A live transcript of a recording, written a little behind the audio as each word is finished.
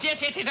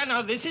Yes,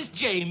 no, this is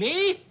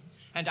Jamie,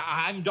 and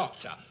I'm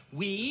Doctor.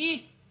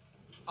 We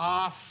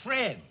are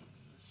friends.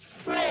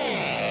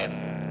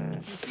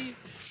 Friends.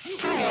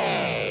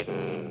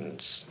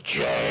 Friends.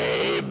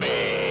 Jamie.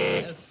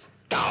 Yes.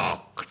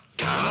 Doctor.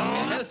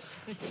 Yes.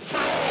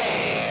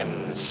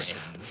 Friends.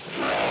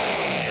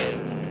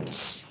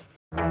 Friends.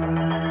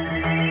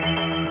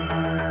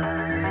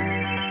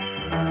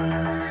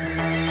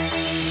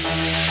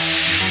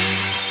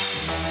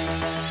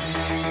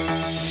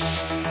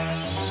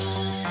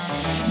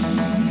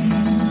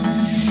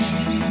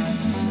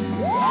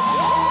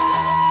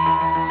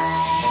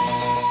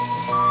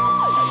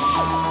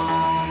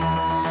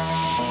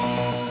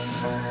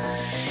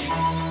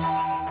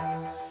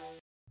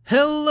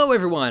 Hello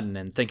everyone,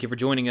 and thank you for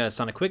joining us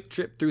on a quick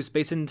trip through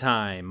space and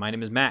time. My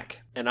name is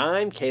Mac, And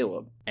I'm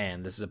Caleb.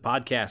 and this is a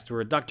podcast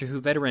where a Doctor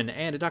Who veteran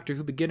and a Doctor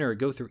Who beginner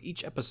go through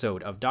each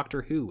episode of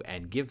Doctor Who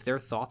and give their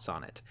thoughts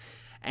on it.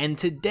 And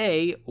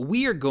today,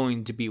 we are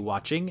going to be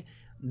watching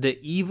The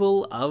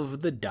Evil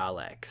of the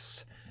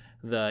Daleks.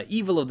 The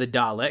Evil of the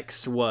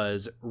Daleks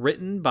was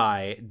written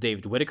by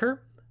David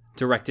Whittaker,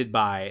 directed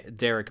by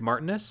Derek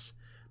Martinus,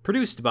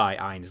 produced by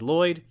Ines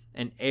Lloyd,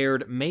 and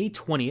aired May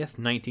 20th,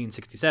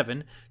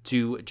 1967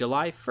 to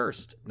July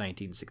 1st,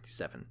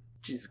 1967.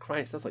 Jesus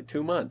Christ, that's like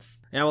 2 months.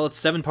 Yeah, well, it's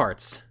 7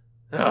 parts.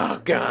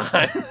 Oh,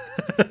 God.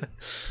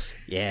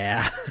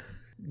 Yeah.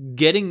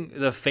 Getting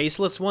the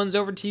faceless ones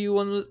over to you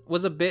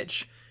was a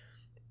bitch.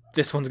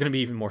 This one's going to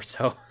be even more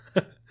so.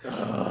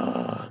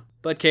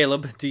 But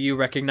Caleb, do you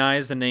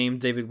recognize the name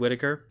David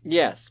Whittaker?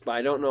 Yes, but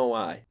I don't know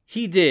why.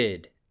 He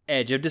did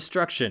Edge of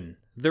Destruction,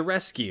 The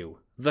Rescue,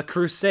 The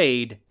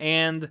Crusade,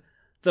 and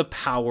The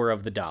Power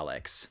of the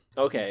Daleks.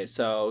 Okay,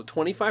 so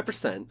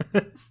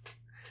 25%.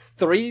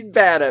 3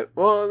 bad...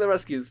 Well, The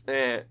Rescue's...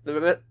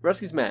 The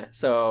Rescue's meh.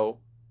 So,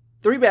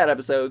 3 bad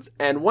episodes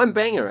and 1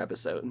 banger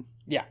episode.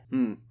 Yeah.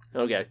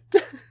 Okay.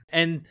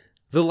 And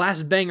the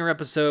last banger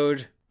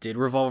episode did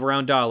revolve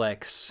around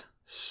Daleks,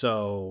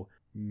 so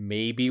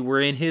maybe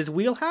we're in his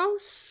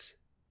wheelhouse?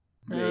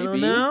 I don't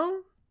Maybe.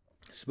 know.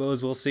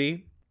 Suppose we'll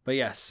see. But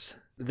yes,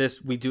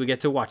 we do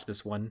get to watch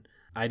this one.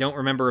 I don't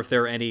remember if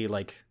there are any,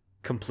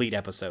 complete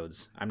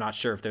episodes. I'm not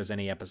sure if there's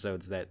any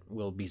episodes that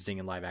we'll be seeing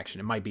in live action.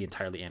 It might be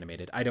entirely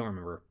animated. I don't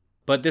remember.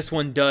 But this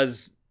one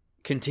does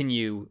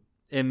continue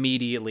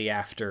immediately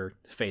after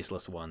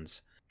Faceless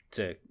Ones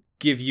to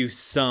give you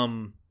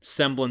some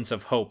semblance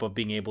of hope of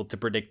being able to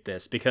predict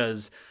this,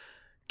 because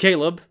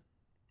Caleb,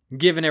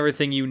 given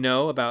everything you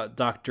know about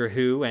Doctor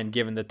Who and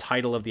given the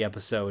title of the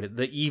episode,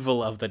 The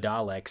Evil of the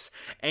Daleks,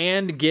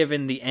 and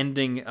given the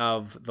ending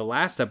of the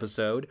last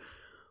episode,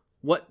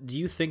 what do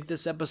you think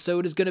this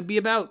episode is going to be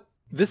about?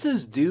 This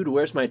is Dude,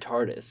 Where's My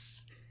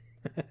TARDIS?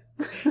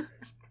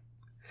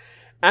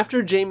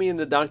 After Jamie and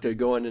the Doctor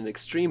go on an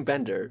extreme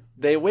bender,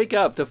 they wake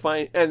up to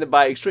find, and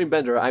by extreme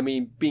bender, I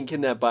mean being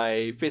kidnapped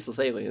by faceless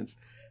aliens.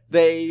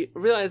 They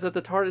realize that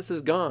the TARDIS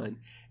is gone,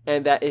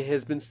 and that it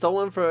has been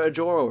stolen for a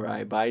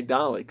joyride by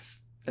Daleks,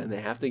 and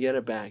they have to get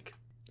it back.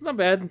 It's not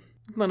bad.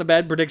 It's not a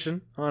bad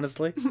prediction,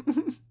 honestly.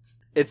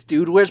 It's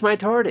Dude, Where's My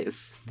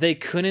TARDIS? They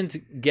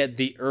couldn't get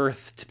the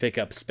Earth to pick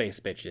up space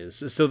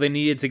bitches, so they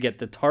needed to get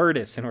the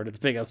TARDIS in order to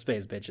pick up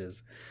space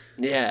bitches.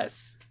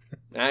 Yes.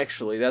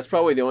 Actually, that's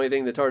probably the only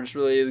thing the TARDIS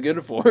really is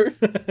good for.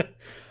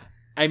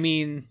 I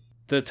mean,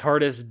 the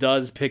TARDIS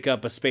does pick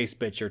up a space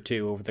bitch or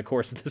two over the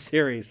course of the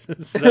series,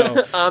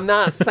 so... I'm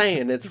not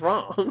saying it's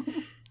wrong.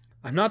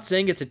 I'm not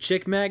saying it's a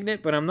chick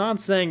magnet, but I'm not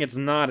saying it's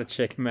not a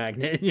chick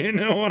magnet. You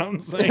know what I'm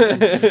saying?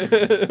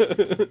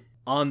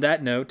 On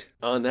that note,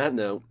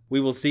 We we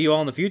will see you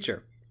all in the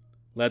future.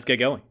 Let's get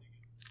going.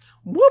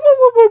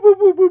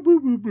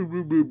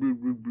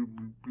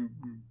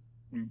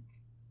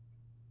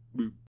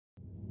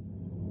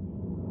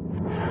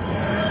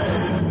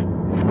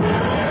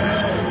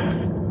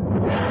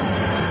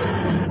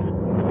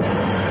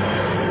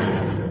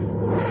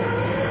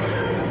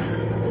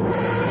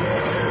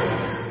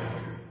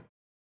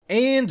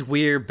 And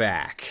we're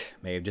back.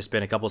 May have just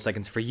been a couple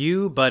seconds for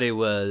you, but it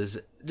was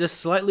just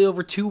slightly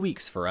over 2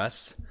 weeks for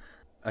us.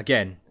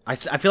 Again, I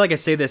feel like I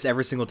say this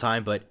every single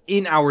time, but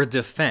in our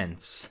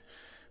defense,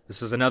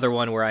 this was another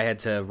one where I had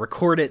to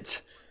record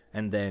it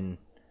and then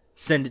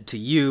send it to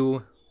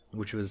you,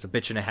 which was a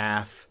bitch and a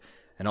half.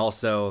 And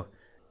also,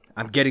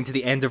 I'm getting to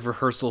the end of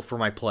rehearsal for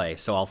my play,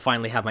 so I'll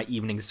finally have my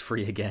evenings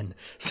free again.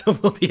 So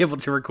we'll be able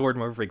to record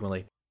more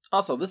frequently.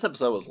 Also, this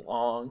episode was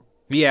long.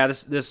 Yeah,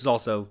 this was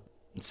also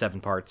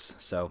 7 parts,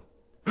 so.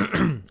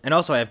 And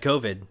also I have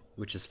COVID,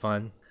 which is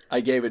fun. I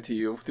gave it to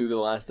you through the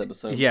last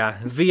episode. Yeah,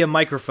 via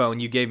microphone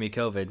you gave me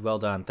COVID. Well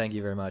done. Thank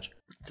you very much.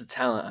 It's a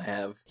talent I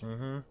have.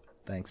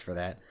 Thanks for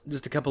that.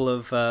 Just a couple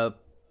of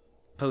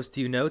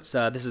post-to notes.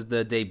 This is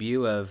the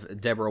debut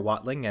of Deborah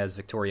Watling as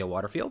Victoria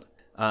Waterfield.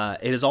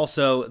 It is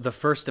also the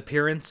first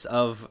appearance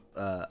of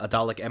a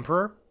Dalek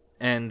Emperor.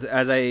 And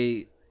as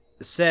I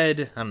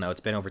said, I don't know, it's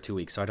been over 2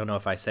 weeks, so I don't know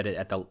if I said it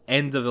at the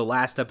end of the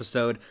last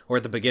episode or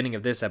at the beginning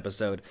of this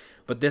episode,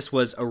 but this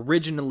was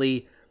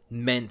originally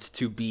meant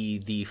to be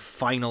the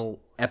final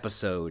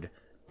episode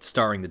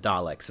starring the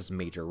Daleks as a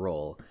major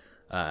role.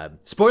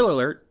 Spoiler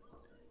alert,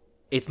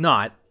 it's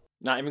not.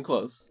 Not even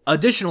close.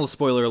 Additional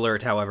spoiler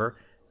alert, however,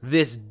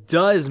 this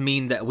does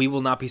mean that we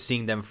will not be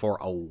seeing them for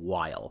a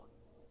while.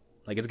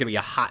 Like, it's going to be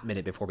a hot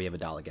minute before we have a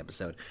Dalek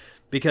episode.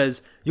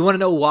 Because, you want to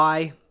know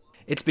why?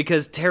 It's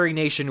because Terry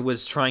Nation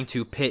was trying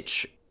to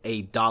pitch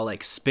a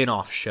Dalek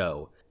spin-off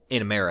show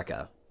in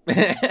America.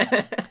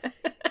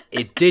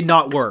 It did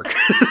not work.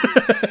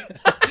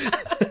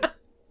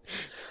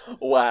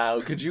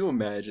 Wow, could you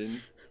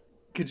imagine?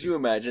 Could you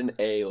imagine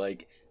a,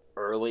 like,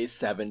 early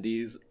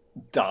 70s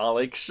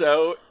Dalek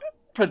show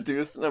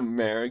produced in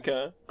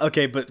America?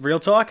 Okay, but real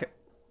talk,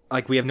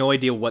 like, we have no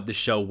idea what the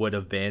show would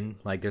have been.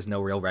 Like, there's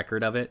no real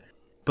record of it.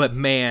 But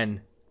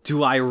man,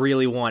 do I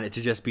really want it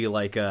to just be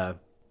like a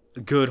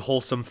good,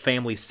 wholesome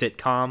family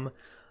sitcom.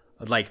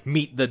 Like,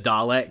 Meet the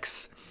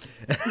Daleks.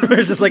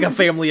 Where just like a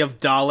family of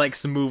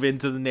Daleks move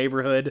into the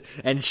neighborhood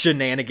and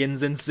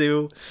shenanigans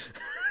ensue.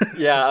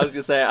 Yeah, I was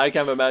gonna say, I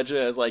kind of imagine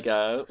it as like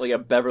a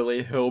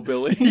Beverly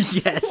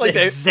Hillbillies. Yes, like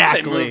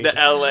exactly. They moved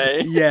to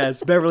LA.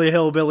 Yes, Beverly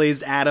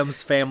Hillbillies,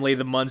 Addams Family,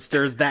 The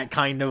Munsters, that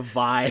kind of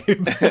vibe.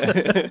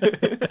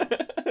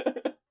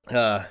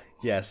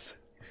 Yes.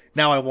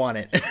 Now I want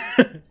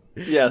it.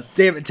 Yes.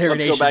 Damn it, Terry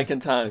Let's Nation. go back in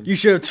time. You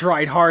should have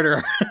tried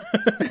harder.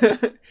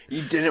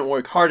 You didn't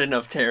work hard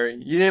enough, Terry.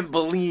 You didn't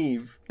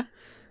believe.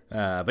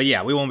 But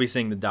yeah, we won't be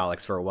seeing the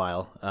Daleks for a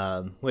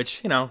while.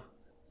 Which, you know,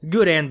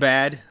 good and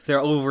bad. If they're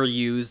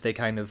overused, they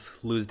kind of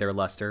lose their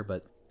luster,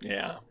 but...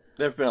 Yeah.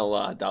 There've been a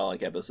lot of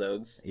Dalek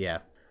episodes. Yeah.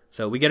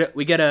 So we get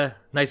a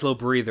nice little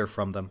breather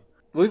from them.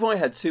 We've only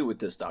had 2 with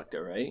this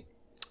Doctor, right?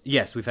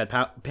 Yes, we've had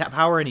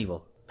Power and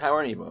Evil.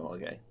 Power and Evil,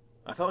 okay.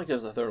 I felt like there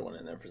was a 3rd one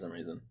in there for some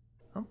reason.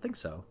 I don't think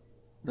so.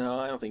 No,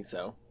 I don't think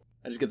so.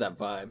 I just get that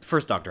vibe.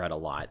 First Doctor had a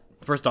lot.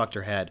 First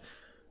Doctor had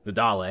the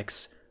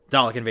Daleks,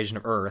 Dalek Invasion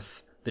of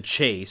Earth, The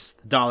Chase,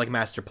 the Dalek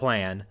Master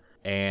Plan,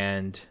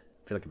 and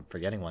I feel like I'm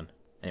forgetting one.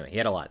 Anyway, he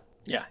had a lot.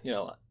 Yeah, you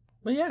know a lot.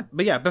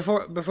 But yeah,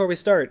 before we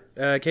start,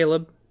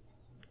 Caleb,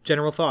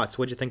 general thoughts.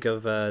 What'd you think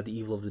of the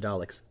Evil of the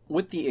Daleks?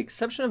 With the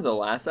exception of the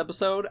last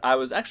episode, I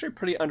was actually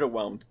pretty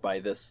underwhelmed by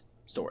this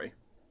story.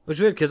 Which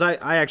is weird, because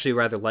I actually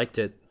rather liked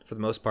it for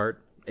the most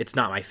part. It's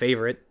not my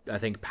favorite. I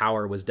think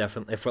Power was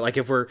definitely...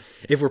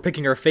 If we're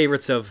picking our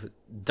favorites of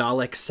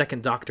Dalek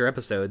Second Doctor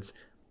episodes,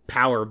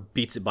 Power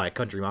beats it by a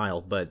country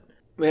mile, but...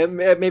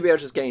 Maybe I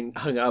was just getting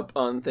hung up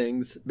on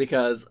things,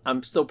 because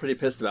I'm still pretty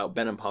pissed about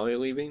Ben and Polly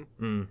leaving.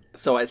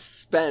 So I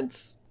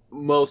spent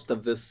most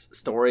of this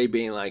story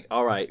being like,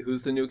 alright,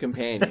 who's the new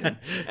companion?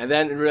 And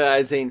then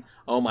realizing,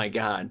 oh my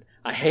god,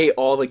 I hate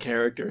all the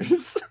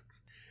characters.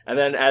 And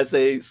then as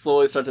they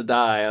slowly start to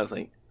die, I was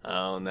like,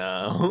 oh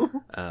no.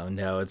 Oh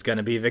no, it's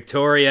gonna be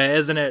Victoria,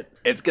 isn't it?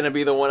 It's gonna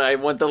be the one I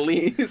want the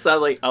least. I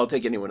was like, I'll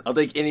take anyone. I'll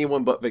take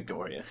anyone but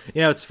Victoria.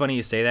 You know, it's funny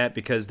you say that,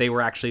 because they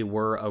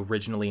were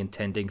originally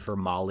intending for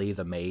Molly,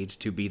 the maid,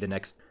 to be the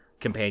next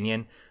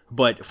companion.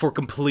 But for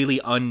completely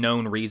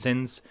unknown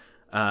reasons,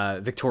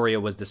 Victoria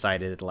was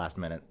decided at the last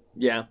minute.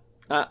 Yeah,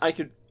 I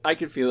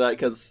could feel that,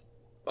 because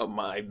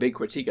my big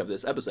critique of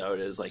this episode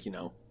is, like, you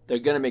know, they're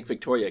gonna make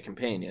Victoria a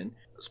companion.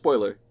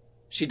 Spoiler,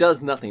 she does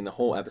nothing the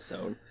whole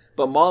episode.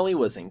 But Molly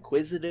was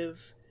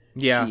inquisitive.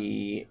 Yeah.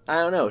 I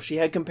don't know, she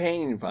had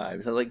companion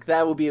vibes. I was like,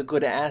 that would be a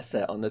good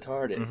asset on the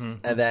TARDIS.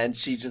 Mm-hmm. And then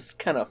she just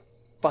kind of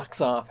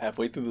fucks off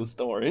halfway through the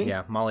story.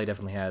 Yeah, Molly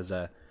definitely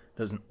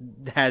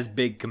has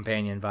big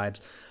companion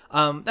vibes.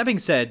 That being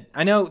said,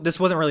 I know this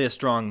wasn't really a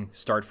strong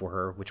start for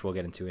her, which we'll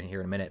get into here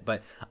in a minute,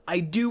 but I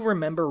do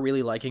remember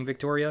really liking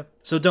Victoria.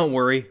 So don't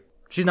worry,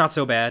 she's not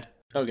so bad.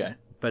 Okay.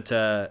 But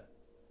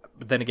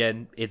then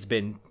again, it's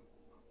been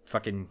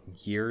fucking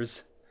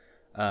years.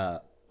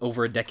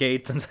 Over a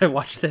decade since I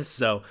watched this,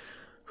 so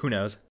who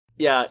knows?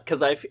 Yeah,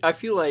 because I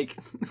feel like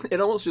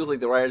it almost feels like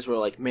the writers were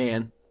like,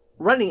 man,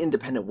 running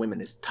independent women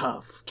is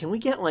tough. Can we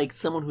get like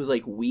someone who's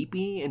like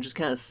weepy and just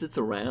kind of sits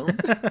around?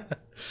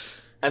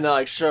 And they're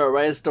like, sure,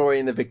 write a story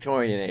in the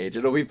Victorian age.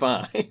 It'll be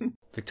fine.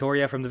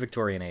 Victoria from the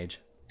Victorian age.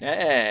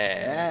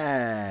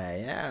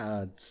 Hey.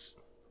 Yeah, it's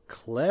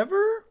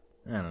clever?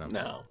 I don't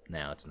know.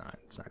 No, it's not.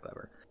 It's not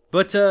clever.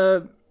 But,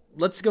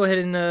 let's go ahead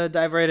and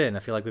dive right in. I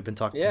feel like we've been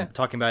talking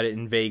about it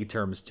in vague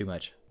terms too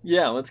much.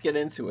 Yeah, let's get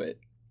into it.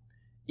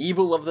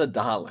 Evil of the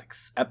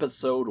Daleks,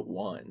 Episode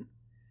 1.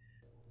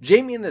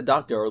 Jamie and the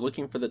Doctor are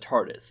looking for the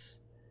TARDIS.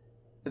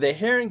 They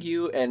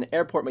harangue an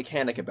airport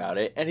mechanic about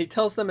it, and he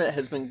tells them it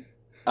has been...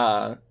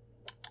 hang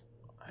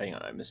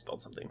on, I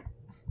misspelled something.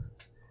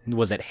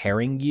 Was it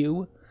herring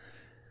you?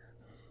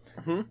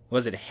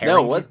 Was it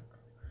herring?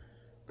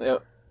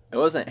 No, it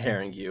wasn't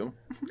herring you.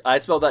 I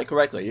spelled that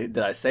correctly. Did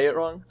I say it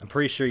wrong? I'm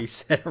pretty sure you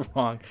said it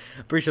wrong.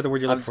 I'm pretty sure the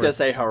word you're I'm looking just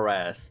for going to say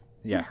harass.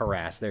 Yeah,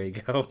 harass. There you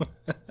go.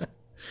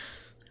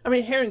 I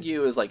mean, herring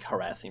you is like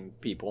harassing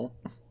people.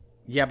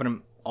 Yeah, but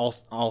I'm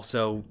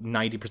also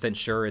 90%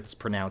 sure it's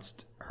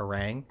pronounced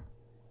harangue.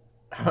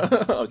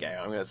 Okay,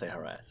 I'm going to say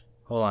harass.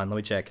 Hold on, let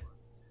me check.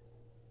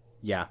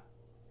 Yeah.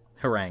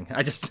 Harangue.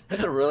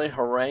 That's a really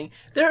harangue.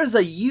 There is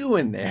a U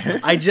in there.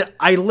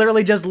 I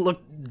literally just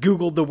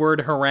Googled the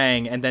word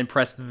harangue and then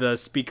pressed the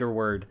speaker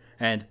word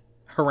and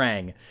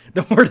harangue.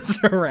 The word is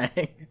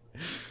harangue.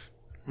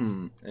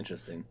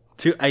 Interesting.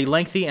 To a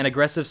lengthy and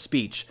aggressive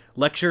speech.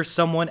 Lecture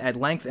someone at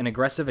length in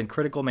aggressive and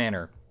critical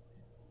manner.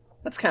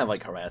 That's kind of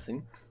like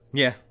harassing.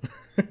 Yeah.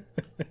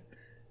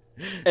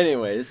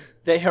 Anyways,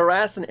 they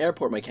harass an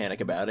airport mechanic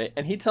about it,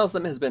 and he tells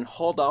them it has been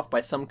hauled off by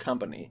some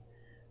company.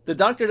 The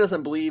doctor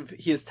doesn't believe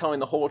he is telling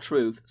the whole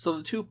truth, so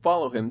the two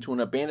follow him to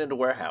an abandoned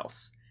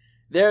warehouse.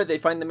 There, they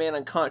find the man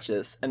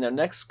unconscious, and their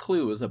next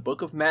clue is a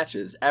book of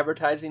matches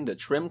advertising the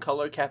Trim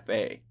Color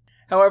Cafe.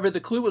 However,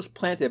 the clue was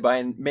planted by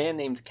a man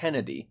named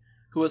Kennedy,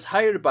 who was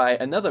hired by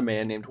another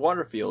man named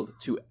Waterfield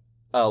to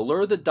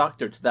lure the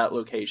doctor to that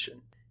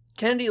location.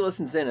 Kennedy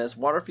listens in as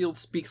Waterfield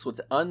speaks with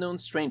unknown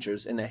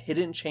strangers in a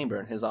hidden chamber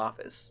in his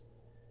office.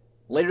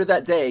 Later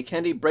that day,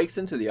 Kennedy breaks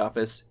into the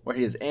office, where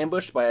he is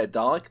ambushed by a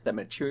Dalek that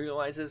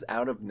materializes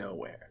out of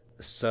nowhere.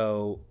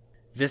 So,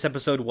 this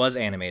episode was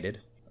animated,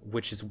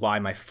 which is why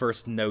my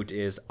first note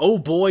is, oh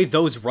boy,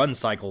 those run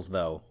cycles,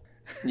 though.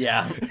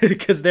 Yeah.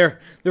 Because they're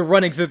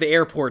running through the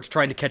airport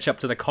trying to catch up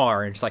to the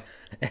car, and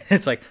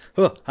it's like,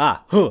 huh,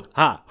 ha, huh,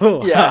 ha,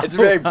 huh. Yeah, it's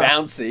very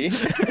bouncy.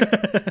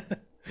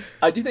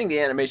 I do think the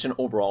animation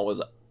overall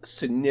was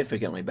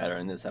significantly better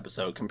in this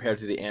episode compared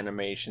to the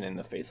animation in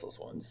the Faceless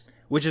ones.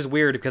 Which is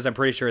weird because I'm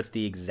pretty sure it's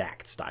the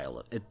exact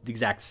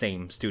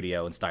same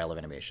studio and style of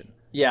animation.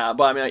 Yeah,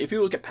 but I mean, if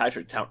you look at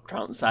Patrick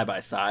Troughton side by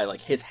side,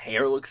 like his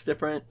hair looks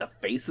different, the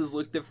faces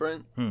look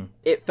different.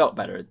 It felt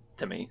better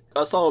to me.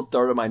 A solid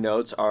third of my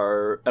notes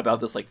are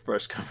about this like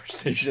first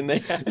conversation they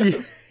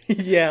had.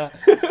 Yeah.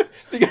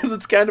 Because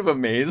it's kind of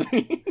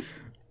amazing.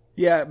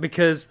 Yeah,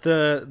 because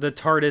the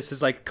TARDIS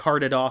is like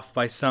carted off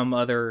by some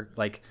other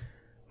like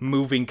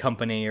moving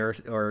company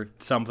or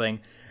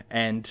something,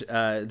 and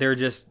they're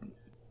just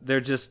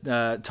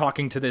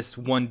talking to this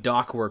one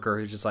dock worker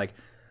who's just like,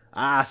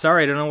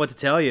 sorry, I don't know what to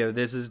tell you.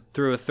 This is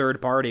through a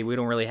third party. We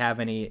don't really have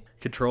any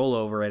control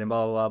over it, and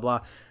blah blah blah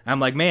blah.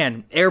 I'm like,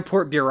 man,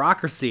 airport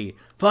bureaucracy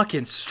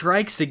fucking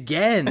strikes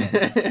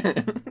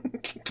again.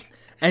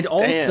 And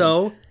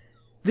also, damn.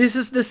 This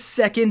is the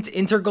second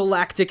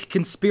intergalactic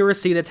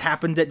conspiracy that's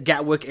happened at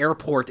Gatwick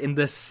Airport in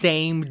the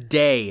same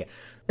day.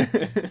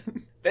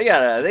 They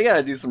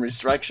gotta do some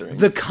restructuring.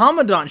 The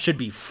commandant should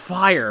be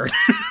fired.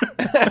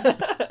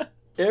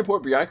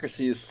 Airport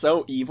bureaucracy is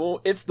so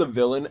evil, it's the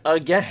villain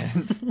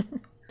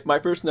again. My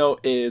first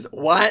note is,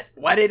 what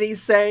did he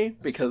say?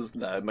 Because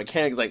the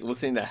mechanic's like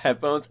listening to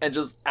headphones and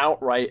just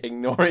outright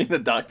ignoring the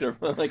doctor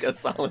for like a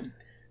solid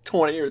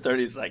 20 or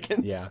 30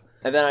 seconds. Yeah.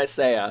 And then I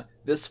say,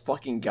 this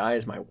fucking guy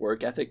is my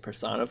work ethic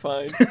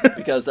personified.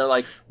 Because they're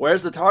like,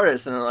 where's the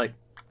TARDIS? And I'm like,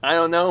 I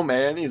don't know,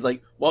 man. He's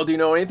like, well, do you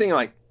know anything? I'm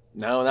like,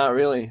 no, not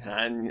really.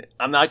 I'm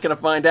not going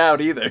to find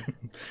out either.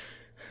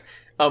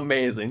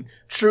 Amazing.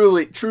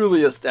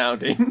 Truly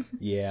astounding.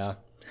 Yeah.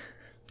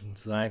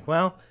 It's like,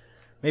 well,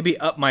 maybe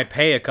up my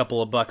pay a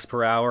couple of bucks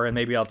per hour and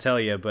maybe I'll tell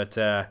you. But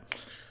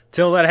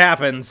till that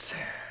happens.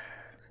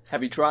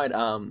 Have you tried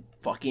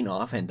fucking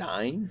off and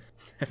dying?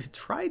 Have you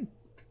tried,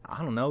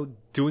 I don't know,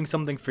 doing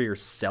something for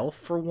yourself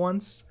for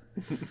once?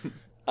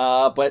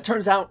 But it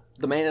turns out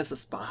the man is a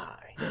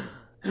spy.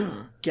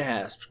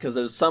 Gasp, because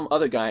there's some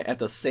other guy at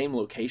the same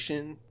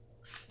location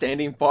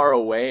standing far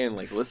away and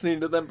like listening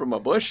to them from a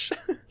bush.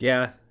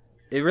 Yeah,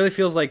 it really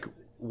feels like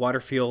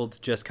Waterfield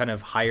just kind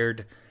of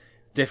hired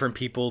different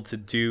people to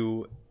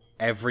do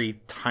every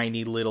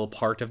tiny little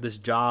part of this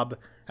job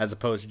as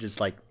opposed to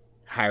just like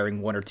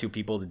hiring one or two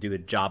people to do the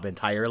job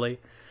entirely.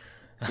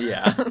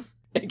 Yeah.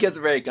 It gets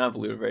very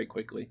convoluted very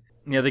quickly.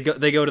 Yeah, they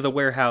go to the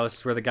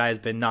warehouse where the guy has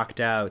been knocked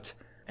out,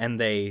 and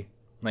they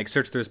like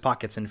search through his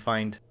pockets and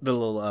find the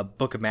little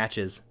book of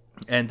matches.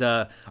 And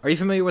are you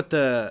familiar with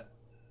the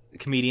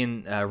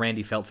comedian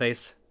Randy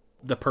Feltface,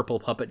 the purple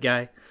puppet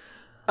guy?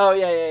 Oh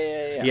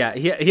yeah. Yeah,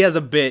 he has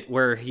a bit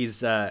where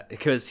he's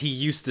because he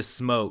used to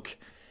smoke,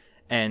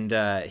 and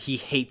he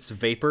hates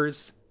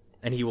vapors,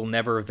 and he will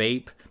never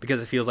vape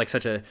because it feels like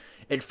such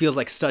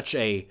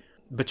a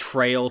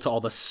betrayal to all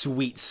the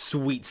sweet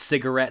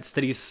cigarettes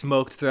that he's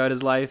smoked throughout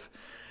his life,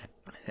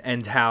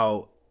 and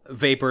how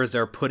vapors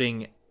are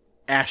putting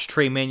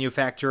ashtray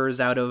manufacturers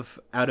out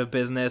of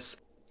business.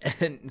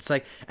 And it's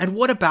like, and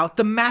what about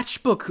the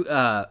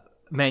matchbook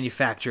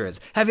manufacturers?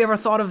 Have you ever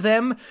thought of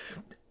them?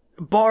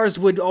 Bars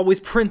would always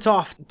print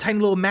off tiny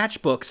little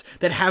matchbooks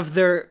that have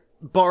their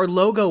bar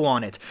logo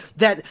on it,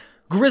 that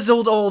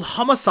grizzled old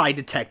homicide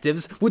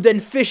detectives would then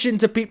fish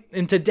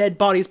into dead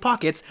bodies'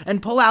 pockets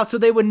and pull out so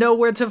they would know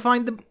where to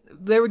find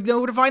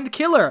the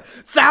killer.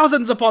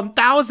 Thousands upon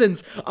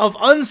thousands of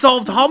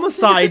unsolved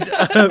homicide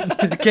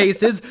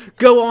cases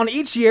go on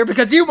each year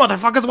because you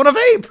motherfuckers want to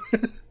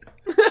vape.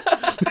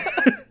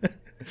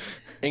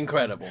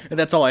 Incredible. And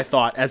that's all I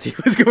thought as he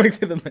was going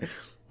through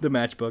the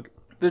matchbook.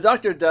 The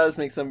Doctor does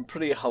make some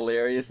pretty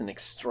hilarious and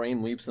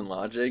extreme leaps in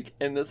logic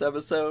in this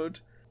episode.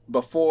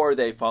 Before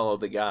they follow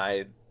the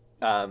guy,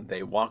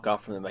 they walk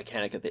off from the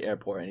mechanic at the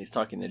airport, and he's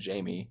talking to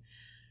Jamie.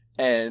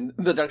 And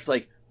the Doctor's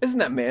like, isn't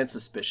that man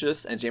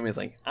suspicious? And Jamie's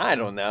like, I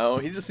don't know.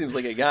 He just seems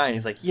like a guy. And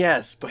he's like,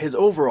 yes, but his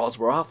overalls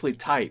were awfully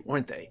tight,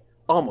 weren't they?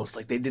 Almost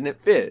like they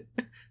didn't fit.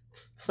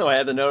 So I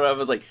had the note, I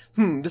was like,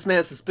 this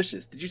man's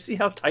suspicious. Did you see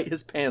how tight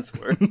his pants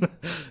were?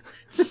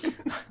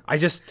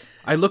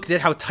 I looked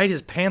at how tight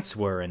his pants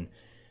were, and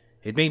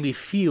it made me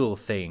feel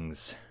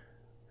things.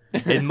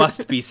 It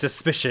must be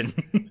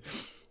suspicion.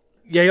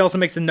 Yeah, he also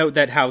makes a note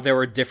that how there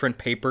were different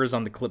papers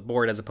on the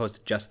clipboard as opposed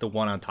to just the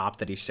one on top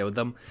that he showed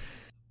them.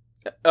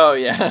 Oh,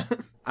 yeah.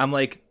 I'm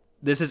like,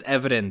 this is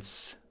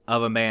evidence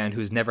of a man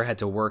who's never had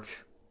to work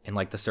in,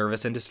 like, the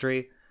service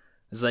industry.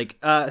 It's like,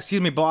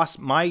 excuse me, boss,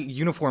 my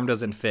uniform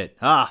doesn't fit.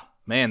 Ah,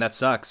 man, that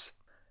sucks.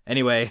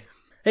 Anyway,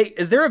 hey,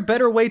 is there a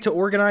better way to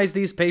organize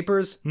these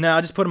papers?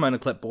 No, just put them on a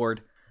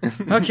clipboard.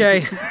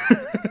 Okay.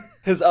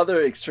 His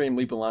other extreme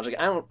leap in logic,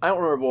 I don't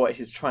remember what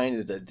he's trying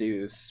to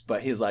deduce,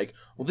 but he's like,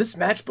 well, this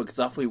matchbook is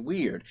awfully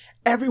weird.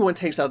 Everyone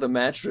takes out the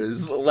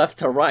matches left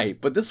to right,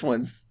 but this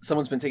one's,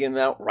 someone's been taking it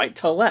out right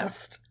to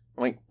left.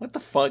 I'm like, what the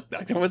fuck,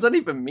 Doctor? What does that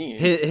even mean?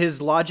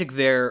 His logic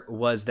there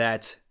was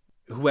that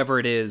whoever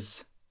it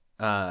is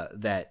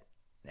that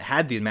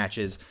had these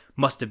matches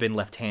must have been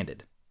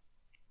left-handed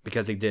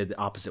because they did the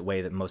opposite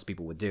way that most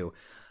people would do.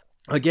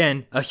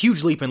 Again, a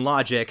huge leap in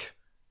logic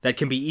that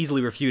can be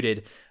easily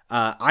refuted.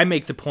 I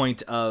make the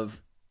point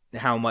of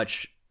how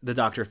much the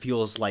Doctor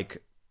feels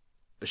like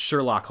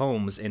Sherlock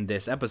Holmes in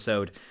this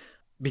episode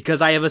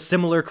because I have a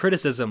similar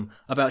criticism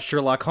about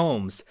Sherlock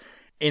Holmes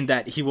in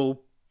that he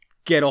will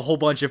get a whole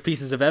bunch of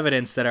pieces of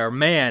evidence that are,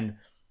 man,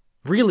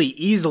 really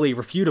easily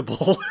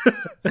refutable.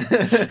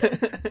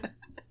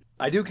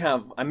 I do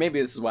kind of, maybe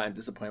this is why I'm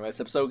disappointed by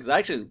this episode, because I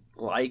actually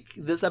like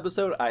this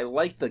episode. I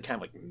like the kind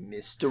of like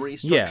mystery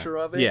structure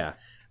of it. Yeah.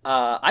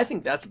 I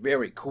think that's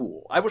very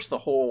cool. I wish the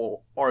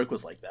whole arc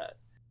was like that.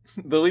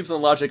 The leaps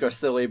in logic are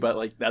silly, but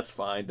like that's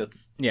fine.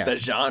 That's the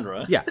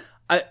genre. Yeah.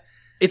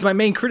 It's my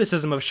main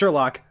criticism of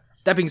Sherlock.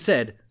 That being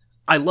said,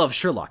 I love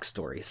Sherlock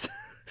stories.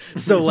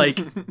 So like,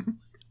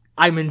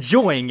 I'm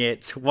enjoying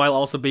it while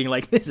also being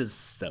like, this is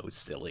so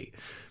silly.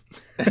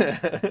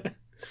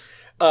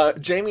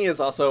 Jamie is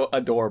also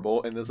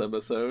adorable in this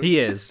episode. He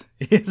is.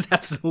 He is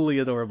absolutely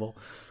adorable.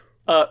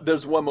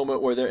 There's one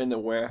moment where they're in the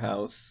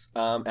warehouse,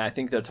 and I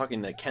think they're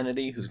talking to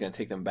Kennedy, who's going to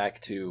take them back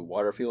to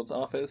Waterfield's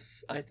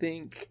office, I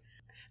think.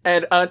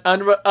 And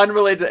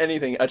unrelated to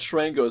anything, a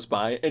train goes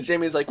by, and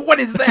Jamie's like, what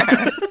is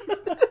that?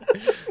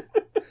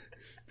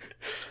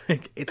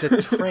 It's a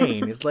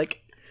train. It's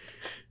like,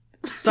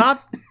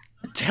 stop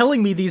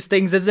telling me these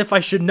things as if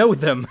I should know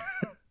them.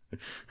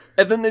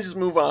 And then they just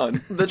move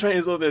on. The train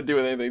is not there to do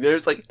anything. They're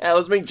just like, hey,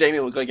 let's make Jamie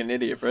look like an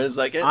idiot for a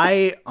second.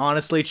 I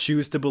honestly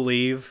choose to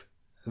believe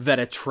that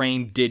a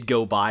train did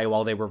go by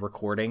while they were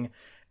recording,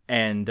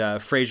 and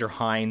Fraser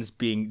Hines,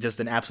 being just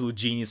an absolute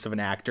genius of an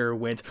actor,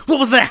 went, what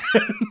was that?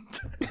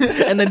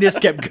 And then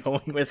just kept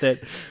going with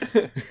it.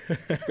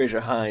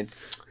 Fraser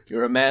Hines,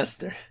 you're a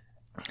master.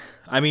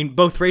 I mean,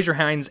 both Fraser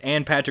Hines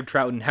and Patrick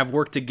Troughton have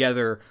worked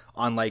together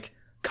on, like,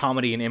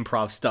 comedy and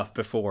improv stuff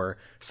before,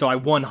 so I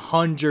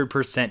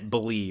 100%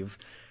 believe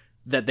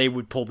that they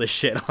would pull this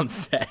shit on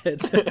set.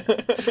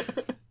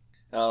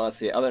 Let's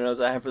see. Other notes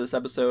I have for this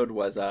episode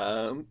was,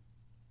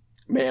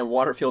 man,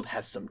 Waterfield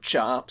has some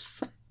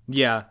chops.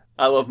 Yeah.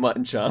 I love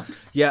mutton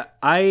chops. Yeah,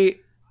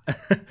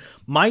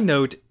 my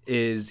note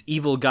is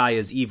evil guy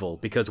is evil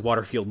because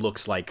Waterfield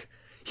looks like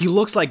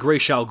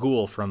Ra's al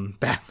Ghul from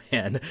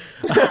Batman.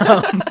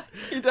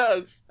 He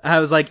does. I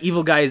was like,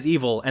 evil guy is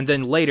evil, and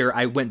then later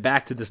I went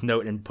back to this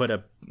note and put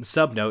a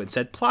sub-note and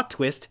said, plot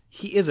twist,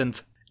 he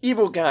isn't.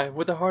 Evil guy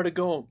with a heart of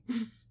gold.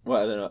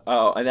 Well, I don't know.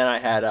 Oh, and then I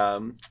had,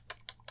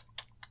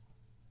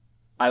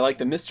 I like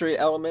the mystery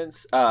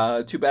elements.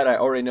 Too bad I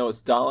already know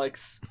it's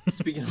Daleks.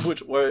 Speaking of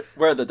which, where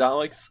are the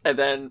Daleks? And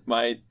then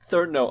my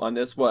third note on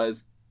this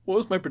was, what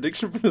was my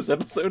prediction for this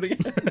episode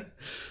again?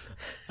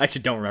 I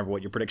actually don't remember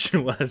what your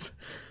prediction was.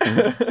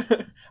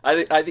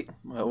 I think.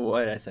 What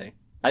did I say?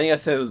 I think I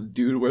said it was,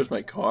 dude, where's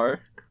my car?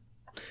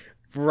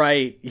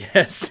 Right.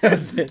 Yes. That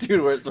was it.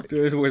 Dude, where's my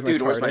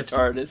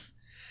TARDIS?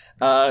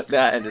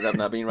 That ended up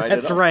not being right.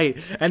 That's at all. right.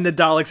 And the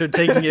Daleks are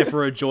taking it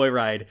for a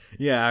joyride.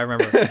 Yeah, I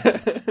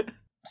remember.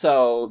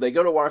 So they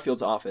go to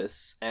Waterfield's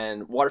office,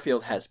 and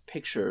Waterfield has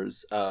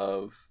pictures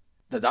of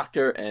the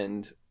Doctor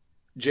and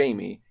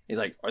Jamie. He's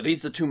like, are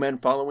these the two men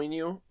following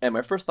you? And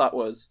my first thought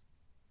was,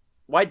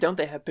 why don't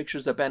they have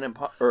pictures of Ben and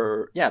Polly?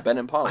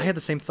 I had the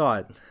same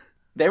thought.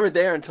 They were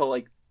there until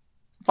like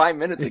 5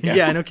 minutes ago.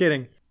 Yeah, no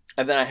kidding.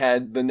 And then I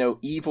had the note,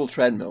 evil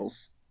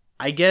treadmills.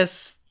 I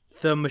guess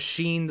the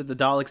machine that the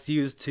Daleks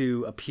use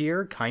to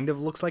appear kind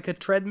of looks like a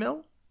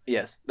treadmill?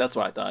 Yes, that's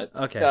what I thought.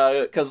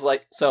 Okay. Because,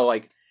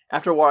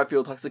 after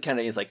Waterfield talks to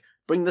Kennedy, he's like,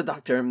 bring the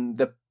Doctor and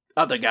the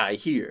other guy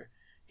here.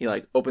 He,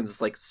 opens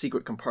this,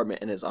 secret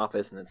compartment in his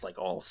office, and it's,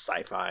 all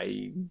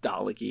sci-fi,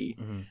 Dalek-y.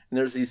 Mm-hmm. And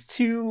there's these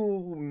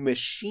two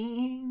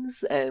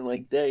machines, and,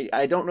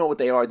 I don't know what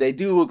they are. They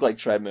do look like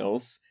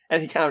treadmills.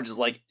 And he kind of just,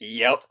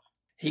 yep.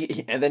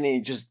 And then he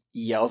just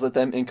yells at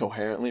them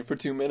incoherently for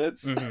 2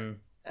 minutes. Mm-hmm.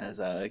 as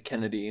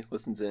Kennedy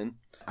listens in.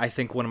 I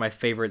think one of my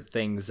favorite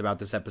things about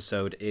this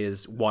episode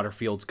is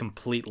Waterfield's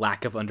complete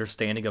lack of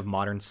understanding of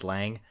modern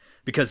slang,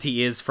 because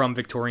he is from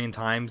Victorian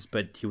times,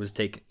 but he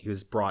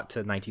was brought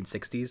to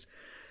 1960s.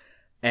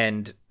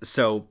 And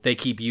so they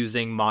keep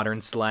using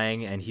modern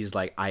slang, and he's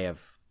like, I have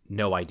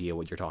no idea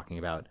what you're talking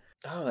about.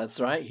 Oh, that's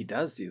right. He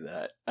does do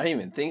that. I didn't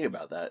even think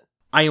about that.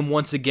 I am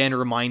once again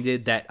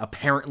reminded that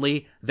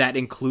apparently that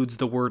includes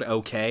the word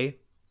okay.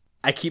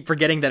 I keep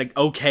forgetting that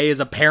okay is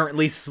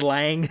apparently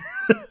slang.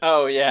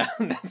 Oh, yeah.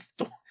 That's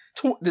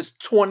this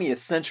 20th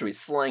century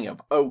slang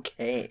of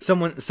okay.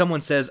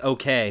 Someone says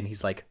okay, and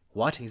he's like,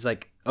 what? He's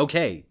like,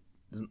 okay.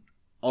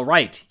 All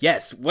right.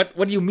 Yes. What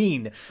do you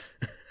mean?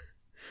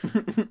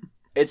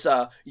 It's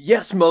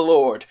yes, my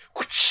lord.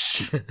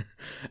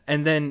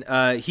 And then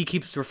he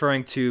keeps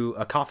referring to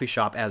a coffee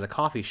shop as a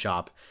coffee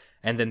shop.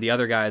 And then the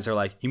other guys are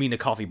like, you mean a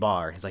coffee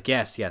bar? He's like,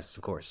 yes,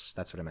 of course.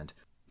 That's what I meant.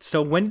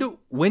 So when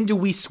do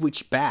we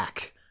switch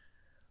back?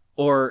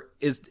 Or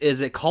is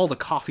it called a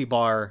coffee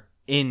bar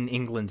in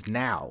England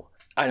now?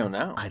 I don't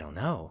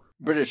know.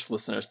 British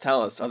listeners,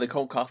 tell us, are they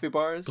called coffee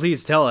bars?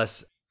 Please tell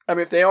us. I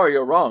mean, if they are,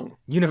 you're wrong.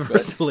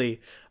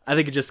 Universally, I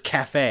think it's just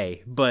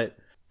cafe, but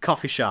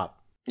coffee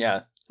shop.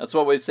 Yeah, that's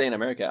what we say in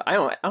America. I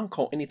don't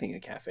call anything a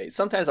cafe.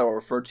 Sometimes I'll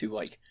refer to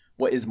like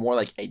what is more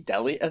like a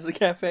deli as a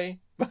cafe,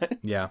 but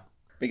yeah,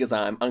 because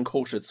I'm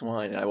uncultured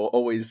swine and I will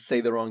always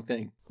say the wrong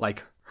thing.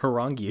 Like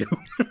harangue.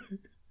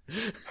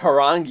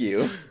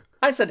 Harangue.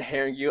 I said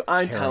harangue.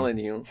 I'm telling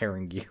you.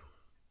 Harangue.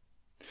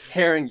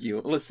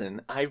 Harangue.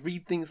 Listen, I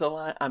read things a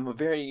lot. I'm a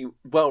very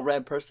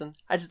well-read person.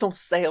 I just don't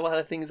say a lot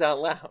of things out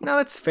loud. No,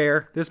 that's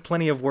fair. There's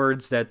plenty of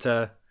words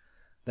that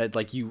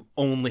like you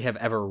only have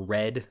ever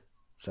read.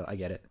 So I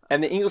get it.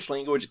 And the English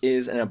language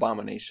is an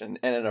abomination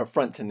and an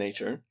affront to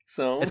nature.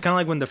 So it's kind of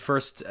like when the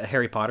first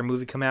Harry Potter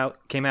movie came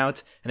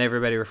out, and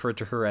everybody referred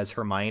to her as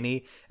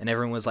Hermione, and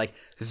everyone was like,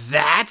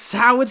 "That's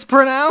how it's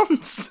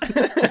pronounced."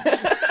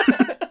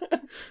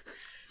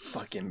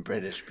 Fucking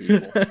British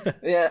people.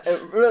 Yeah,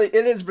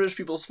 it is British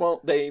people's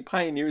fault. They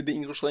pioneered the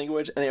English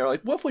language, and they were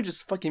like, "What if we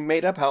just fucking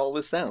made up how all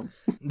this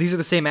sounds?" These are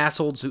the same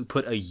assholes who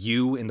put a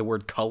U in the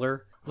word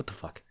color. What the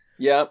fuck?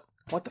 Yep.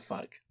 What the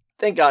fuck?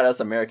 Thank God us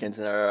Americans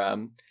and our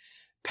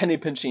penny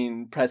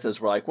pinching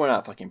presses were like, we're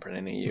not fucking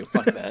printing you.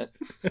 Fuck that.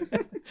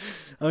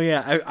 Oh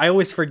yeah, I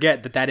always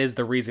forget that is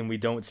the reason we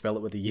don't spell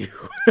it with a U.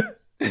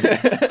 What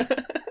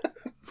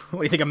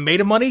do you think? I'm made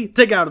of money?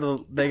 Take out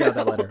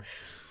that letter.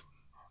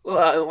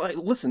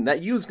 Listen,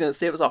 that U is going to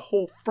save us a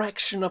whole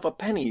fraction of a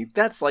penny.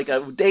 That's like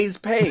a day's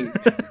pay.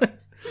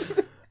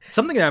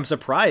 Something that I'm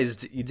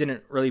surprised you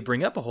didn't really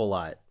bring up a whole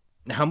lot.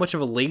 How much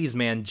of a ladies'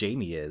 man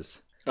Jamie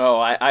is.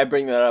 Oh, I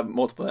bring that up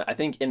multiple. I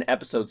think in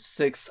episode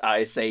 6,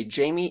 I say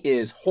Jamie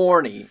is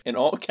horny in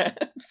all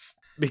caps.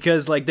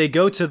 Because like they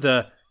go to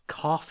the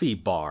coffee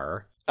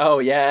bar. Oh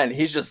yeah, and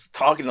he's just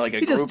talking to like a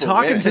group of women. He's just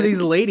talking to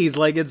these ladies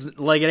like it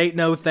ain't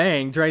no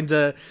thing, trying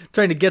to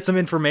get some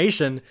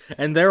information,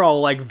 and they're all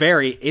like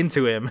very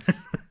into him.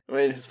 I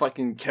mean, his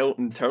fucking kilt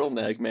and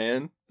turtleneck,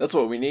 man. That's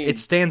what we need. It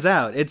stands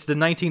out. It's the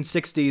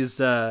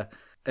 1960s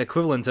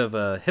equivalent of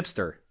a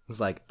hipster. It's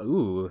like,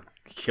 ooh,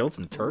 kilts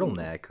and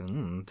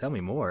turtleneck. Tell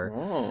me more.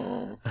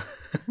 Oh.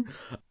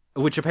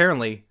 Which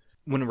apparently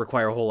wouldn't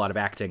require a whole lot of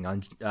acting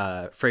on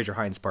Fraser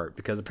Hines' part,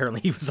 because apparently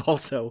he was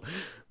also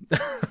a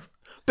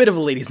bit of a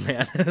ladies'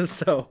 man.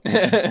 So,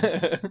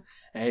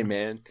 hey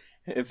man,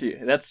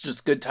 that's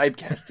just good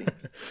typecasting.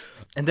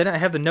 And then I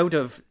have the note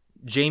of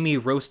Jamie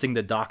roasting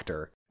the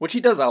doctor, which he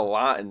does a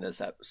lot in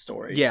this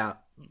story. Yeah,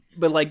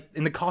 but like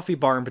in the coffee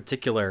bar in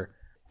particular,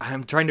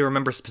 I'm trying to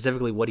remember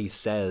specifically what he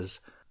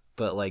says.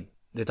 But, like,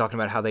 they're talking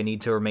about how they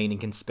need to remain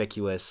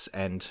inconspicuous,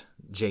 and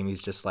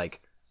Jamie's just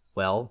like,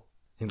 well,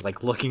 and,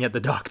 like, looking at the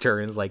doctor,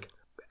 and is like,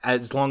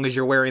 as long as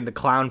you're wearing the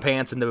clown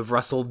pants and the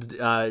rustled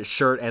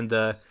shirt and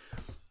the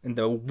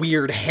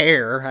weird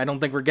hair, I don't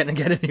think we're gonna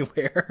get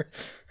anywhere.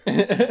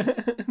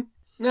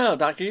 No,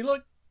 doctor, you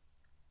look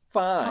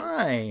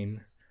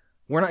fine.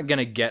 We're not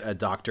gonna get a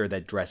doctor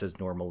that dresses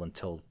normal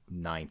until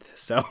 9th,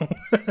 so...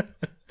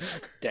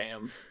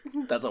 Damn,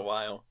 that's a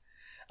while.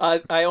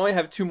 I only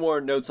have 2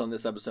 more notes on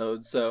this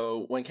episode.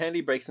 So when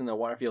Kennedy breaks into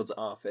Waterfield's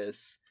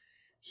office,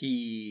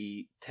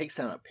 he takes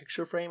down a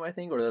picture frame, I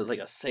think, or there's like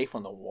a safe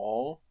on the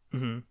wall.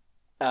 Mm-hmm.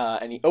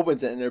 And he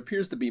opens it, and there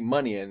appears to be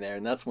money in there,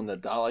 and that's when the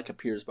Dalek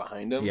appears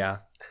behind him. Yeah.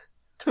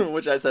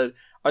 Which I said,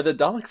 are the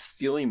Daleks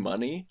stealing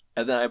money?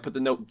 And then I put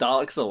the note,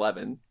 Daleks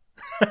 11.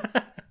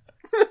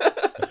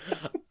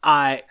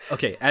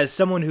 Okay, as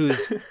someone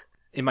who's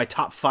in my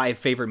top 5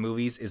 favorite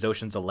movies is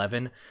Ocean's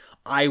 11,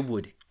 I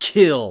would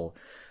kill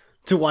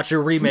to watch a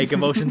remake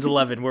of Ocean's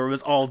 11 where it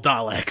was all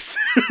Daleks.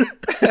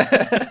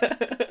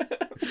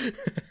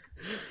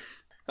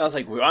 I was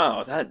like,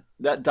 wow, that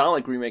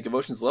Dalek remake of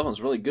Ocean's 11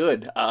 was really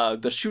good.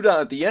 The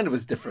shootout at the end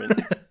was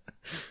different.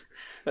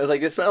 I was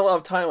like, they spent a lot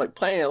of time like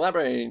planning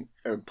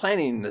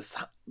this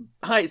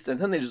heist,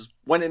 and then they just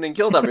went in and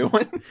killed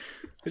everyone.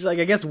 Which, like,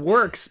 I guess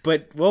works,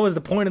 but what was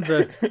the point of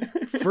the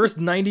first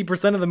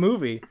 90% of the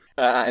movie?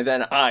 And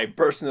then I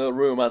burst into the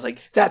room. I was like,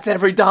 that's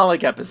every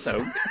Dalek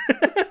episode.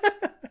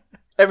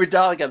 Every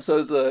Dalek episode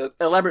is an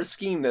elaborate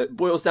scheme that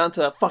boils down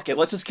to, fuck it,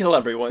 let's just kill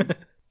everyone.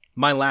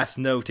 My last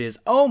note is,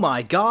 oh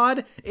my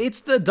god, it's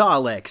the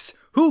Daleks.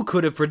 Who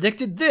could have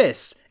predicted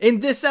this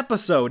in this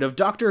episode of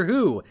Doctor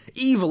Who?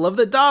 Evil of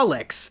the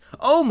Daleks.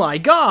 Oh my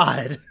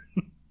god.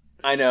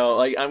 I know,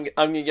 like, I'm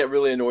gonna get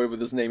really annoyed with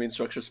this naming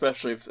structure,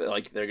 especially if,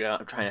 like, they're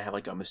trying to have,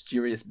 like, a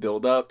mysterious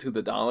build-up to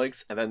the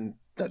Daleks, and then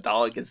the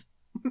Dalek is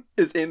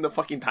in the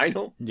fucking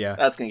title. Yeah.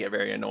 That's gonna get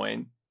very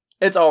annoying.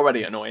 It's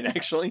already annoying,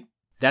 actually.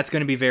 That's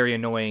going to be very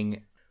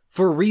annoying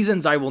for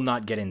reasons I will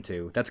not get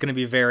into. That's going to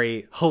be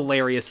very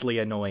hilariously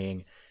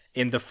annoying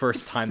in the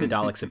first time the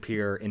Daleks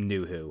appear in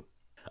New Who.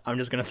 I'm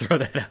just going to throw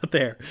that out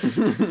there.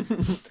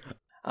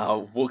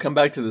 We'll come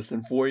back to this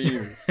in 4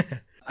 years.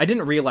 I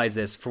didn't realize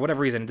this. For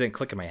whatever reason, it didn't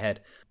click in my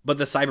head. But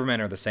the Cybermen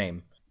are the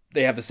same.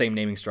 They have the same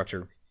naming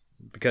structure.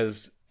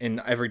 Because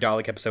in every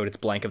Dalek episode, it's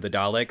blank of the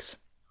Daleks.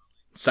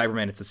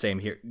 Cybermen, it's the same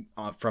here.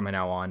 From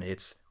now on,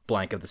 it's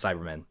blank of the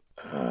Cybermen.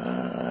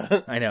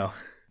 I know.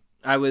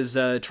 I was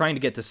trying to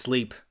get to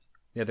sleep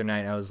the other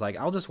night. I was like,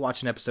 I'll just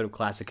watch an episode of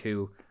Classic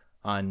Who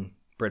on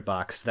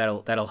BritBox.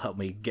 That'll help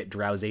me get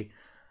drowsy.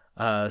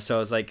 So I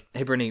was like,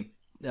 hey, Brittany,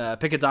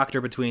 pick a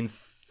doctor between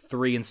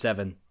 3 and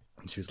 7.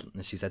 And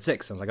she said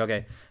 6. I was like,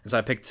 okay. And so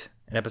I picked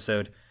an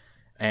episode,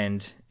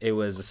 and it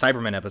was a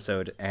Cybermen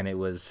episode, and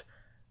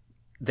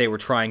they were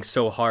trying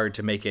so hard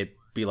to make it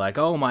be like,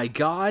 oh my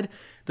god,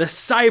 the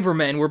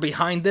Cybermen were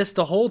behind this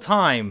the whole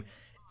time,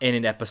 in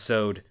an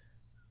episode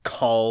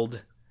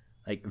called,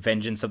 like,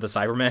 Vengeance of the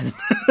Cybermen.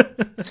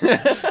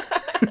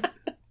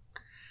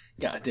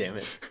 God damn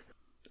it.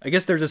 I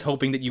guess they're just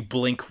hoping that you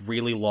blink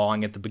really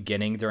long at the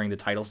beginning during the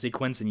title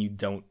sequence and you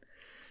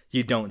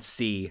don't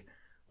see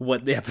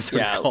what the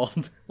episode's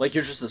called. Like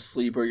you're just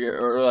asleep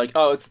or like,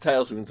 oh, it's the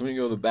title sequence. I'm going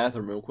to go to the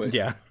bathroom real quick.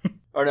 Yeah.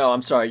 Or no,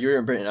 I'm sorry, you're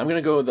in Britain. I'm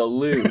going to go to the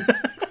loo.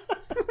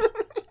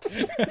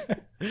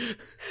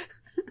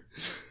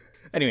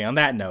 Anyway, on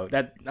that note,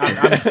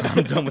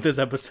 I'm done with this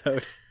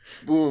episode.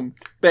 Boom.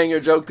 Banger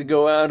joke to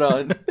go out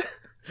on.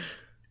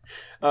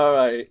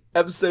 Alright,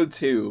 episode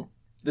 2.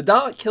 The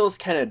Dalek kills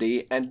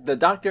Kennedy, and the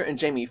Doctor and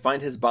Jamie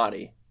find his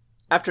body.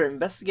 After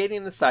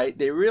investigating the site,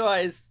 they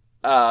realize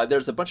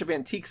there's a bunch of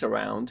antiques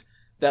around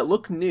that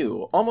look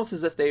new, almost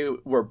as if they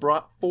were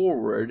brought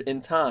forward in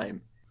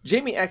time.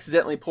 Jamie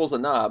accidentally pulls a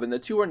knob, and the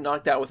two are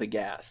knocked out with a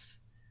gas.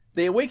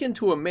 They awaken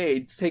to a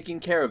maid taking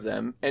care of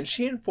them, and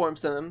she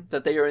informs them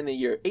that they are in the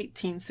year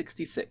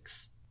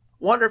 1866.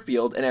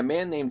 Waterfield and a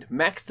man named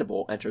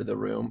Maxtable enter the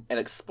room and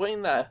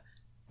explain that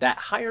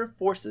higher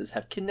forces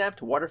have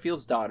kidnapped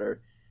Waterfield's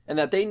daughter and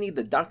that they need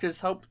the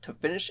Doctor's help to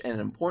finish an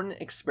important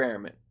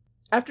experiment.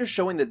 After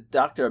showing the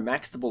Doctor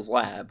Maxtable's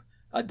lab,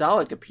 a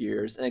Dalek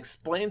appears and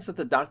explains that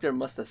the Doctor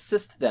must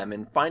assist them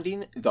in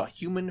finding the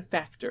human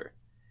factor.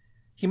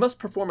 He must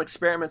perform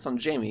experiments on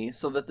Jamie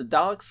so that the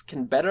Daleks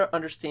can better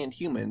understand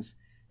humans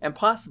and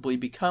possibly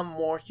become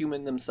more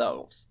human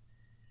themselves.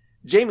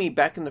 Jamie,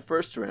 back in the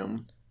first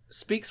room,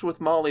 speaks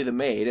with Molly the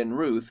maid and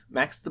Ruth,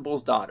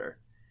 Maxtable's daughter.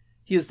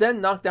 He is then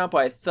knocked out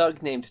by a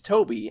thug named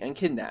Toby and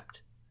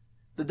kidnapped.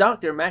 The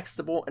Doctor,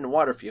 Maxtable, and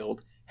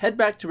Waterfield head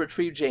back to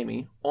retrieve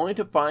Jamie, only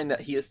to find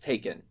that he is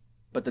taken.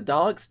 But the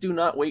Daleks do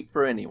not wait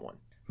for anyone.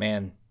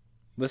 Man,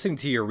 listening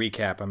to your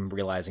recap, I'm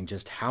realizing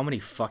just how many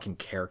fucking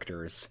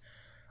characters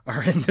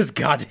are in this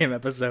goddamn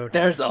episode.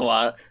 There's a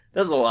lot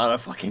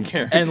of fucking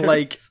characters. And,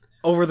 like,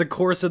 over the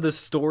course of the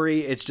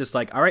story, it's just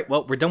like, all right,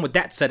 well, we're done with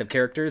that set of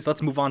characters.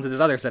 Let's move on to this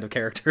other set of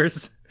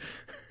characters.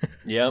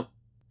 Yep.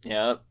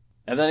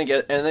 And then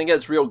it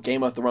gets real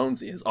Game of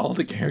Thronesy as all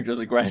the characters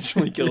are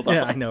gradually killed off.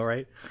 Yeah, I know,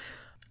 right?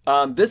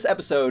 This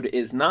episode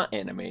is not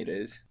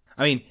animated.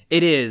 I mean,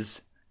 it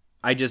is.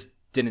 I just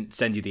didn't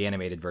send you the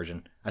animated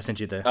version. I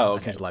sent you the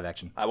live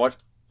action. I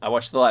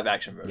watched the live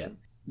action version.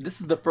 Yeah.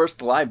 This is the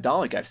first live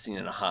Dalek I've seen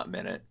in a hot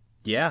minute.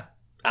 Yeah.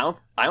 I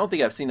don't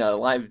think I've seen a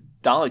live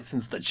Dalek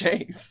since The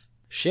Chase.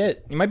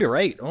 Shit, you might be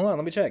right. Hold on,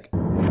 let me check.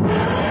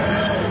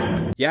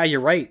 Yeah,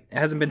 you're right. It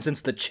hasn't been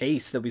since The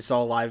Chase that we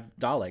saw live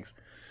Daleks.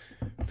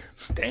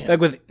 Damn.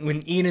 Like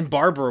when Ian and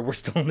Barbara were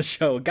still on the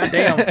show. God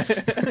damn.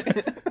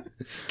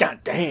 God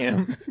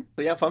damn.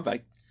 So yeah, fun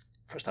fact.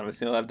 First time I've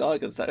seen a live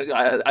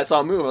Dalek, I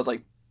saw a move. I was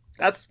like,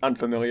 that's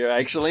unfamiliar,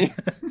 actually.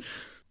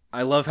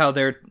 I love how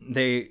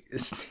they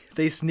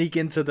sneak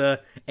into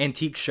the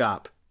antique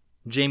shop.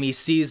 Jamie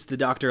sees the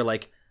Doctor,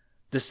 like,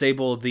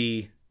 disable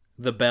the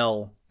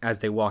bell as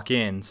they walk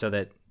in so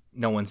that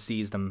no one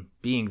sees them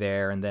being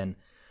there, and then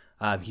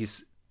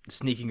he's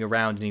sneaking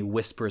around and he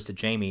whispers to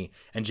Jamie,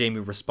 and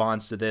Jamie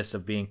responds to this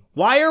of being,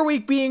 "Why are we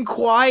being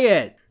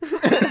quiet?"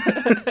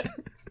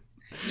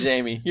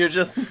 Jamie, you're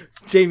just...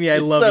 Jamie, I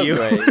love so you.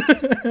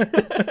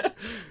 Great.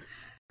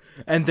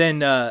 And then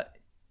the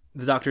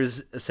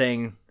Doctor's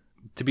saying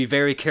to be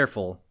very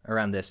careful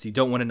around this. You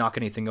don't want to knock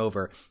anything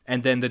over.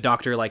 And then the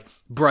Doctor, like,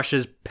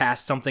 brushes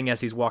past something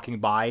as he's walking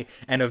by,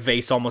 and a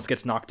vase almost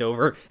gets knocked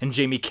over, and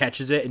Jamie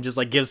catches it and just,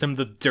 like, gives him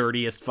the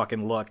dirtiest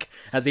fucking look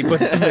as he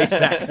puts the vase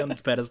back on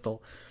its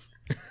pedestal.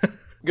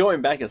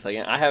 Going back a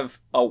second, I have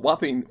a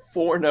whopping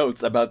 4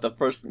 notes about the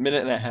first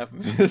minute and a half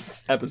of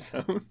this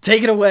episode.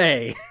 Take it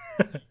away.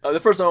 The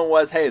first one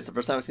was, hey, it's the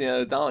first time I've seen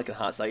a Dalek in a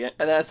hot second.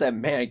 And then I said,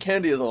 man,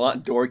 Kennedy is a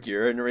lot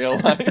dorkier in real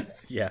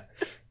life. Yeah.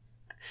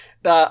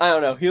 I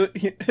don't know.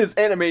 His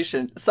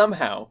animation,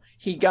 somehow,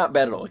 he got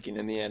better looking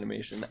in the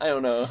animation. I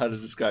don't know how to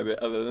describe it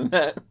other than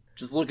that.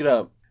 Just look it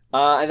up.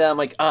 And then I'm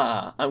like,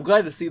 I'm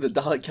glad to see the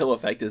Dalek kill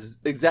effect is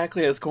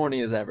exactly as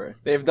corny as ever.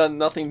 They've done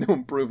nothing to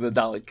improve the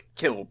Dalek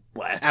kill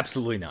blast.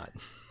 Absolutely not.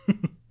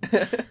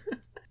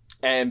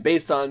 And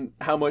based on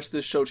how much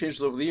this show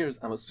changes over the years,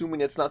 I'm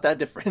assuming it's not that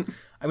different.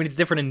 I mean, it's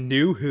different in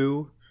New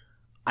Who.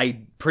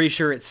 I'm pretty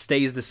sure it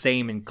stays the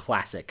same in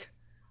Classic.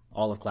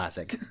 All of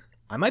Classic.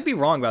 I might be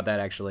wrong about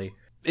that, actually.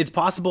 It's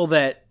possible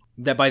that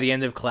by the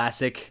end of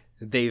Classic,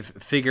 they've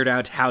figured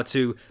out how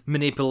to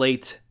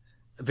manipulate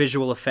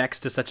visual effects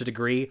to such a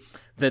degree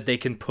that they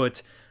can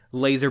put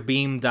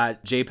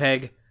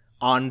laserbeam.jpg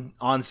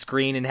on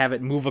screen and have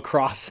it move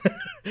across.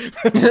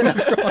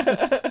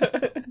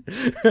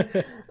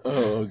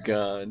 Oh,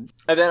 God.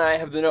 And then I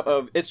have the note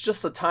of, it's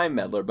just a time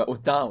meddler, but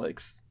with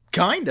Daleks.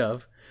 Kind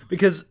of.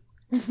 Because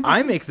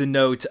I make the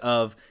note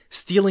of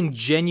stealing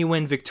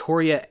genuine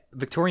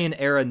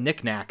Victorian-era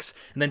knickknacks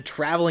and then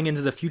traveling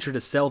into the future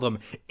to sell them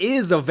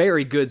is a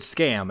very good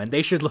scam, and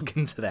they should look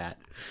into that.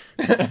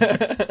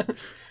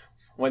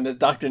 When the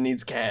Doctor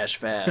needs cash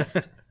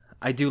fast.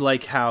 I do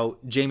like how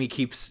Jamie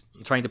keeps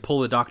trying to pull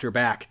the Doctor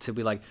back to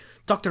be like,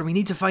 Doctor, we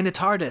need to find the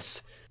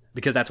TARDIS.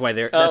 Because that's why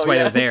they're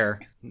there.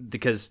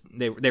 Because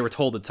they were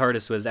told the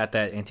TARDIS was at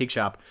that antique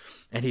shop.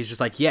 And he's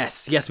just like,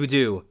 yes, we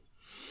do.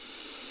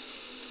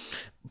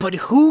 But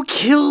who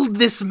killed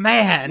this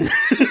man?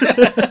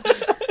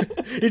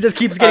 He just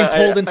keeps getting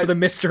pulled into the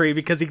mystery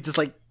because he just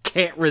like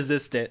can't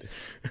resist it.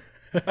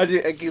 I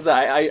do, because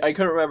I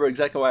couldn't remember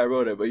exactly why I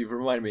wrote it, but you've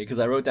reminded me, because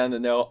I wrote down the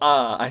note,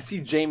 I see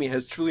Jamie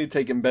has truly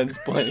taken Ben's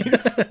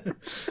place.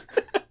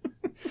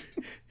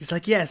 He's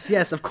like,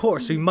 yes, of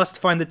course, we must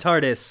find the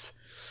TARDIS.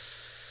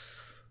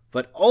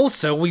 But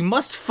also, we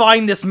must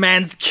find this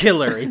man's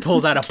killer. He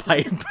pulls out a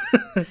pipe.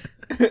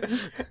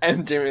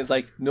 And Jamie's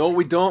like, no,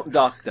 we don't,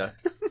 Doctor.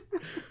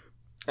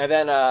 And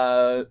then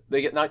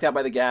they get knocked out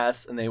by the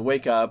gas, and they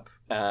wake up,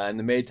 and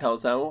the maid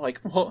tells them, like,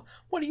 well,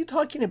 what are you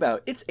talking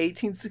about? It's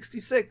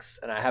 1866.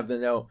 And I have the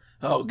note,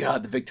 oh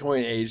God, the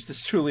Victorian age,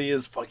 this truly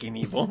is fucking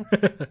evil.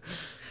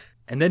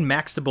 And then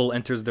Maxtable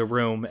enters the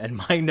room,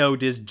 and my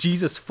note is,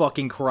 Jesus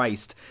fucking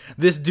Christ.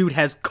 This dude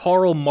has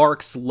Karl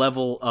Marx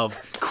level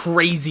of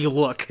crazy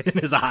look in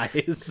his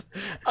eyes.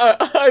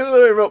 I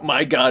literally wrote,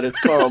 my God, it's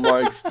Karl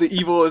Marx. The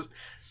evil of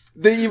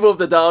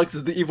the Daleks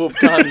is the evil of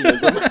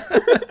communism.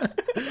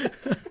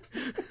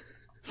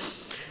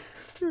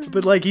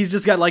 But, like, he's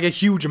just got, like, a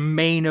huge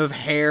mane of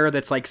hair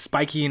that's, like,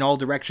 spiky in all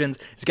directions.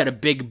 He's got a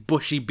big,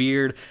 bushy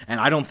beard, and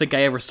I don't think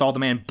I ever saw the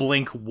man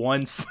blink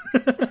once.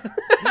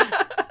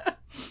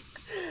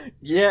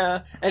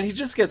 Yeah, and he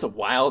just gets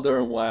wilder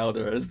and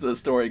wilder as the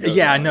story goes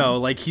Yeah, on. no,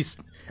 like,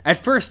 at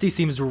first he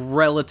seems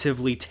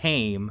relatively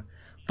tame,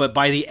 but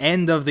by the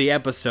end of the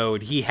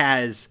episode,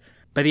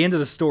 by the end of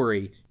the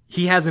story,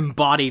 he has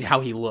embodied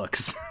how he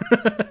looks.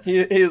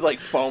 He's, like,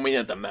 foaming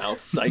at the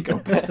mouth,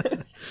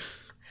 psychopath.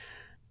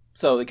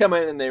 So they come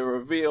in and they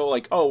reveal,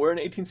 like, oh, we're in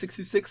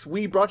 1866.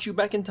 We brought you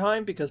back in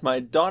time because my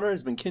daughter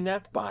has been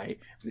kidnapped by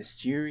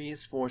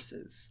mysterious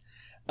forces.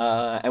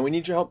 And we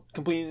need your help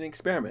completing an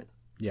experiment.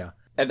 Yeah.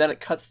 And then it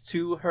cuts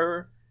to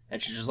her,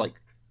 and she's just, like,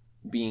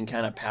 being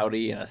kind of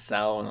pouty in a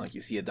cell, and, like, you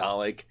see a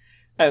Dalek.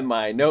 And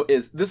my note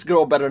is, this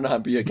girl better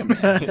not be a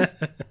companion.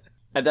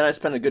 And then I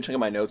spent a good chunk of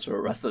my notes for the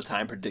rest of the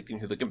time predicting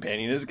who the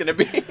companion is going to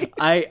be.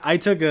 I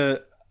took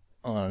a...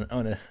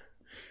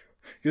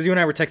 Because you and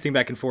I were texting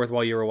back and forth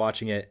while you were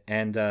watching it,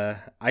 and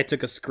I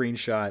took a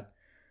screenshot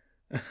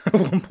at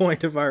one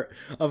point of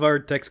our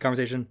text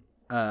conversation.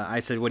 I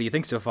said, what do you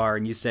think so far?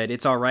 And you said,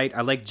 it's all right.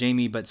 I like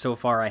Jamie, but so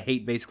far I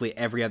hate basically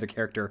every other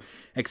character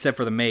except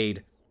for the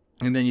maid.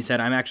 And then you said,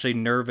 I'm actually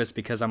nervous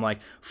because I'm like,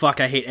 fuck,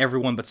 I hate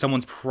everyone, but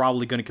someone's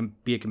probably going to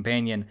be a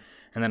companion.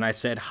 And then I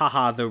said,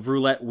 haha, the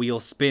roulette wheel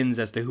spins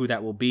as to who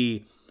that will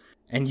be.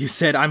 And you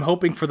said, I'm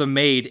hoping for the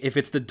maid. If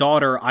it's the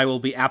daughter, I will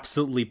be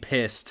absolutely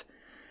pissed.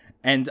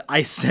 And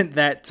I sent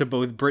that to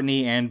both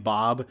Brittany and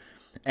Bob.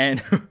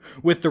 And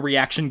with the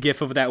reaction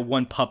gif of that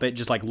one puppet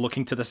just like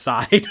looking to the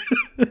side.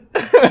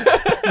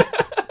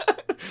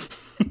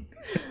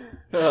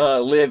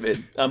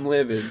 Livid. I'm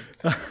livid.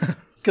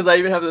 Because I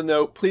even have the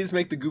note, please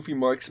make the Goofy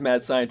Marx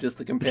mad scientist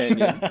the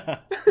companion.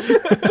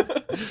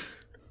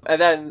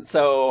 And then,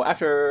 so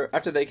after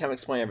they kind of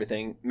explain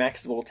everything,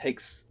 Maxwell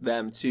takes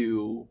them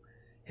to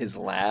his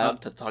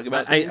lab to talk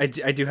about things.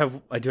 I do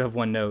have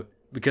one note,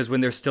 because when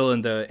they're still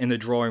in the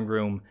drawing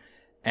room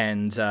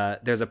and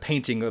there's a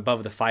painting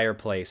above the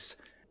fireplace,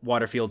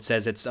 Waterfield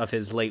says it's of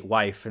his late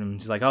wife,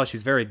 and she's like, oh,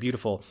 she's very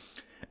beautiful.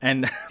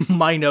 And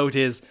my note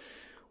is,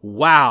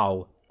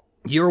 wow,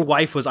 your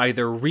wife was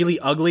either really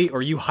ugly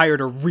or you hired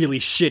a really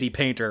shitty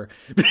painter.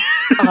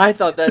 I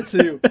thought that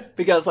too,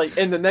 because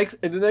in the next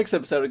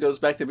episode it goes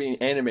back to being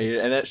animated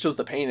and that shows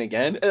the paint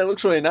again and it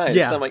looks really nice.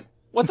 Yeah. So I'm like,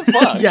 What the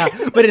fuck? Yeah,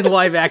 but in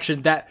live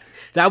action, that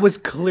was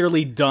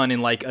clearly done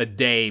in like a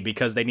day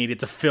because they needed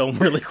to film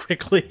really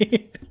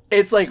quickly.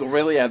 It's like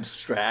really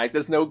abstract.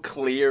 There's no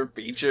clear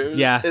features.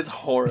 Yeah. It's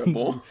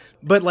horrible.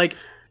 But like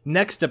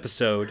next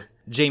episode,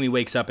 Jamie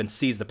wakes up and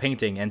sees the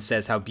painting and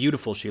says how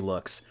beautiful she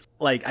looks.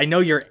 Like, I know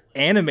you're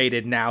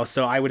animated now,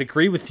 so I would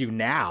agree with you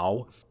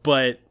now,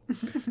 but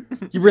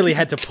you really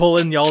had to pull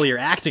in all your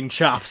acting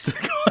chops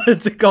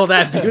to call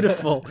that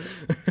beautiful.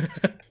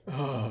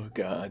 Oh,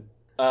 God.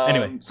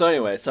 Anyway.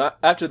 So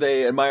after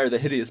they admire the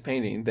hideous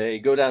painting, they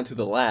go down to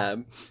the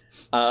lab.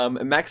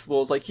 And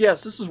Maxwell's like,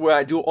 yes, this is where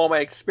I do all my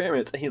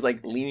experiments. And he's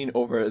like leaning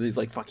over these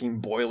like fucking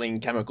boiling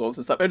chemicals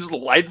and stuff and just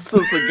lights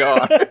the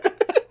cigar.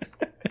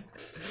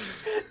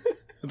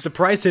 I'm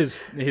surprised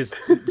his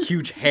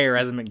huge hair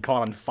hasn't been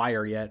caught on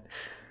fire yet.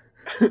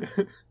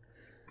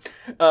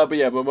 But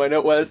my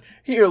note was,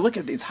 here, look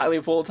at these highly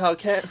volatile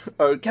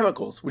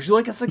chemicals. Would you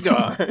like a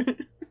cigar?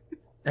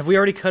 Have we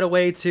already cut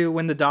away to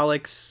when the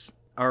Daleks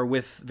are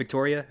with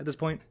Victoria at this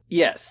point?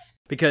 Yes.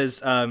 Because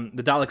the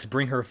Daleks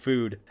bring her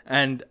food,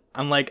 and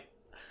I'm like,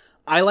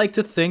 I like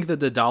to think that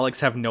the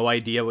Daleks have no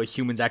idea what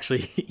humans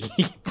actually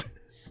eat.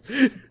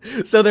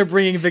 So they're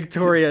bringing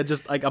Victoria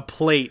just like a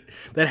plate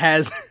that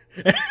has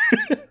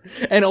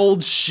an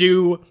old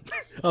shoe,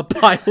 a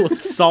pile of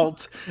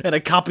salt, and a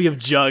copy of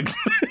Jugs.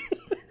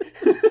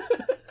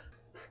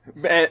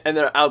 And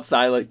they're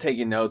outside like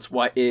taking notes.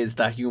 What is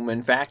the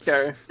human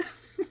factor?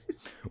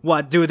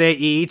 What do they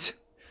eat?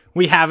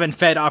 We haven't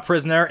fed our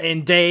prisoner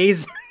in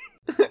days.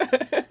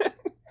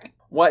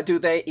 What do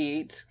they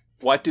eat?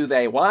 What do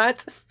they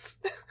what?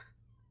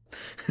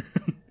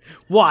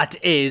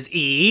 What is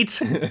eat?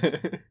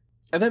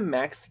 And then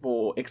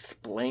Maxwell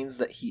explains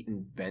that he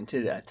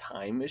invented a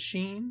time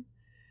machine.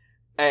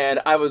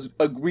 And I was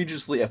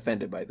egregiously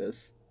offended by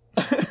this.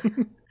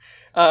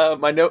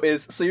 My note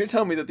is, so you're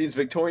telling me that these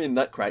Victorian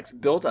nutcracks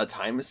built a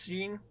time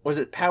machine? Was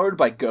it powered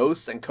by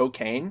ghosts and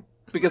cocaine?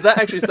 Because that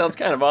actually sounds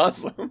kind of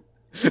awesome.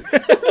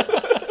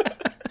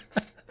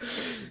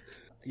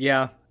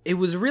 Yeah, it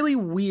was really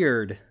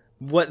weird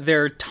what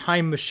their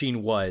time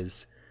machine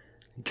was.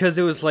 Because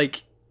it was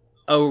like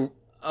a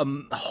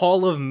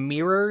hall of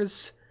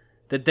mirrors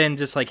that then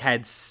just like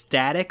had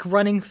static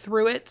running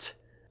through it.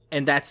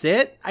 And that's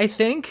it, I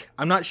think.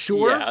 I'm not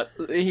sure. Yeah,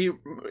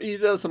 he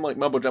does some like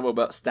mumbo jumbo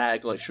about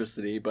static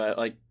electricity, but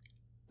like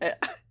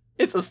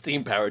it's a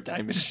steam powered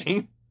time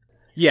machine.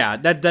 Yeah,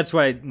 that's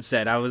what I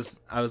said. I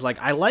was like,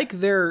 I like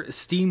their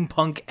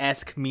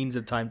steampunk-esque means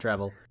of time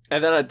travel.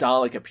 And then a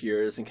Dalek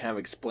appears and kind of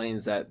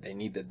explains that they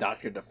need the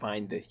Doctor to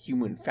find the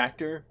human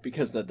factor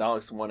because the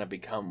Daleks want to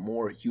become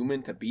more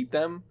human to beat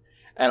them.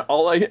 And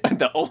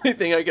the only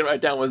thing I can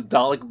write down was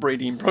Dalek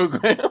breeding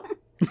program.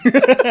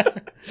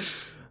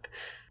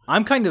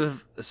 I'm kind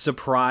of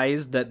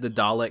surprised that the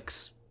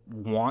Daleks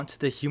want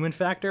the human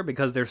factor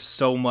because there's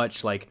so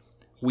much like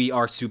we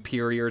are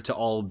superior to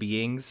all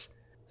beings.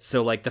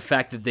 So like the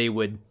fact that they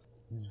would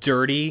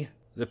dirty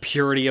the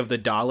purity of the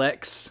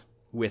Daleks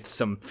with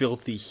some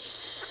filthy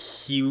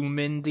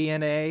human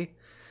DNA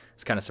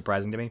is kind of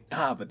surprising to me.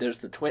 But there's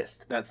the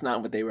twist. That's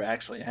not what they were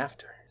actually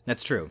after.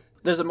 That's true.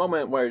 There's a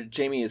moment where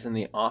Jamie is in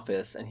the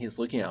office and he's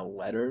looking at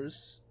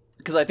letters.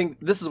 Because I think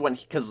this is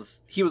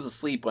because he was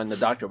asleep when the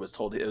Doctor was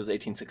told it was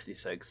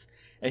 1866.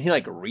 And he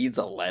like reads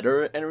a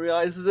letter and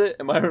realizes it.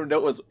 And my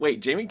note was,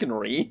 wait, Jamie can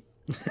read?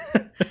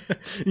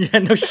 Yeah,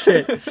 no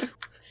shit.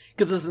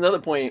 Because there's another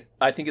point,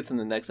 I think it's in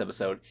the next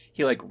episode,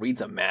 he like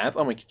reads a map.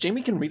 I'm like,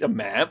 Jamie can read a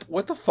map?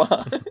 What the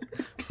fuck?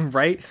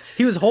 Right?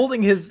 He was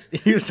holding his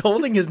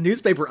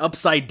newspaper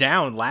upside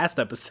down last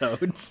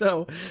episode,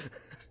 so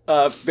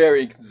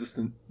very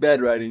inconsistent.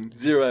 Bad writing.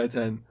 0 out of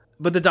 10.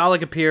 But the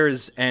Dalek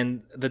appears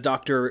and the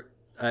Doctor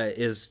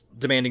is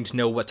demanding to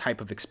know what type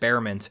of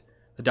experiment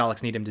the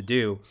Daleks need him to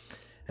do.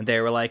 And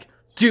they were like,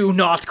 do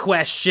not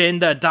question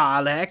the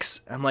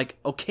Daleks. I'm like,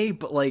 okay,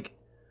 but like,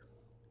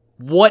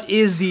 what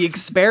is the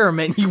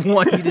experiment you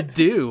want me to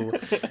do?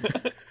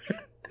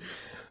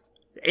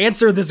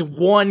 Answer this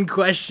one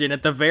question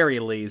at the very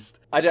least.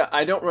 I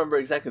don't remember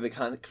exactly the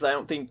context, because I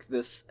don't think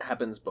this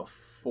happens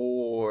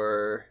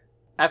before.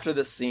 After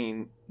this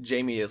scene,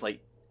 Jamie is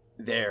like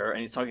there and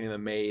he's talking to the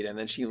maid, and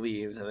then she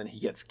leaves, and then he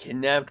gets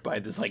kidnapped by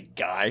this like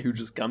guy who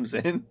just comes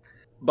in.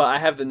 But I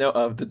have the note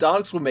of the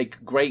Daleks will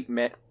make great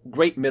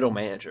middle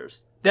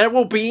managers. There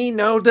will be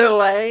no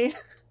delay.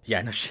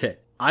 Yeah, no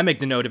shit. I make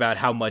the note about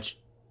how much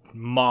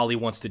Molly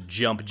wants to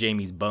jump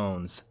Jamie's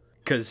bones,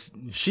 because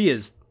she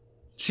is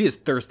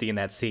thirsty in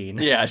that scene.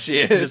 Yeah, she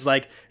is. She's just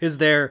like, is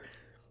there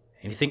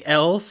anything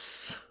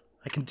else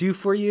I can do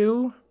for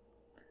you,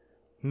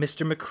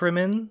 Mr.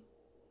 McCrimmon?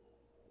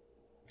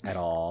 At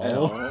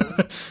all?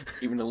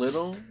 Even a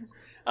little?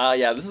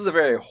 Yeah, this is a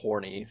very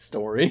horny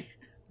story.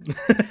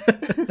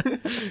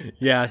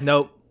 Yeah,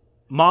 no,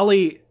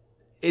 Molly,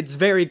 it's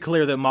very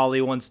clear that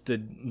Molly wants to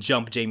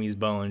jump Jamie's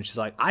bones. She's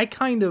like, I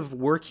kind of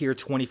work here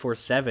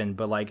 24/7,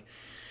 but like,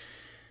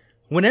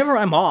 whenever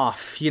I'm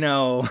off, you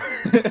know.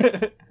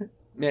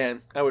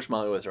 Man, I wish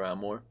Molly was around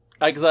more.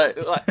 Because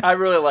I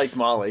really liked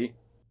Molly.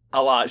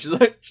 a lot. She's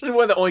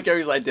one of the only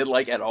characters I did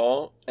like at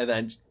all, and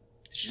then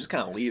she just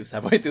kind of leaves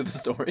halfway through the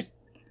story.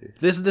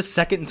 This is the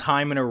second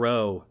time in a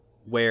row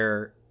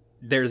where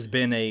there's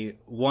been a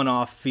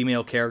one-off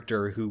female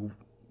character who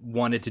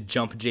wanted to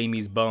jump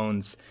Jamie's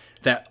bones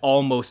that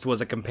almost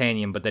was a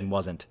companion, but then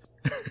wasn't.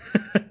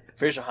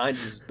 Fraser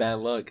Hines is bad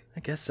luck. I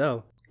guess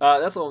so.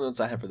 That's all the notes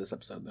I have for this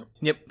episode, though.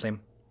 Yep,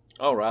 same.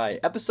 Alright,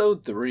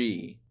 episode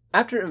 3.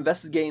 After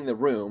investigating the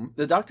room,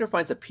 the doctor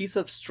finds a piece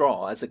of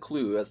straw as a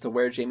clue as to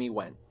where Jamie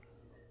went.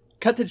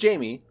 Cut to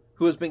Jamie,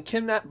 who has been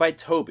kidnapped by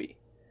Toby.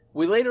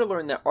 We later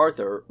learn that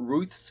Arthur,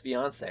 Ruth's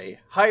fiancé,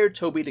 hired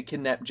Toby to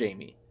kidnap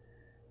Jamie.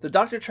 The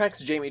doctor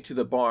tracks Jamie to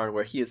the barn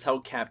where he is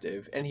held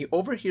captive, and he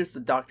overhears the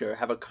doctor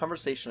have a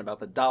conversation about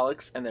the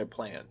Daleks and their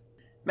plan.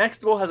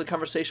 Maxwell has a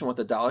conversation with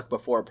the Dalek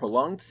before a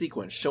prolonged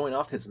sequence showing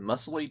off his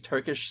muscly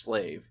Turkish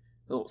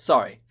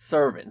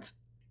servant.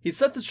 He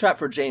sets a trap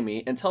for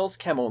Jamie and tells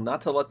Kemmel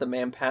not to let the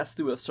man pass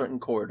through a certain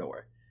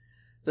corridor.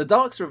 The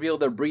Daleks reveal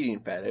their breeding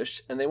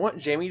fetish, and they want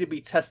Jamie to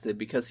be tested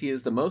because he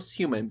is the most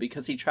human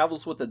because he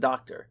travels with the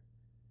doctor.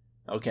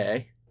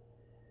 Okay.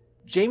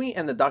 Jamie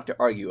and the doctor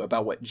argue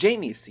about what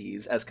Jamie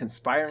sees as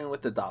conspiring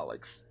with the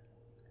Daleks.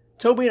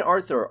 Toby and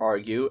Arthur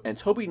argue, and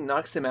Toby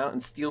knocks him out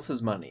and steals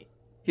his money.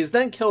 He is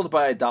then killed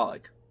by a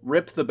Dalek.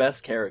 Rip the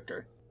best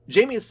character.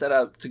 Jamie is set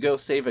up to go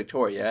save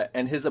Victoria,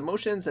 and his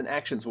emotions and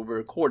actions will be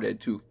recorded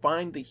to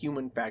find the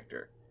human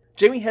factor.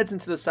 Jamie heads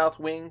into the South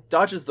Wing,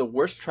 dodges the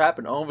worst trap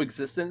in all of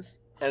existence,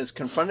 and is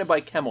confronted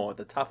by Kemmel at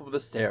the top of the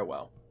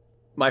stairwell.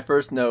 My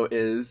first note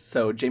is,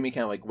 so Jamie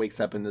kind of wakes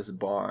up in this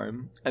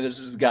barn, and there's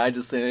this guy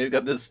just sitting there, he's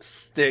got this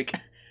stick,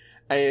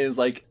 and he's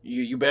like,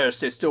 you better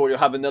stay still or you'll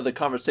have another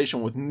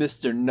conversation with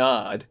Mr.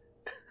 Nod.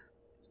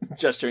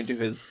 Gesturing to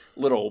his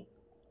little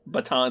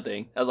baton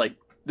thing. I was like,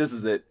 this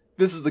is it.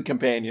 This is the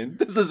companion.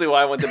 This is who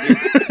I want to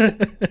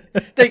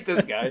be. Take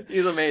this guy.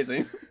 He's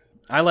amazing.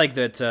 I like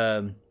that,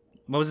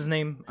 what was his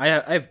name? I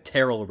have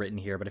Terrell written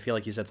here, but I feel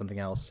like you said something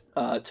else.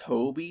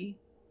 Toby?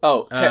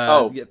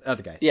 Yeah,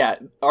 other guy. Yeah,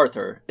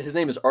 Arthur. His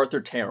name is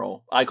Arthur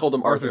Terrell. I called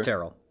him Arthur. Arthur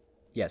Terrell.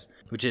 Yes.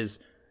 Which is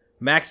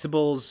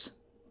Maxtible's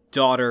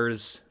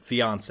daughter's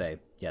fiance.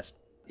 Yes.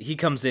 He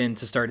comes in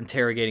to start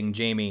interrogating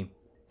Jamie,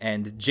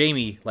 and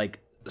Jamie,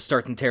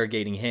 starts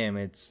interrogating him.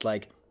 It's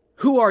like,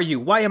 who are you?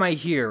 Why am I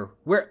here?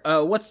 What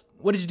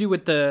did you do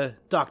with the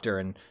doctor?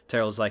 And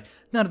Terrell's like,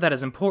 none of that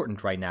is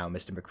important right now,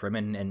 Mr.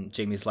 McCrimmon. And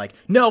Jamie's like,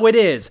 no, it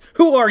is.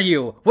 Who are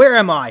you? Where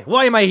am I?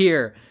 Why am I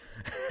here?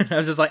 And I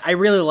was just like, I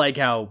really like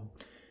how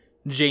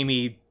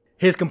Jamie,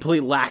 his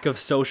complete lack of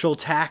social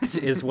tact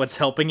is what's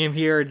helping him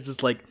here. It's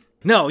just like,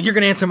 no, you're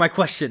going to answer my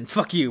questions.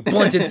 Fuck you.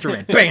 Blunt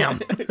instrument. Bam.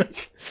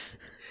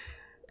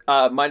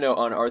 My note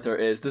on Arthur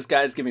is, this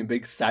guy's giving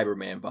big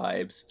Cyberman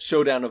vibes.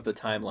 Showdown of the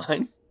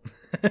timeline.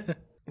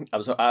 I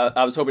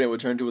was hoping it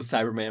would turn to a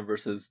Cyberman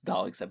versus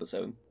Daleks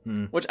episode,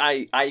 which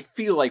I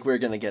feel like we're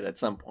going to get at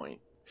some point.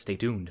 Stay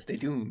tuned. Stay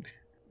tuned.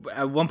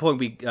 At one point,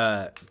 we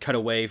cut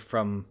away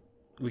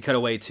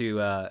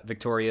to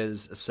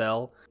Victoria's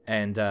cell,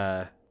 and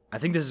I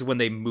think this is when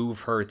they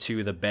move her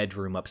to the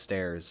bedroom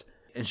upstairs,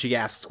 and she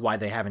asks why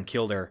they haven't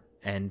killed her,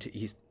 and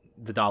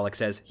the Dalek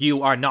says,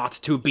 "You are not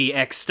to be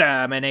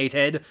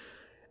exterminated,"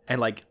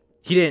 and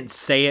he didn't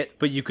say it,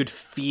 but you could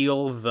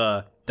feel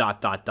the ...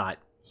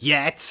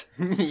 Yet.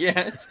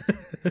 Yet.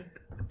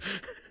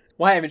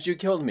 Why haven't you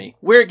killed me?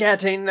 We're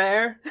getting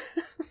there.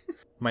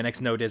 My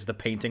next note is the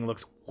painting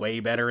looks way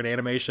better in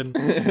animation.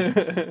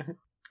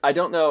 I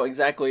don't know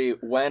exactly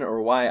when or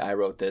why I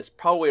wrote this.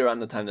 Probably around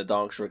the time the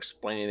Daleks were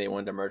explaining they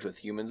wanted to merge with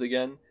humans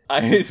again.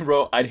 I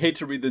wrote, I'd hate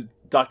to read the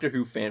Doctor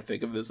Who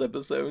fanfic of this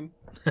episode.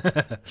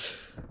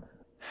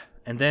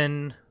 And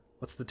then,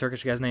 what's the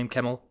Turkish guy's name?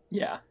 Kemmel?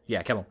 Yeah.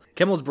 Yeah, Kemmel.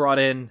 Kemmel's brought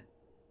in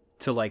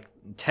to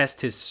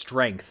test his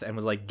strength and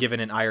was given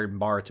an iron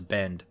bar to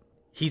bend.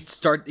 He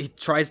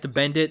tries to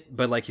bend it,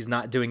 but he's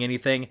not doing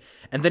anything.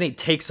 And then he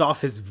takes off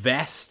his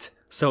vest,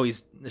 so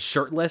he's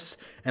shirtless,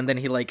 and then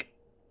he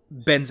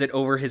bends it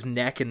over his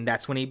neck, and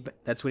that's when he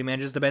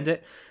manages to bend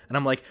it. And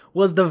I'm like,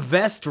 was the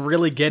vest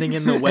really getting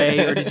in the way,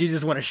 or did you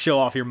just want to show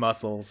off your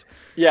muscles?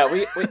 Yeah,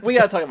 we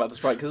gotta talk about this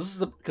part,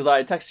 because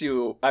I texted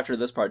you after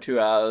this part too.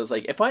 I was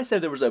like, if I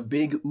said there was a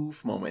big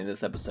oof moment in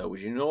this episode,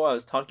 would you know what I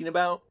was talking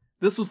about?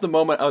 This was the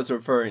moment I was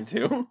referring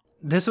to.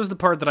 This was the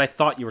part that I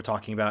thought you were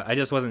talking about. I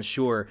just wasn't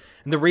sure.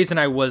 And the reason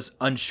I was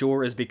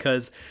unsure is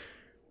because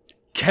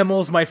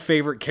Kemmel's my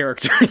favorite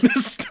character in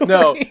this story.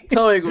 No,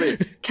 totally agree.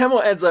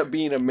 Kemmel ends up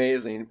being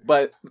amazing,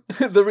 but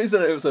the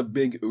reason it was a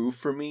big oof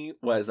for me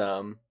was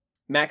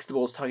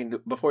Maxtible's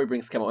before he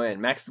brings Kemmel in,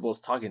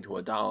 Maxtible's talking to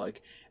a Dalek,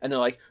 and they're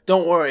like,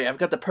 don't worry, I've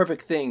got the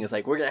perfect thing. It's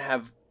like,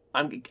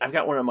 I've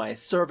got one of my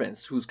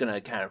servants who's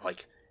gonna kind of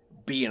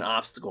be an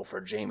obstacle for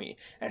Jamie,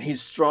 and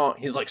he's strong.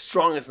 He's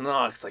strong as an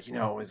ox,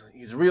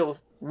 he's real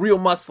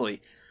muscly.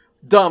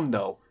 Dumb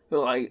though,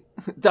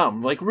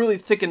 dumb, really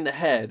thick in the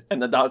head.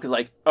 And the Dalek is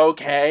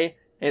okay.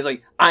 And he's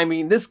like, I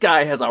mean, this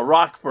guy has a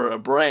rock for a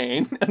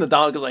brain. And the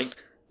Dalek is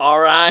All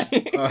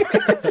right.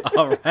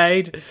 All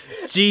right.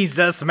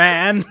 Jesus,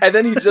 man. And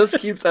then he just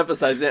keeps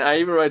emphasizing it. I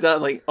even write down, I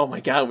was like, oh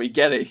my god, we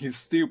get it. He's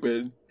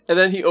stupid. And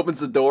then he opens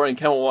the door and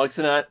Kimmel walks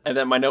in on it. And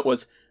then my note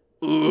was,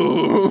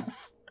 ooh.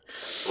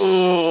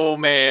 Ooh,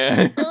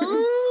 man.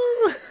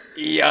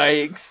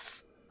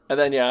 Yikes. And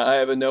then, yeah, I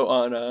have a note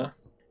on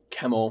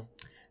Kimmel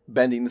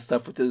bending the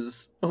stuff with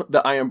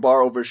the iron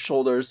bar over his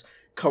shoulders,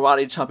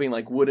 karate chopping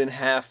like wood in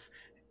half,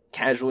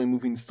 casually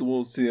moving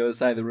stools to the other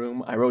side of the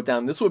room. I wrote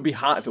down, this would be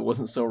hot if it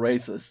wasn't so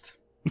racist.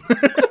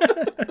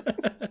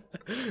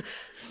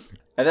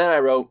 And then I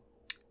wrote,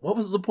 what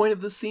was the point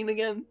of this scene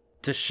again?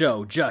 To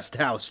show just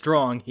how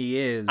strong he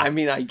is. I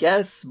mean, I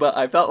guess, but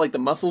I felt like the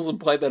muscles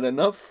implied that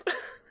enough.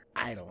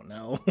 I don't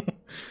know.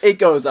 It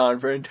goes on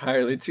for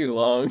entirely too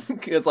long.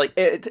 It's like,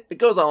 it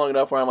goes on long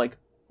enough where I'm like,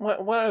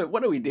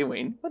 what are we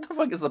doing? What the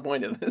fuck is the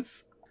point of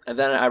this? And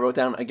then I wrote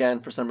down again,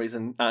 for some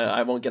reason,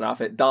 I won't get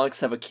off it.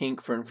 Daleks have a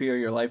kink for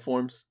inferior life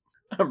forms.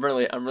 I'm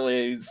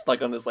really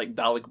stuck on this like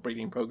Dalek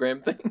breeding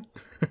program thing.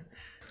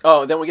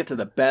 Oh, then we get to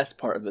the best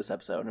part of this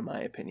episode, in my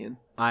opinion.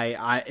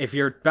 If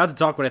you're about to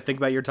talk what I think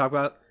about your talk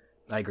about,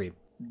 I agree.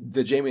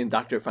 The Jamie and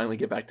Doctor finally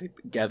get back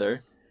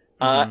together,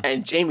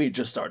 and Jamie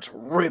just starts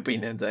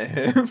ripping into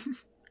him.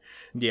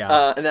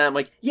 Yeah. And then I'm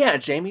like, yeah,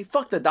 Jamie,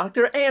 fuck the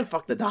Doctor and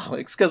fuck the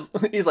Daleks. Because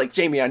he's like,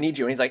 Jamie, I need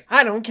you. And he's like,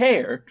 I don't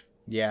care.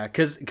 Yeah,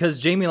 because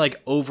Jamie,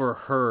 like,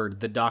 overheard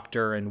the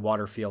Doctor and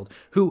Waterfield,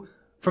 who,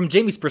 from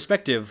Jamie's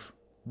perspective,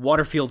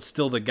 Waterfield's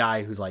still the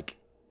guy who's, like,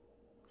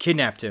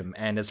 kidnapped him,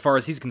 and as far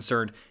as he's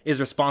concerned, is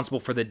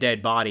responsible for the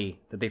dead body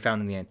that they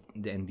found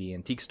in the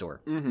antique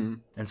store. Mm-hmm.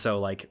 And so,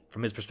 like,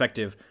 from his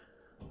perspective,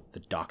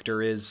 the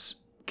Doctor is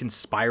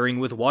conspiring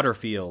with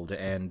Waterfield,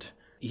 and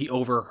he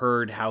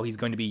overheard how he's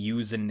going to be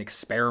used in an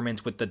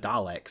experiment with the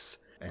Daleks.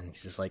 And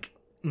he's just like,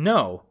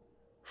 no,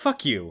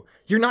 fuck you.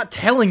 You're not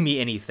telling me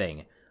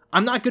anything.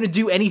 I'm not going to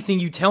do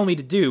anything you tell me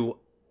to do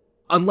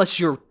unless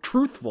you're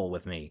truthful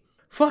with me.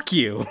 Fuck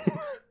you.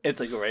 It's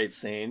a great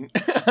scene.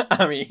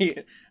 I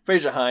mean,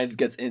 Fraser Hines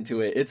gets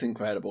into it. It's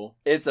incredible.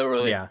 It's a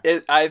really... Yeah.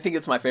 I think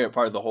it's my favorite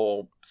part of the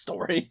whole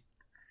story.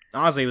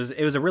 Honestly,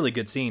 it was a really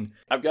good scene.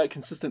 I've got a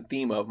consistent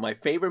theme of my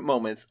favorite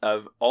moments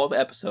of all the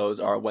episodes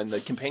are when the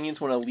companions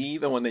want to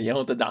leave and when they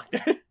yell at the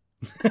Doctor.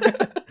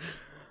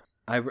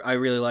 I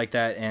really like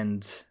that,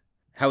 and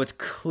how it's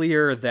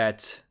clear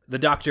that the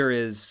Doctor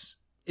is...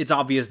 It's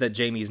obvious that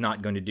Jamie's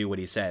not going to do what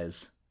he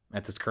says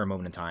at this current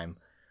moment in time.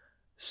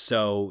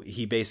 So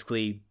he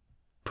basically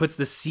puts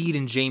the seed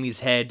in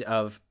Jamie's head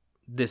of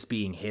this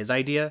being his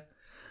idea,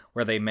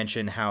 where they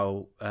mention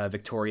how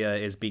Victoria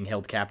is being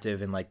held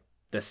captive in, like,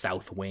 the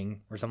South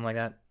Wing or something like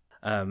that.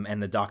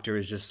 And the Doctor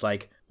is just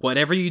like,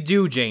 whatever you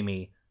do,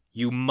 Jamie,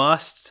 you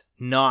must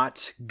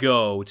not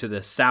go to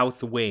the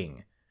South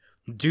Wing.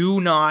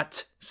 Do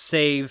not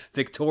save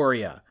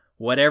Victoria.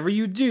 Whatever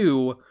you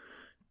do,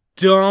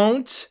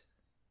 don't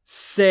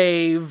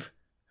save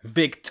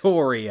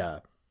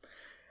Victoria.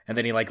 And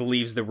then he, like,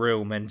 leaves the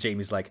room, and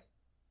Jamie's like,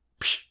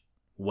 psh,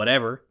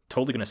 whatever.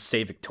 Totally gonna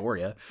save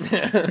Victoria.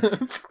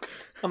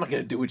 I'm not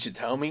gonna do what you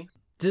tell me.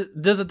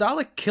 Does a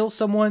Dalek kill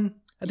someone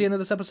at the end of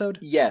this episode?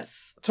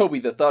 Yes. Toby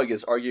the Thug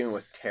is arguing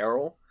with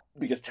Terrell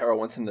because Terrell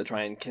wants him to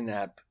try and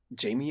kidnap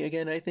Jamie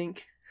again, I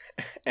think.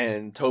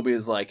 And Toby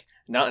is like,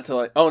 not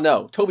until oh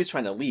no, Toby's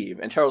trying to leave.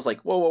 And Terrell's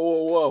like,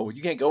 whoa,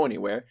 you can't go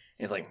anywhere. And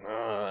he's like,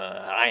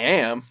 I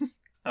am.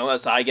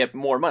 Unless I get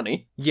more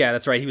money. Yeah,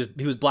 that's right.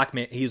 He was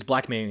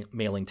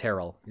blackmailing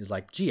Terrell. He was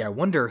like, gee, I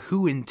wonder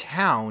who in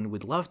town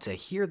would love to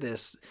hear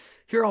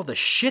all the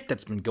shit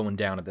that's been going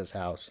down at this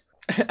house.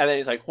 And then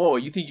he's like, whoa,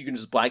 you think you can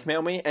just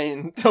blackmail me?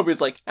 And Toby's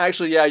like,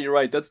 actually, yeah, you're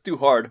right. That's too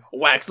hard.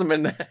 Whacks him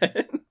in the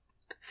head.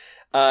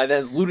 Then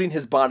is looting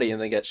his body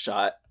and then gets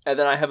shot. And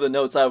then I have the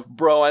notes of,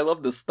 bro, I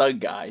love this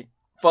thug guy.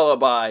 Followed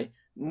by,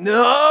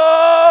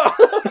 no!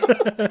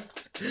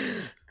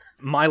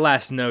 My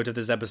last note of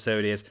this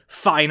episode is,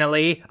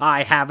 finally,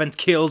 I haven't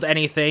killed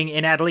anything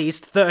in at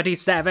least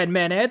 37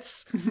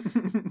 minutes.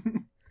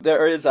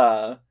 There is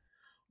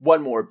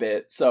one more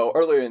bit. So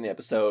earlier in the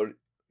episode,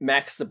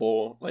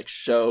 Maxtable like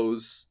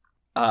shows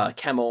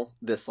Kimmel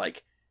this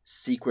like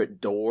secret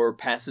door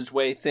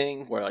passageway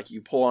thing where like you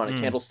pull on a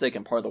candlestick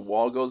and part of the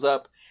wall goes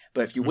up.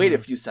 But if you wait a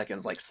few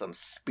seconds, like some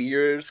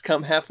spears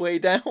come halfway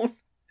down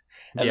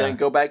and then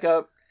go back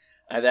up.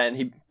 And then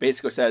he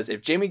basically says,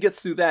 if Jamie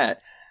gets through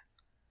that,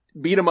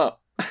 beat him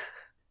up.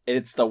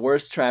 It's the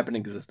worst trap in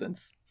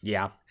existence.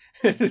 Yeah.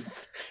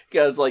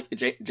 Because, like,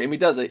 Jamie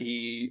does it.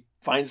 He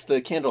finds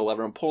the candle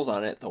lever and pulls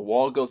on it. The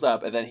wall goes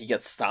up, and then he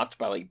gets stopped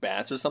by, like,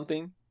 bats or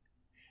something.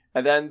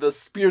 And then the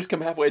spears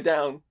come halfway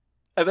down.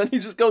 And then he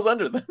just goes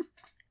under them.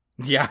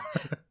 Yeah.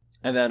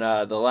 And then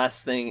the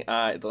last note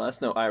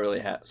I really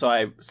have. So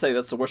I say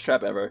that's the worst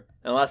trap ever.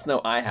 And the last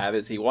note I have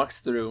is he walks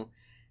through,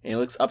 and he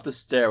looks up the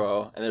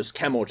stairwell, and there's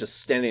Kimmel just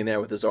standing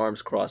there with his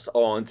arms crossed,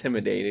 all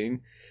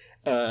intimidating.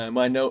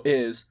 My note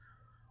is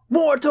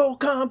Mortal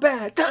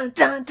Kombat. Dun,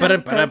 dun,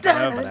 dun, dun,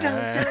 dun,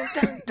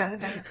 dun, dun,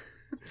 dun.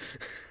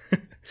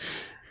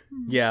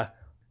 Yeah,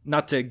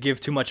 not to give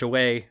too much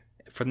away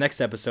for the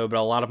next episode, but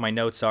a lot of my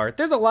notes are,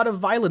 there's a lot of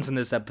violence in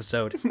this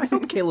episode. I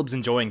hope Caleb's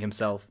enjoying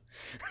himself.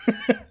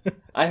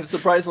 I have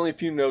surprisingly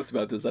few notes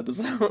about this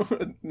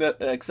episode.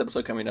 Next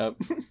episode coming up.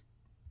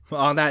 Well,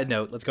 on that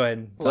note, let's go ahead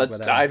and talk Let's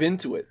about that. dive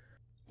into it.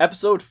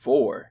 Episode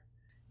 4.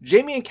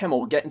 Jamie and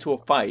Kimmel get into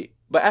a fight,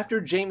 but after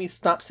Jamie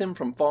stops him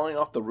from falling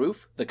off the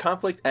roof, the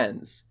conflict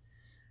ends.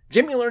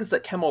 Jamie learns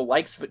that Kimmel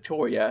likes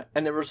Victoria,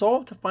 and they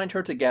resolve to find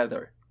her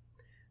together.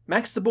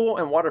 Maxtable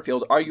and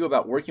Waterfield argue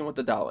about working with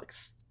the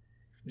Daleks.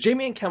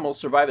 Jamie and Kimmel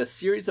survive a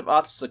series of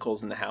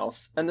obstacles in the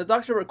house, and the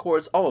Doctor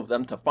records all of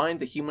them to find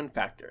the human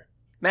factor.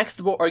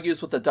 Maxtable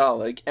argues with the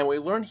Dalek, and we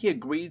learn he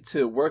agreed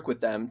to work with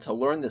them to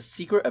learn the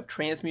secret of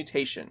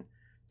transmutation,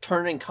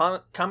 turning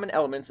common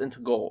elements into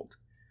gold.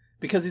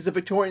 Because he's a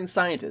Victorian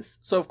scientist,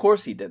 so of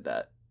course he did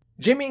that.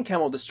 Jamie and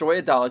Kimmel destroy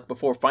a Dalek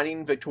before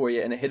finding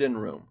Victoria in a hidden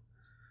room.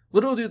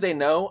 Little do they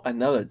know,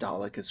 another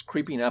Dalek is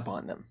creeping up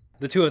on them.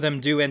 The two of them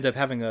do end up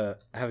having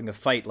a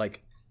fight,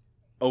 like,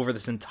 over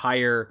this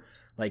entire,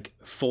 like,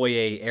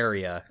 foyer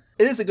area.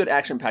 It is a good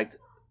action-packed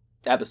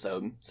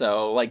episode,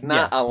 so, like,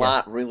 not a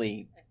lot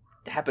really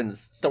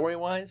happens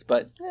story-wise,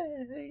 but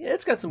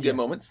it's got some good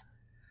moments.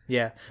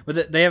 Yeah,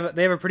 but they have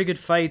a pretty good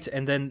fight,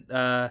 and then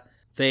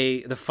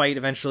the fight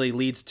eventually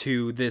leads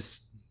to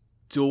this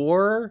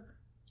door.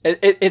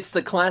 It's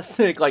the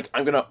classic, like,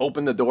 I'm gonna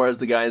open the door as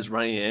the guy is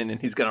running in,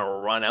 and he's gonna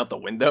run out the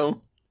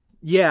window.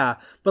 Yeah,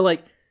 but,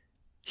 like,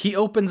 he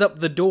opens up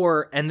the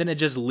door, and then it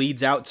just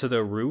leads out to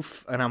the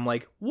roof, and I'm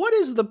like, what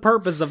is the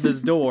purpose of this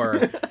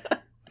door?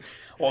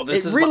 Well,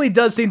 it really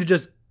does seem to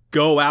just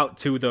go out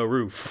to the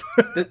roof.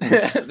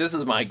 This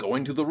is my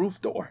going to the roof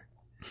door.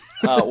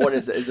 What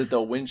is it? Is it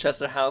the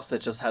Winchester house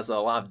that just has a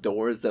lot of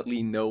doors that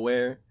lead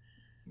nowhere?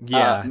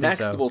 Yeah,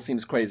 Maxtable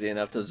seems crazy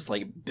enough to just,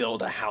 like,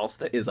 build a house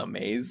that is a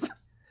maze.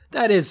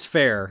 That is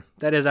fair.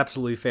 That is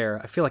absolutely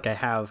fair. I feel like I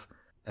have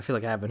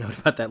a note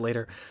about that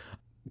later.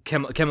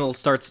 Kimmel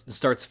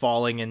starts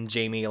falling, and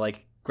Jamie,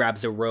 like,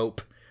 grabs a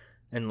rope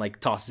and, like,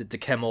 tosses it to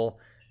Kimmel,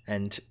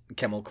 and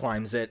Kimmel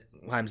climbs it,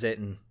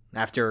 and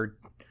after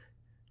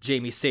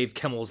Jamie saved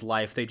Kimmel's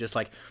life, they just,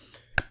 like,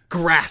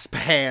 grasp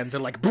hands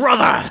and, like,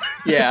 brother.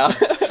 Yeah.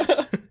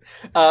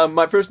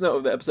 My first note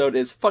of the episode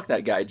is fuck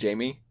that guy,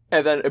 Jamie,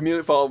 and then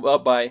immediately followed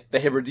up by they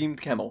have redeemed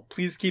Kimmel.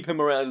 Please keep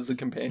him around as a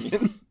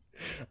companion.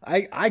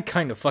 I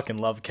kind of fucking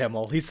love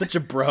Kimmel. He's such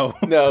a bro.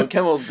 No,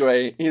 Kimmel's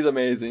great. He's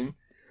amazing.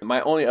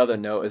 My only other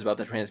note is about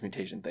the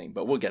transmutation thing,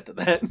 but we'll get to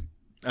that.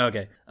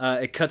 Okay.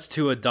 It cuts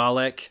to a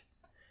Dalek,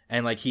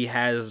 and, like, he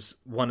has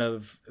one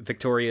of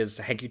Victoria's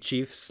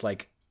handkerchiefs,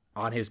 like,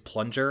 on his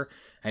plunger,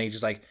 and he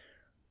just, like,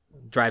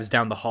 drives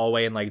down the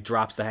hallway and, like,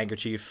 drops the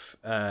handkerchief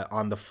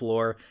on the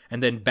floor,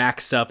 and then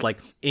backs up, like,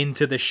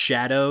 into the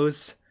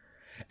shadows,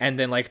 and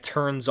then, like,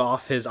 turns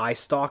off his eye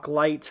stalk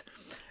light.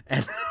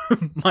 And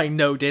my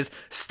note is,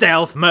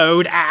 stealth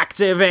mode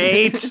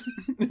activate!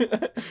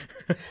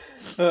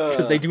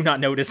 Because they do not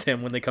notice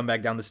him when they come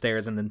back down the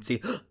stairs and then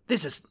see,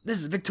 this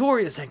is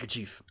Victoria's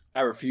handkerchief.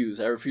 I refuse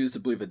to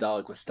believe a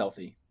Dalek was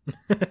stealthy.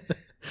 The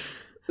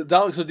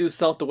Daleks would do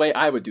stealth the way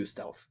I would do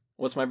stealth.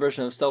 What's my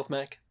version of stealth,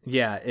 Mac?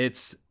 Yeah,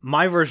 it's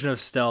my version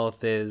of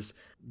stealth is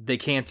they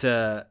can't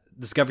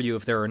discover you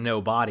if there are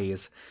no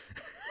bodies.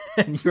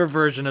 And your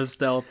version of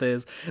stealth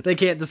is they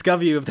can't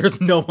discover you if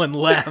there's no one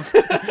left.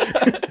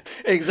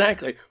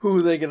 Exactly. Who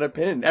are they going to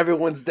pin?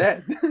 Everyone's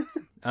dead.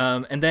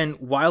 And then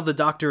while the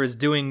Doctor is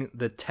doing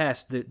the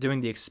test,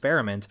 doing the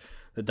experiment,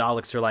 the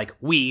Daleks are like,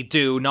 we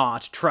do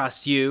not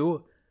trust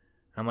you.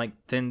 I'm like,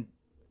 then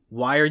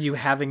why are you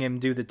having him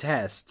do the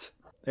test?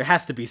 There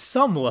has to be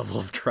some level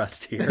of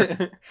trust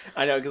here.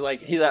 I know, because,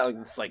 like, he's at,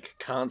 like, this, like,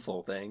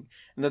 console thing,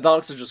 and the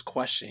Daleks are just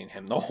questioning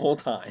him the whole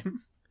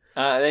time.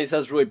 And then he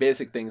says really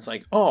basic things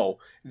like, oh,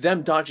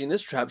 them dodging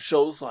this trap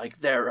shows, like,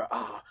 their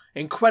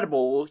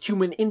incredible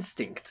human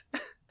instinct.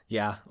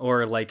 Yeah,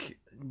 or, like,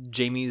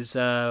 Jamie's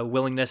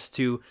willingness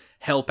to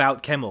help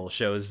out Kimmel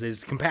shows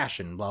his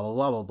compassion, blah, blah,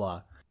 blah, blah,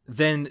 blah.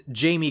 Then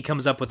Jamie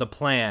comes up with a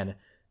plan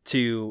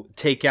to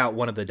take out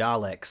one of the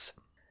Daleks.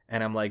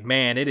 And I'm like,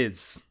 man, it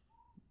is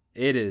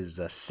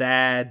a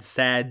sad,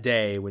 sad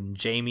day when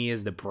Jamie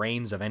is the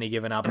brains of any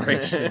given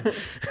operation.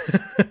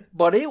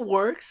 But it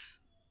works.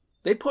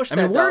 They push that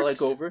Dalek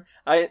over.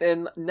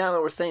 And now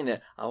that we're saying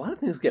it, a lot of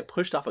things get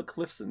pushed off of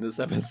cliffs in this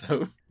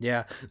episode.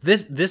 Yeah.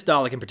 This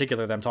Dalek in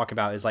particular that I'm talking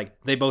about is,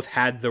 like, they both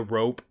had the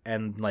rope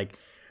and, like,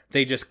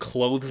 they just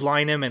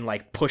clothesline him and,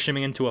 like, push him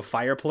into a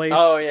fireplace.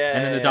 Oh, yeah.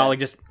 And then the Dalek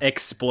just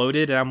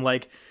exploded, and I'm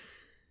like,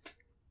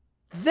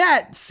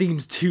 that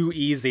seems too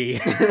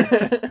easy.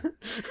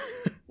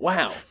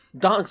 Wow.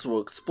 Daleks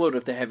will explode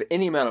if they have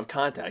any amount of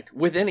contact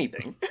with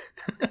anything.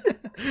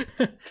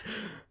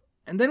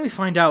 And then we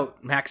find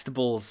out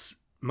Maxtable's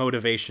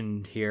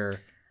motivation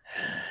here.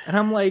 And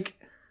I'm like,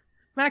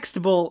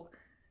 Maxtable,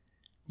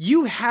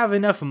 you have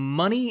enough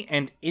money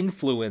and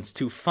influence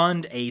to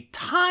fund a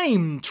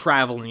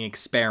time-traveling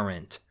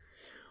experiment.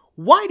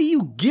 Why do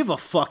you give a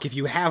fuck if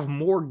you have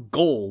more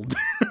gold?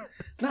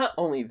 Not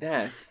only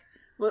that,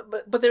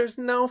 but there's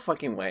no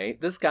fucking way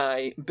this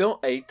guy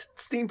built a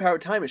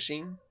steam-powered time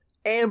machine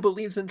and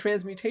believes in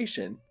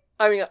transmutation.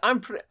 I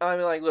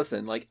mean,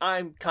 listen, like,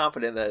 I'm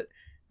confident that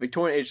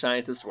Victorian age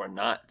scientists were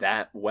not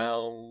that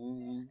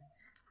well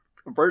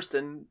versed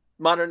in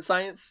modern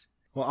science.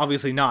 Well,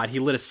 obviously not. He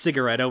lit a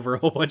cigarette over a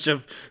whole bunch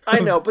of... I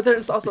know, but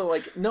there's also,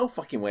 like, no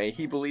fucking way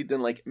he believed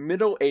in, like,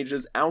 Middle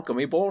Ages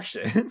alchemy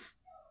bullshit.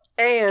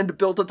 And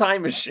built a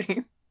time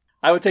machine.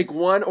 I would take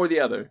one or the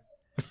other.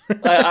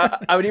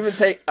 I would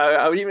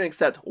even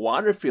accept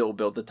Waterfield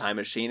built the time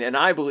machine, and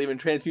I believe in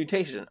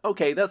transmutation.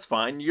 Okay, that's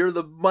fine. You're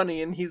the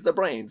money and he's the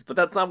brains, but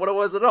that's not what it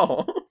was at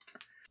all.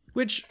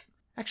 Which,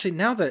 actually,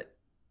 now that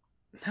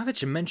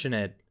you mention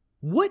it,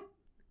 what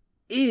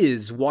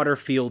is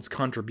Waterfield's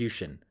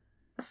contribution?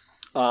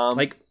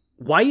 Like,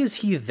 why is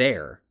he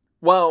there?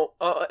 Well,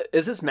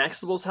 is this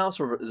Maxwell's house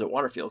or is it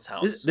Waterfield's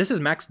house? This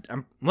is Max.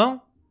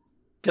 Well,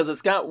 because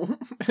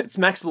it's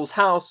Maxwell's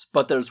house,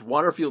 but there's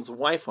Waterfield's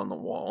wife on the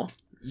wall.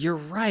 You're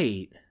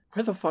right.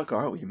 Where the fuck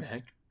are we,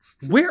 Mac?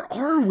 Where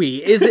are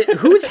we? Is it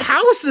whose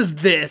house is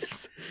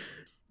this?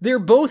 They're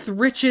both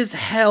rich as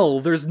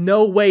hell. There's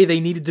no way they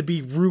needed to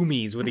be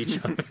roomies with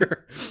each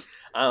other.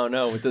 I don't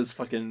know, with this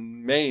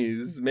fucking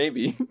maze,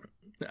 maybe.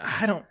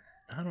 I don't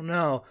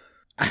know.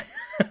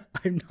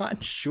 I'm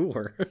not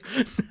sure.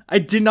 I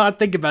did not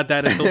think about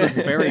that until this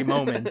very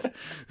moment.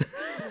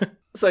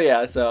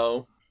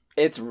 So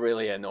it's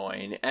really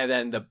annoying. And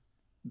then the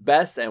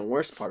best and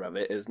worst part of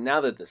it is now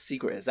that the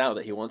secret is out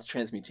that he wants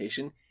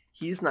transmutation,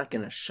 he's not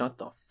going to shut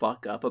the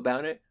fuck up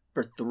about it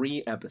for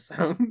 3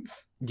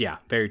 episodes. Yeah,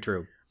 very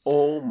true.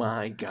 Oh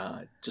my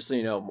god. Just so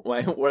you know,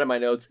 one of my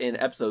notes in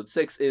episode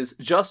 6 is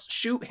just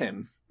shoot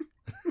him.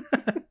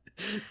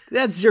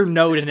 That's your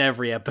note in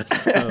every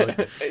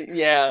episode.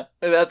 Yeah,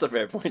 that's a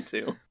fair point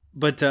too.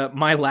 But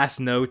my last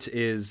note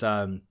is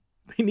they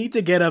need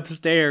to get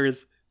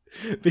upstairs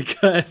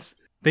because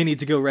they need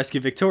to go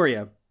rescue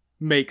Victoria.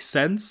 Makes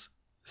sense.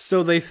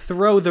 So they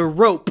throw the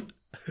rope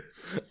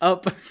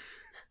up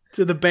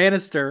to the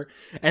banister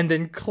and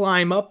then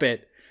climb up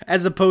it,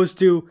 as opposed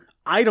to,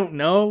 I don't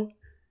know,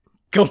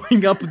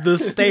 going up the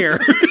stairs.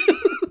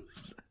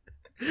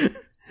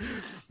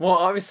 Well,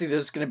 obviously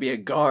there's going to be a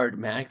guard,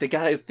 Mac. They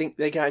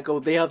gotta go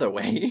the other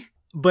way.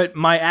 But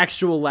my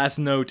actual last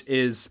note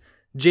is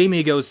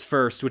Jamie goes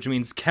first, which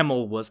means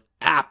Kemmel was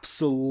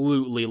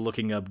absolutely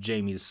looking up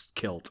Jamie's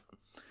kilt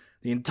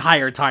the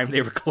entire time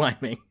they were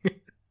climbing.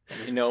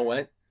 You know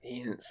what?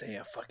 He didn't say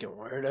a fucking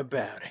word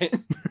about it.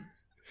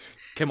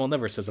 Kemmel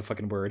never says a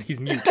fucking word. He's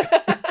mute.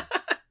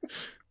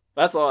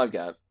 That's all I've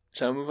got.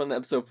 Shall we move on to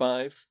episode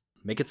 5?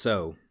 Make it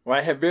so. Where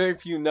I have very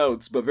few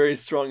notes, but very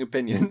strong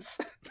opinions.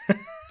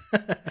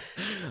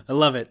 I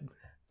love it.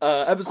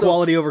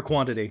 Quality over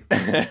quantity.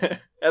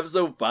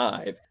 Episode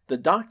 5. The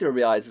Doctor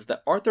realizes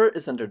that Arthur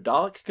is under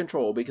Dalek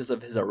control because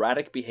of his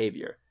erratic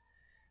behavior.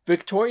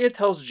 Victoria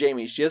tells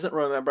Jamie she doesn't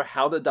remember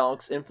how the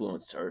Daleks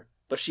influenced her,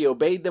 but she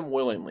obeyed them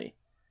willingly.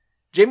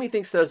 Jamie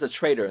thinks there's a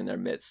traitor in their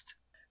midst.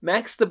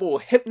 Max Stibble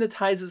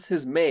hypnotizes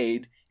his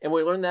maid, and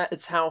we learn that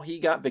it's how he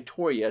got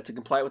Victoria to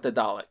comply with the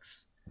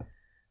Daleks.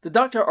 The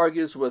Doctor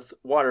argues with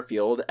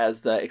Waterfield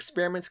as the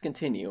experiments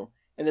continue,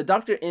 and the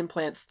Doctor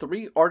implants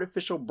 3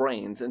 artificial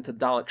brains into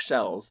Dalek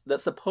shells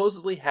that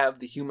supposedly have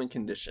the human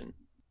condition.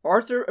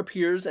 Arthur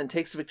appears and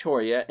takes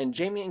Victoria, and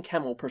Jamie and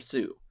Kemmel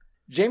pursue.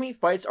 Jamie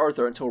fights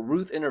Arthur until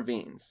Ruth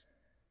intervenes.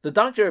 The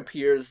Doctor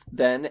appears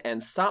then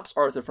and stops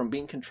Arthur from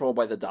being controlled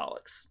by the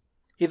Daleks.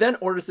 He then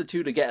orders the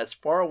two to get as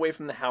far away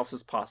from the house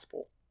as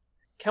possible.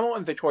 Kemmel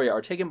and Victoria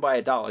are taken by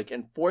a Dalek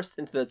and forced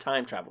into the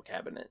time travel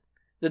cabinet.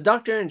 The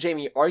Doctor and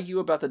Jamie argue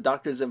about the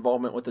Doctor's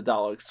involvement with the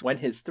Daleks when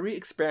his 3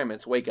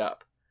 experiments wake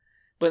up.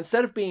 But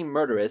instead of being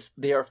murderous,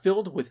 they are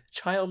filled with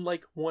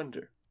childlike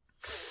wonder.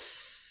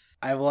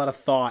 I have a lot of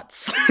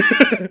thoughts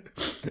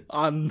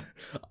on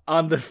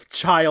the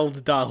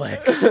child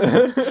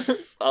Daleks.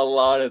 A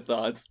lot of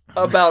thoughts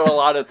about a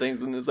lot of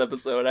things in this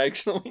episode,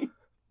 actually.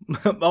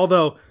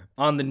 Although,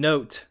 on the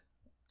note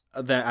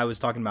that I was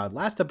talking about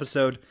last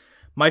episode,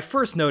 my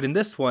first note in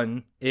this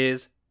one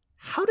is,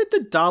 how did the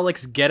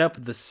Daleks get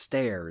up the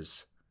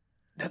stairs?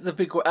 That's a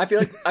big question. I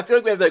feel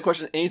like we have that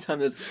question anytime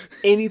there's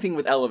anything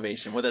with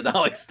elevation with a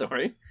Dalek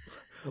story.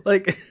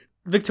 Like,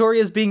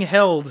 Victoria's being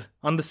held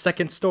on the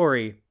 2nd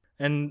story,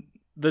 and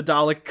the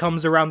Dalek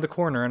comes around the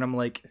corner, and I'm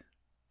like,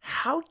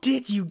 how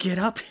did you get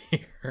up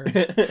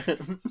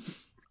here?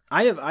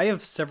 I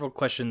have several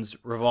questions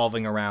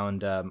revolving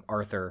around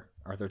Arthur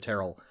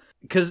Terrell,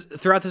 because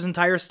throughout this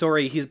entire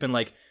story, he's been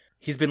like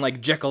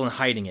Jekyll and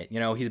hiding it. You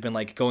know, he's been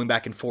like going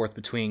back and forth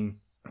between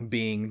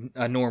being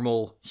a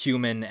normal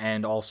human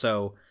and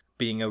also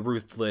being a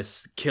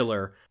ruthless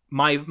killer.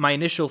 My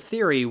initial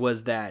theory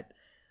was that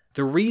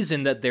the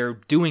reason that they're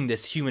doing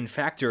this human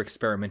factor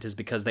experiment is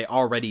because they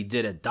already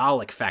did a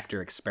Dalek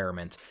factor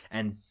experiment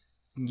and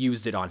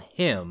used it on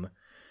him.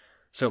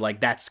 So,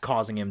 like, that's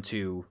causing him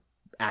to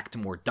act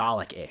more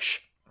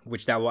Dalek-ish,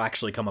 which that will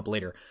actually come up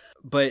later.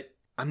 But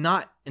I'm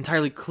not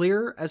entirely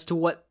clear as to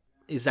what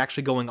is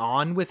actually going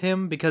on with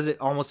him, because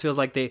it almost feels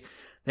like they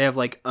have,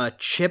 like, a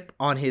chip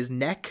on his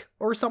neck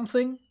or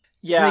something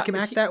to make him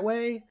act that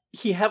way.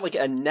 He had, like,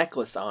 a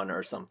necklace on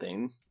or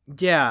something.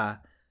 Yeah,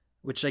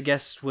 which I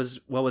guess was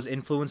what was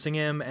influencing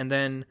him. And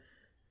then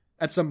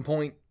at some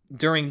point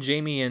during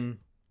Jamie and...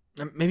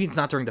 Maybe it's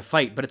not during the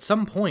fight, but at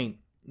some point,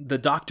 the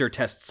doctor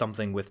tests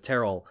something with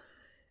Terrell,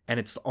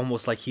 and it's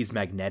almost like he's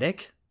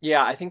magnetic.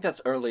 Yeah, I think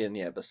that's early in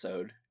the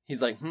episode.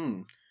 He's like,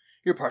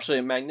 you're partially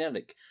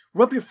magnetic.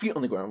 Rub your feet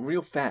on the ground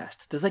real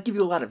fast. Does that give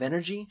you a lot of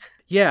energy?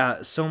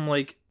 Yeah, so I'm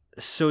like,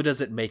 so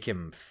does it make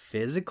him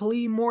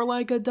physically more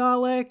like a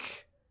Dalek?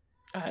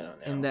 I don't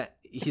know. And that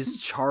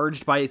he's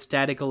charged by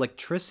static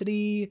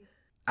electricity?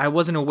 I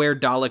wasn't aware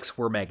Daleks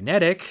were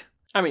magnetic.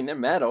 I mean, they're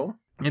metal.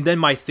 And then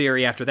my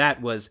theory after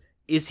that was,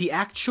 is he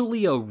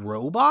actually a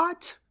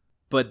robot?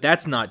 But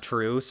that's not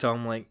true, so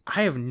I'm like,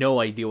 I have no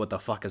idea what the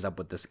fuck is up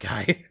with this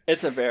guy.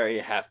 It's a very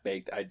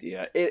half-baked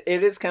idea. It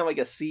is kind of like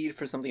a seed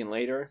for something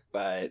later,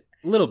 but...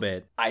 A little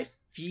bit. I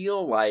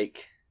feel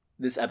like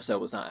this episode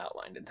was not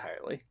outlined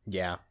entirely.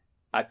 Yeah.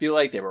 I feel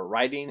like they were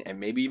writing and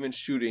maybe even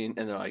shooting,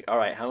 and they're like,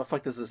 alright, how the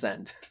fuck does this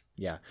end?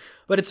 Yeah.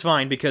 But it's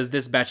fine, because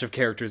this batch of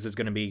characters is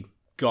going to be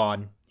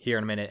gone here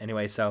in a minute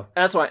anyway, so...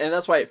 That's why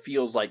it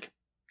feels like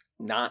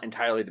not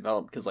entirely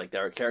developed, because like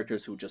there are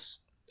characters who just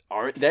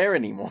aren't there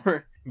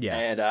anymore. Yeah.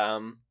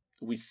 And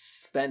we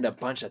spend a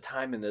bunch of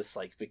time in this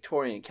like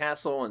Victorian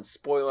castle, and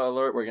spoiler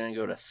alert, we're gonna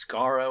go to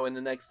Skaro in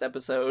the next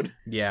episode.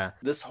 Yeah.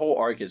 This whole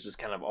arc is just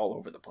kind of all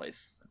over the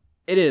place.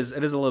 It is a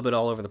little bit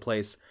all over the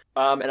place.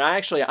 And I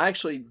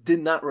actually did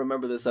not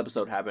remember this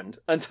episode happened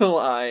until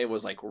I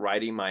was like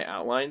writing my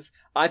outlines.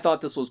 I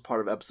thought this was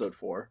part of episode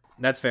 4.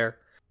 That's fair.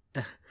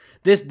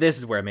 This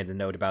is where I made the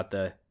note about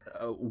the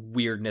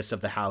weirdness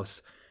of the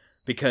house,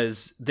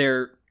 because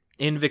they're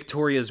in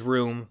Victoria's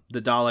room.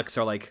 The Daleks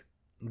are like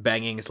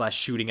banging /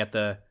 shooting at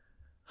the...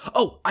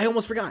 Oh, I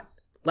almost forgot.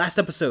 Last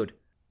episode,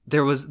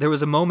 there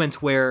was a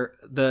moment where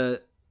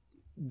the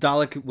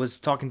Dalek was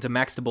talking to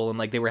Maxtable and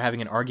like they were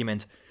having an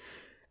argument,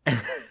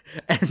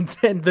 and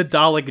then the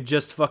Dalek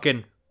just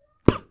fucking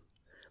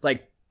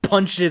like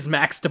punches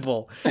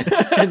Maxtable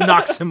and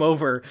knocks him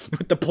over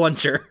with the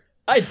plunger.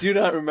 I do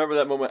not remember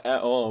that moment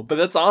at all, but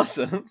that's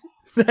awesome.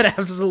 That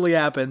absolutely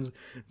happens.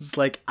 It's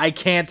like, I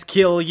can't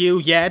kill you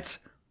yet.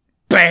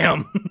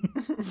 Bam!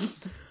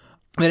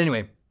 But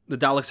anyway, the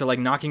Daleks are like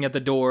knocking at the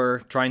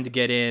door, trying to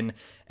get in,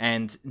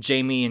 and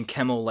Jamie and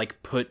Kemmel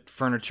like put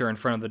furniture in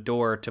front of the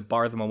door to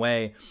bar them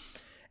away.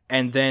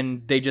 And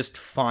then they just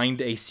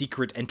find a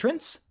secret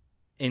entrance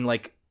in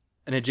like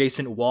an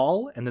adjacent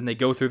wall, and then they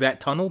go through that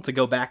tunnel to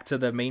go back to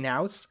the main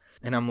house.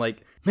 And I'm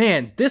like,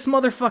 man, this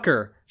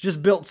motherfucker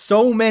just built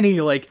so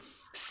many like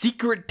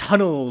secret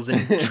tunnels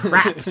and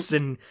traps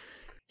and...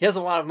 He has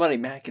a lot of money,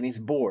 Mac, and he's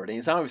bored, and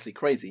he's obviously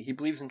crazy. He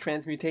believes in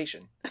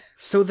transmutation.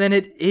 So then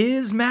it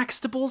is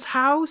Maxtable's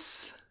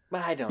house?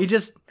 But I don't... He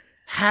just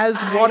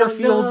has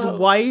Waterfield's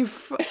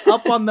wife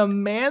up on the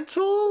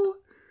mantle?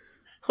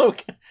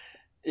 Okay.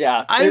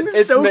 Yeah. I'm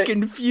so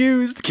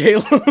confused,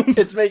 Caleb.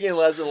 It's making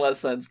less and less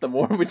sense the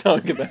more we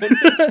talk about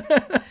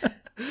it.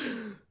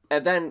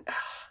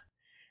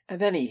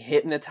 And then he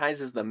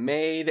hypnotizes the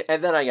maid,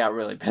 and then I got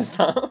really pissed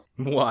off.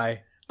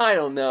 Why? I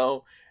don't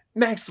know.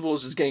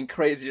 Maxwell's just getting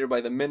crazier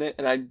by the minute,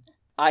 and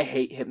I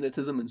hate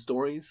hypnotism in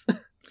stories.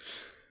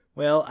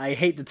 Well, I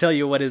hate to tell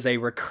you what is a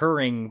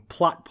recurring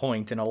plot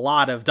point in a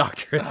lot of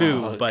Doctor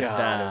Who, but...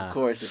 God, of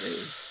course it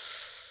is.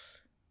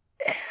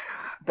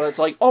 But it's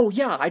like, oh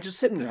yeah, I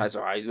just hypnotized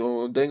her. I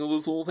dangled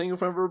this little thing in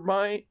front of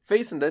my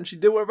face, and then she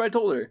did whatever I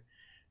told her.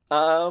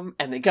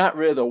 And they got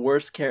rid of the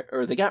worst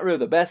or they got rid of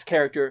the best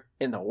character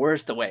in the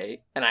worst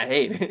way, and I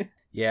hate it.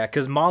 Yeah,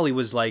 because Molly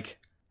was like,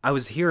 I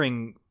was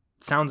hearing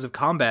sounds of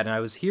combat, and I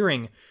was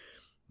hearing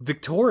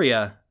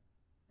Victoria,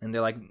 and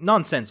they're like,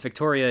 nonsense,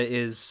 Victoria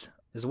is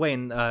away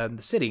in the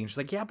city. And she's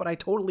like, yeah, but I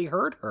totally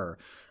heard her.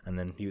 And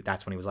then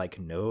that's when he was like,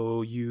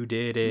 no, you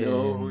didn't.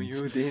 No,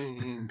 you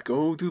didn't.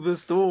 Go to the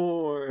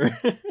store.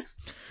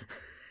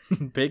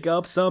 Pick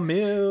up some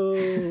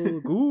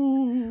milk.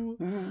 Ooh.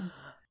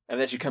 And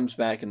then she comes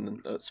back,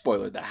 and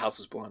spoiler, the house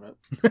is blown up.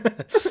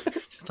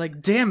 She's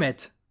like, damn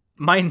it.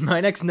 My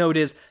next note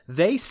is,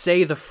 they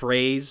say the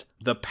phrase,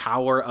 the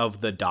power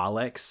of the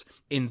Daleks,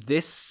 in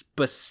this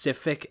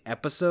specific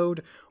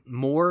episode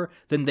more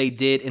than they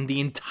did in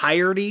the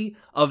entirety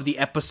of the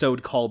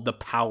episode called The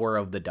Power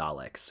of the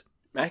Daleks.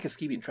 Mac is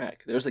keeping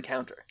track. There's a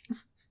counter.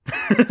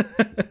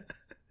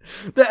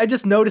 I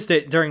just noticed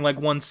it during like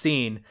one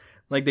scene.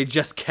 Like they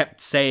just kept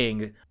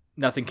saying,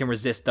 nothing can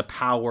resist the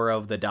power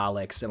of the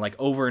Daleks, and like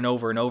over and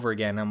over and over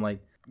again. I'm like,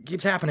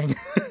 keeps happening.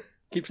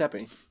 Keeps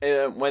happening.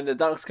 When the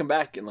Daleks come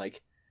back in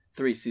like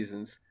 3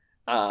 seasons,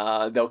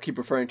 they'll keep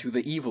referring to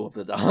the evil of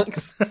the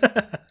Daleks.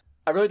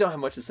 I really don't have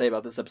much to say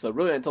about this episode,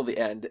 really, until the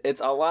end. It's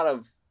a lot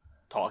of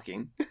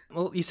talking.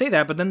 Well, you say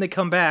that, but then they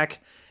come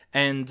back,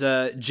 and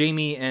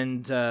Jamie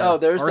and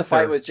there's Arthur the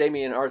fight with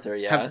Jamie and Arthur,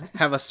 yeah.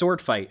 Have a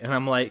sword fight, and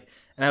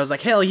I was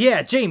like, hell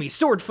yeah, Jamie,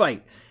 sword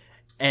fight!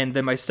 And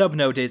then my sub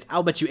note is,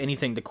 I'll bet you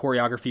anything the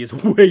choreography is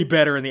way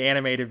better in the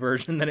animated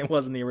version than it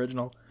was in the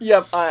original.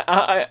 Yep,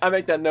 I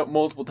make that note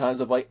multiple times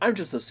of like, I'm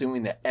just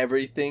assuming that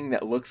everything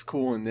that looks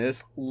cool in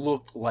this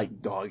looked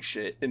like dog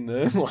shit in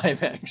the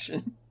live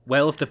action.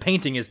 Well, if the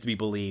painting is to be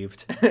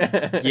believed,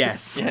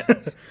 yes.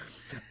 Yes.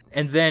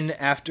 And then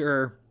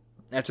after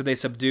they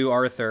subdue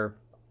Arthur,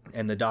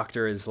 and the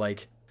doctor is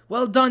like,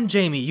 well done,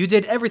 Jamie, you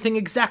did everything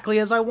exactly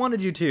as I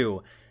wanted you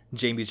to.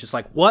 Jamie's just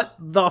like, what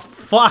the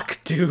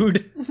fuck,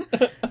 dude?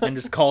 And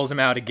just calls him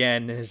out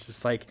again, and it's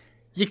just like,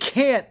 you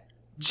can't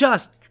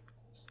just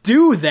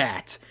do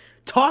that.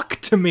 Talk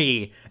to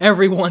me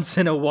every once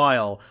in a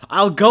while.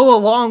 I'll go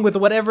along with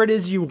whatever it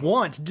is you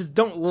want. Just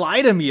don't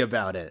lie to me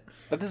about it.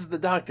 But this is the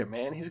doctor,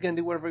 man. He's gonna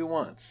do whatever he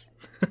wants.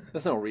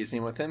 There's no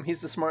reasoning with him.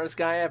 He's the smartest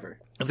guy ever.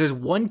 If there's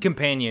one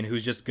companion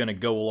who's just gonna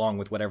go along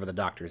with whatever the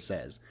doctor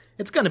says,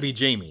 it's gonna be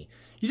Jamie.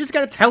 You just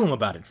gotta tell him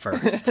about it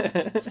first.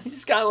 You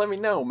just gotta let me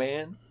know,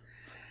 man.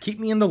 Keep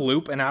me in the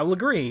loop and I'll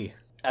agree.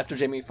 After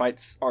Jamie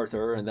fights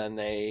Arthur, and then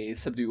they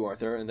subdue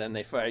Arthur, and then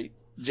they fight,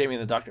 Jamie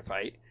and the doctor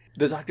fight,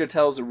 the doctor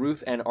tells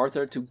Ruth and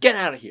Arthur to get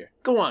out of here.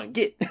 Go on,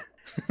 get.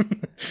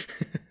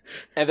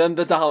 And then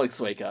the Daleks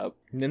wake up.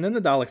 And then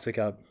the Daleks wake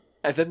up.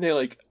 And then they,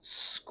 like,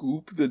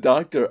 scoop the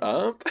doctor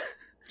up.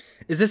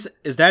 Is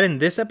that in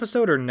this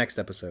episode or next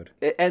episode?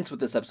 It ends with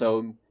this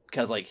episode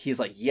because, like, he's,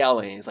 like,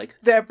 yelling. He's like,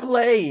 they're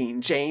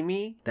playing,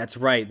 Jamie. That's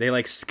right. They,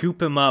 like,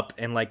 scoop him up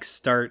and, like,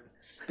 start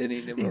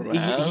Spinning him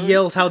around. He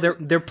yells how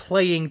they're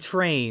playing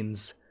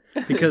trains.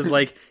 Because,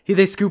 like,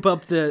 they scoop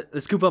up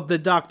the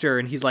doctor,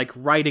 and he's, like,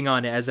 riding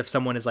on it as if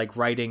someone is, like,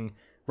 riding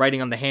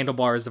on the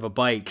handlebars of a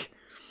bike.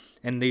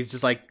 And he's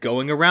just, like,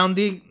 going around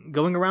the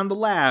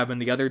lab, and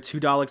the other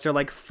two Daleks are,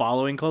 like,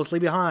 following closely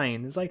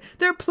behind. It's like,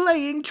 they're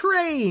playing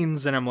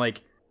trains! And I'm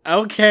like,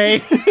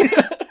 okay.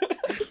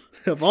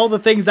 Of all the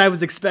things I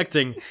was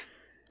expecting,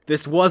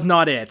 this was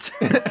not it.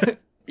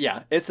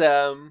 Yeah, it's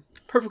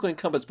perfectly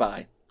encompassed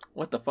by,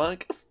 what the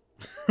fuck?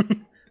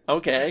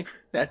 Okay,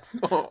 that's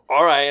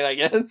alright, I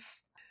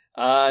guess.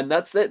 And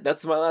that's it.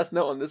 That's my last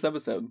note on this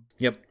episode.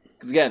 Yep.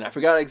 Because again, I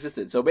forgot it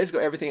existed. So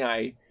basically everything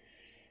I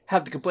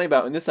have to complain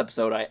about in this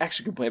episode, I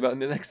actually complain about in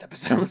the next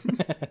episode.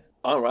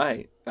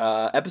 Alright,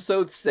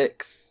 episode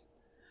 6.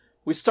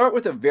 We start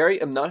with a very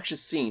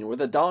obnoxious scene where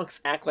the Daleks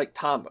act like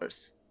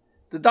toddlers.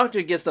 The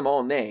Doctor gives them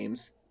all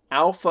names: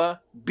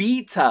 Alpha,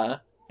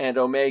 Beta, and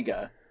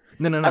Omega.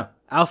 No.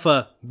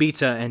 Alpha,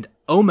 Beta, and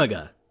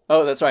Omega.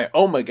 Oh, that's right,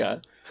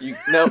 Omega.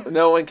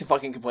 No one can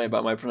fucking complain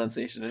about my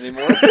pronunciation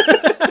anymore.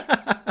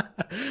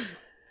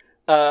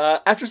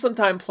 After some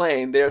time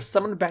playing, they are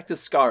summoned back to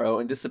Skaro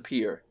and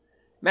disappear.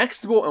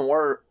 Maxtable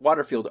and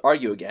Waterfield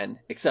argue again,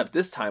 except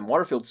this time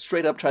Waterfield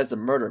straight up tries to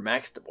murder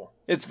Maxtable.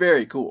 It's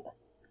very cool.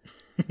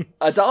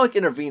 A Dalek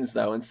intervenes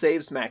though and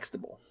saves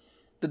Maxtable.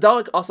 The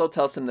Dalek also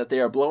tells him that they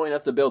are blowing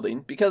up the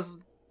building because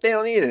they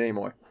don't need it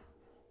anymore.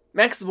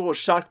 Maxtable is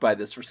shocked by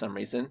this for some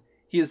reason.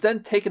 He is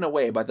then taken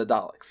away by the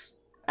Daleks.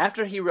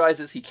 After he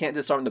realizes he can't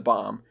disarm the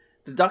bomb,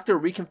 the Doctor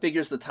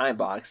reconfigures the time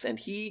box, and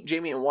he,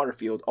 Jamie, and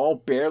Waterfield all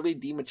barely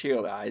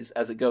dematerialize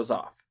as it goes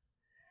off.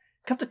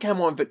 Cut to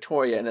Camel and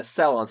Victoria in a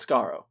cell on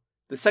Skaro.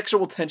 The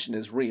sexual tension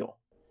is real.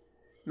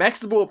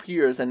 Maxtable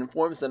appears and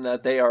informs them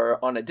that they are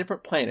on a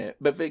different planet,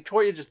 but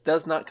Victoria just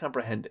does not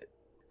comprehend it.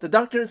 The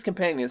Doctor and his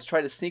companions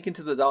try to sneak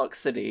into the Dalek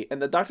city,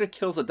 and the Doctor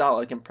kills a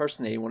Dalek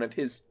impersonating one of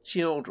his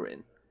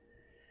children.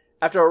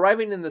 After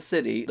arriving in the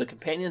city, the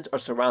companions are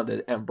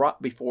surrounded and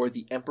brought before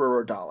the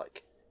Emperor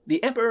Dalek.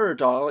 The Emperor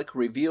Dalek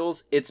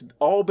reveals it's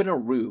all been a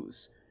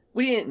ruse.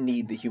 We didn't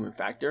need the human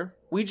factor.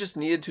 We just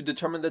needed to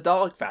determine the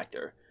Dalek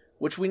factor,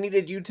 which we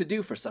needed you to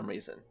do for some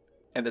reason.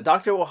 And the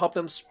Doctor will help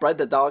them spread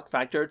the Dalek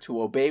factor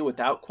to obey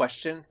without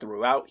question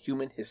throughout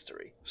human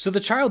history. So the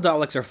child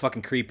Daleks are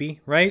fucking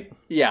creepy, right?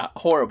 Yeah,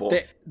 horrible.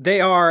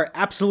 They are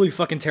absolutely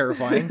fucking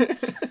terrifying.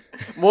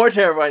 More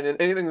terrifying than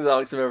anything the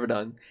Daleks have ever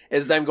done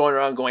is them going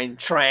around going,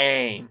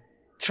 train,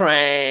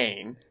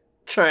 train,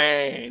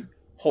 train.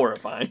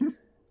 Horrifying.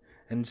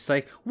 And it's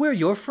like, we're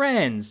your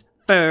friends.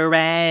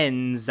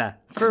 Friends.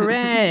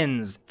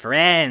 Friends.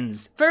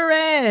 Friends.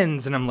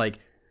 Friends. And I'm like,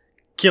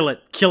 kill it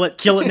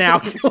now.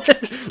 Kill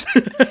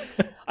it.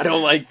 I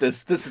don't like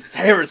this. This is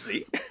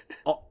heresy.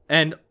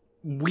 And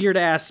weird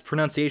ass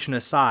pronunciation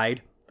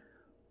aside,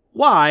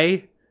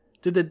 why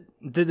did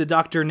the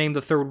Doctor name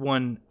the third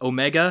one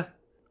Omega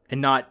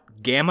and not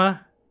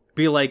Gamma?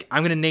 Be like,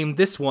 I'm gonna name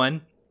this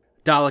one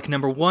Dalek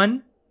number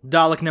 1,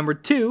 Dalek number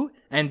 2,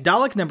 and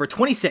Dalek number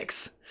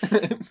 26.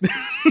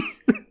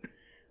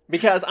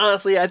 Because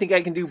honestly, I think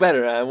I can do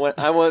better. I want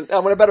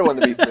a better one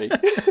to be 3.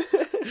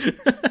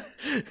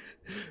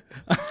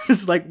 I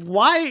was like,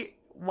 why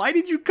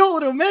did you call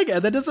it Omega?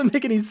 That doesn't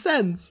make any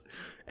sense.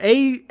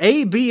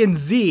 A, B, and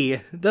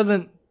Z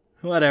doesn't.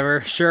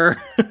 Whatever,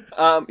 sure.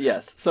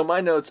 Yes. So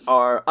my notes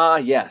are,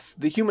 yes,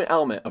 the human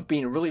element of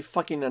being really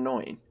fucking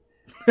annoying.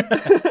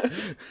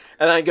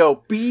 And I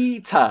go,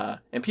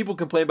 Beta, and people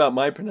complain about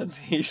my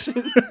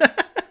pronunciation.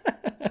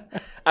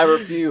 I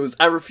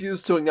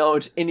refuse to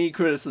acknowledge any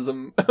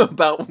criticism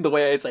about the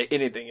way I say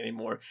anything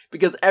anymore,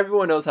 because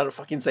everyone knows how to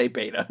fucking say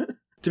Beta.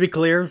 To be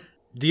clear,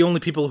 the only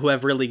people who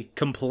have really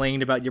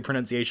complained about your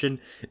pronunciation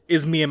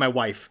is me and my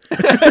wife.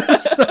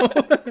 So...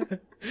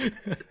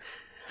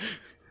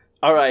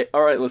 All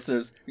right,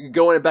 listeners.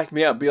 Go in and back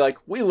me up. Be like,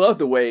 we love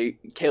the way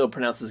Caleb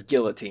pronounces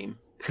guillotine.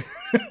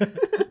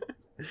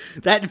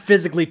 That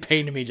physically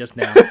pained me just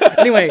now.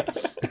 Anyway.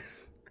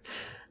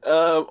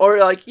 Or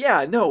like,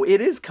 yeah, no, it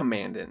is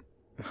commandant.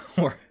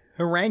 Or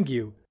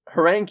harangue.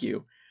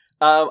 Harangue.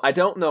 I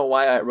don't know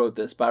why I wrote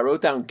this, but I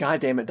wrote down,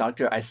 God damn it,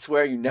 Doctor, I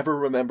swear you never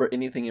remember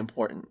anything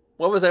important.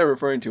 What was I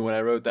referring to when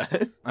I wrote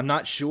that? I'm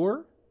not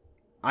sure.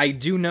 I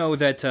do know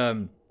that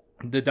the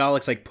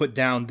Daleks like put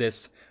down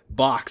this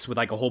box with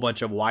like a whole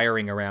bunch of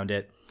wiring around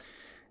it,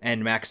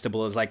 and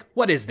Maxtable is like,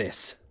 what is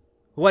this?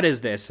 What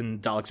is this?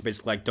 And Daleks are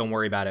basically like, don't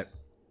worry about it.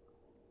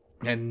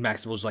 And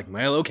Maxtable's like,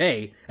 well,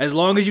 okay, as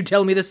long as you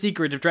tell me the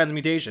secret of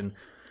transmutation.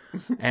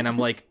 And I'm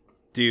like,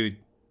 dude,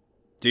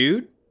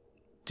 in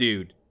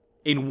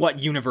what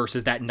universe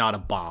is that not a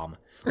bomb?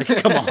 Like,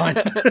 come on.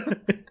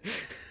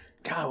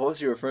 God, what was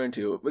he referring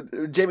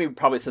to? Jamie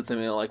probably said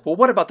something like, well,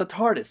 what about the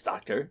TARDIS,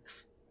 Doctor?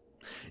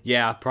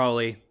 Yeah,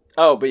 probably.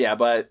 Oh,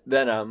 but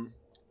then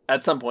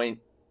at some point,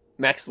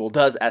 Maxwell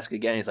does ask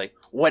again. He's like,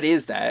 what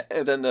is that?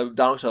 And then the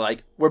Daleks are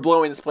like, we're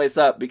blowing this place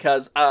up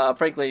because,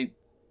 frankly,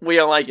 we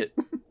don't like it.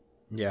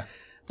 Yeah.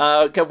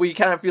 Cause we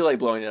kind of feel like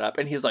blowing it up.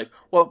 And he's like,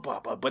 well,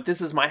 but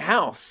this is my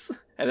house.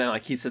 And then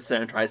like he sits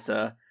there and tries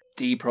to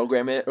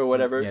deprogram it or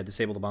whatever. Yeah,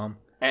 disable the bomb.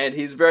 And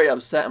he's very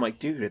upset. I'm like,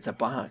 dude, it's a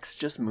box.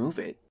 Just move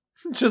it.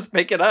 Just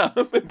pick it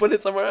up and put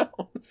it somewhere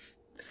else.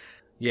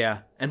 Yeah.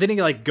 And then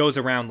he like goes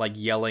around like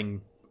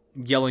yelling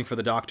for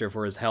the Doctor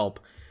for his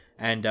help.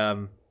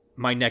 And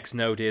my next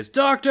note is,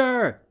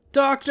 Doctor!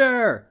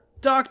 Doctor!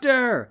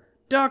 Doctor!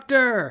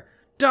 Doctor!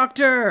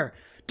 Doctor!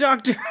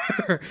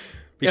 Doctor!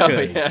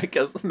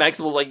 Because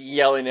Maxwell's like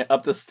yelling it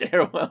up the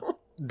stairwell.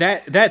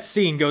 That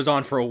scene goes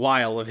on for a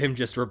while of him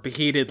just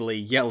repeatedly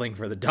yelling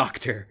for the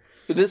Doctor.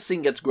 This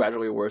scene gets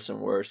gradually worse and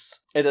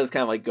worse. It does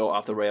kind of like go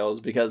off the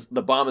rails because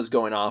the bomb is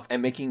going off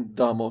and making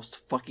the most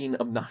fucking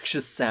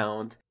obnoxious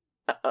sound.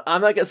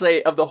 I'm not gonna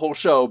say of the whole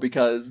show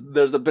because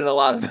there's been a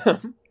lot of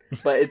them,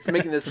 but it's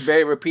making this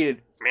very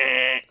repeated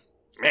meh,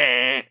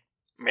 meh,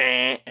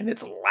 meh, and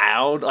it's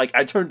loud. Like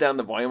I turned down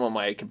the volume on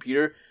my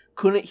computer,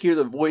 couldn't hear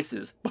the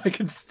voices, but I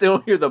could still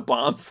hear the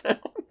bomb sound.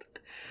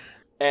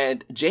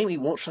 And Jamie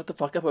won't shut the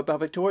fuck up about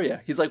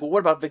Victoria. He's like, well, what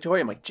about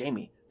Victoria? I'm like,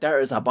 Jamie,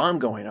 there is a bomb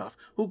going off.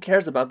 Who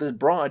cares about this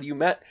broad you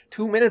met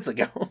 2 minutes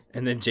ago?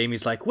 And then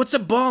Jamie's like, what's a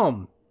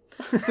bomb?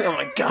 I'm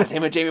like, God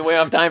damn it, Jamie, we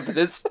don't have time for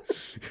this.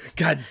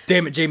 God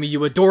damn it, Jamie,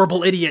 you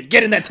adorable idiot.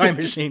 Get in that time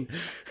machine.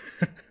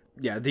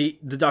 Yeah, the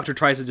Doctor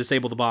tries to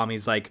disable the bomb.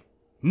 He's like,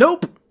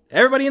 nope,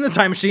 everybody in the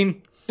time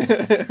machine.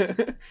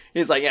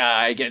 He's like, yeah,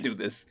 I can't do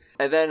this.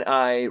 And then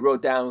I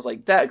wrote down, I was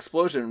like, that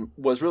explosion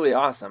was really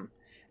awesome.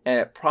 And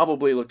it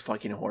probably looked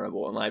fucking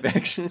horrible in live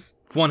action.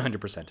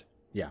 100%.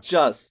 Yeah.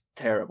 Just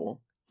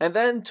terrible. And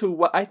then to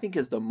what I think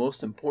is the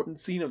most important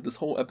scene of this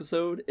whole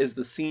episode is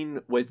the scene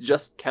with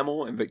just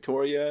Kemmel and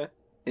Victoria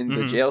in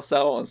the jail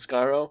cell on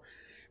Skaro.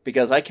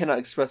 Because I cannot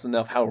express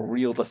enough how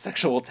real the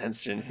sexual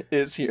tension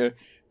is here.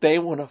 They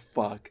want to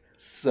fuck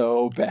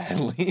so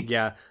badly.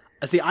 Yeah.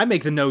 See, I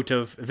make the note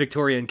of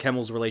Victoria and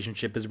Kemmel's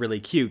relationship is really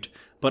cute,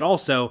 but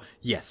also,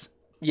 yes.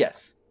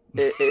 Yes.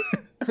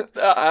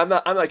 I'm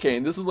not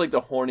kidding. This is like the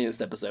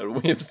horniest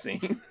episode we have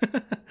seen.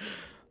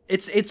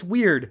 It's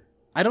weird.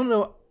 I don't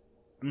know.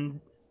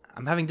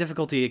 I'm having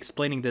difficulty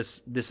explaining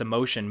this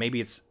emotion.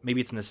 Maybe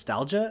it's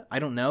nostalgia. I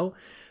don't know,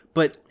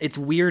 but it's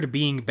weird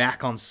being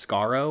back on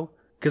Skaro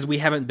because we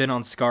haven't been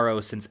on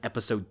Skaro since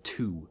episode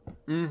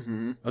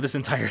 2 of this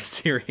entire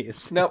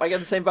series. No, I got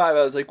the same vibe.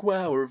 I was like,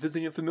 wow, we're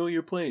visiting a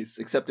familiar place,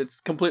 except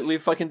it's completely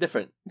fucking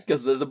different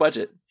because there's a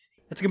budget.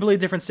 It's a completely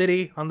different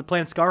city on the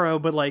planet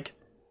Skaro, but like,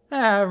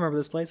 I remember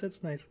this place.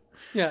 It's nice.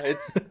 Yeah,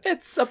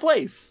 it's a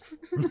place.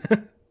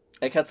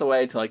 It cuts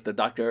away to like the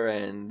Doctor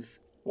and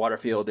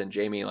Waterfield and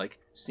Jamie like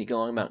sneaking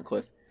along a mountain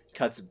cliff.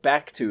 Cuts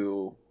back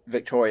to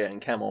Victoria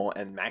and Kemmel,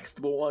 and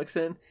Maxtable walks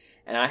in.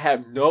 And I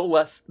have no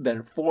less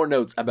than 4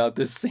 notes about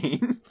this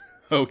scene.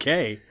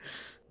 Okay.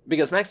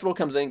 Because Maxtable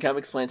comes in, kind of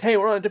explains, hey,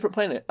 we're on a different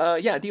planet.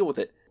 Yeah, deal with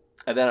it.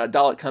 And then a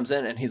Dalek comes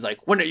in and he's like,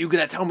 when are you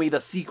going to tell me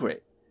the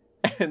secret?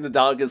 And the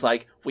Dalek is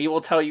like, we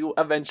will tell you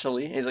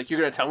eventually. And he's like, you're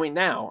going to tell me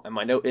now. And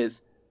my note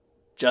is,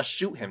 just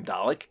shoot him,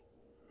 Dalek.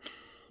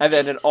 And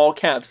then in all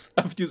caps,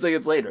 a few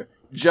seconds later,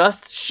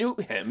 just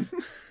shoot him.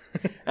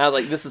 And I was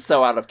like, this is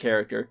so out of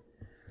character.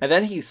 And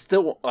then he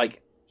still,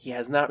 like, he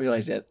has not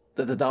realized yet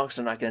that the Daleks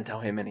are not going to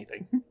tell him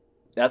anything.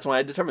 That's when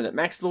I determined that,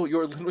 Maxwell,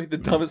 you're literally the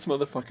dumbest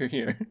motherfucker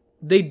here.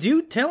 They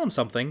do tell him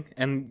something,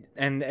 and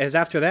as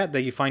after that,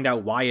 you find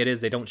out why it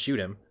is they don't shoot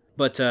him.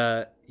 But,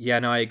 yeah,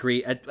 no, I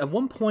agree. At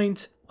one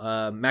point,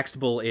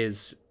 Maxtable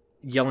is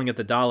yelling at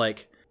the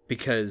Dalek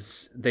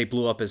because they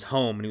blew up his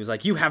home, and he was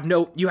like, you had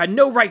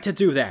no right to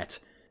do that!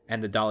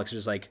 And the Dalek's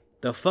just like,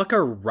 the fuck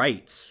are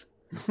rights?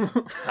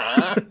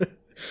 Huh?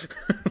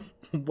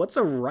 What's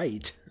a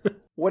right?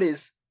 What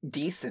is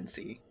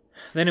decency?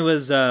 Then it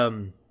was,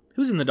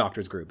 who's in the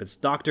Doctor's group? It's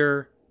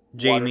Doctor,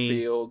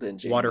 Jamie,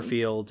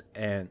 Waterfield,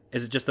 and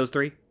is it just those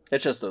 3?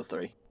 It's just those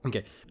 3.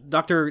 Okay.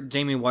 Dr.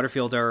 Jamie and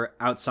Waterfield are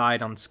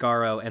outside on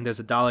Skaro, and there's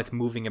a Dalek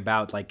moving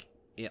about, like,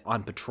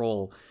 on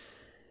patrol.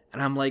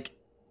 And I'm like,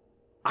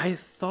 I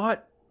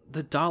thought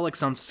the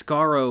Daleks on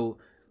Skaro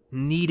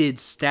needed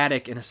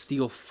static and a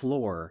steel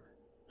floor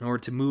in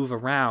order to move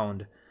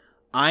around.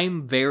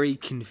 I'm very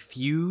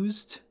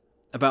confused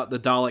about the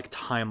Dalek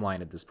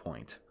timeline at this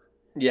point.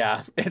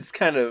 Yeah, it's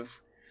kind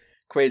of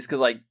crazy because,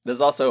 like,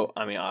 there's also,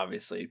 I mean,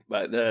 obviously,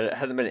 but there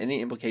hasn't been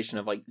any implication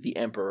of, like, the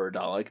Emperor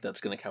Dalek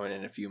that's going to come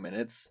in a few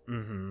minutes.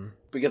 Mm-hmm.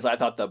 Because I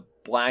thought the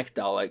Black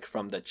Dalek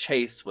from the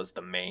chase was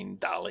the main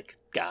Dalek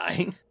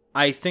guy.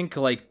 I think,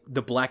 like,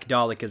 the Black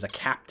Dalek is a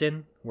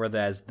captain,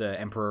 whereas the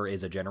Emperor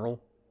is a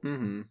general.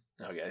 Mm-hmm.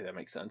 Okay, that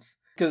makes sense.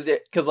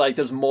 Because like,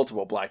 there's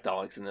multiple Black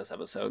Daleks in this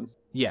episode.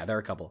 Yeah, there are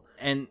a couple.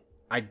 And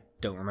I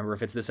don't remember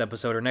if it's this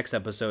episode or next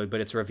episode,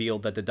 but it's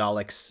revealed that the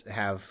Daleks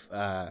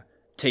have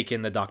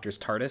taken the Doctor's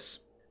TARDIS.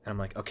 And I'm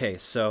like, okay,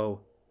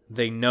 so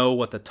they know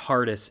what the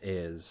TARDIS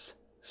is.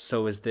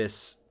 So is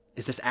this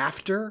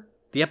after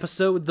the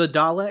episode The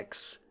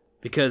Daleks?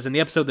 Because in the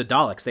episode The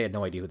Daleks, they had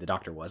no idea who the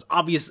Doctor was.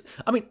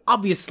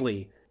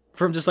 Obviously,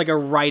 from just like a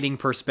writing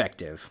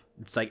perspective,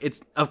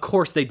 it's of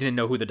course they didn't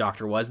know who the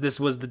Doctor was. This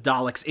was the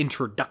Daleks'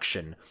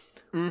 introduction.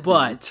 Mm-hmm.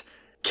 But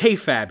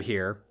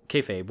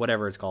kayfabe,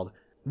 whatever it's called.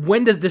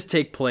 When does this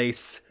take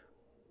place?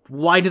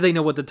 Why do they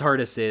know what the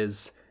TARDIS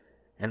is?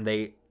 And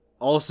they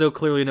also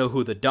clearly know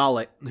who the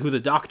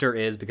Doctor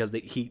is because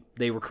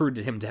they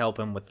recruited him to help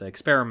him with the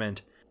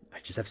experiment. I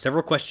just have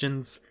several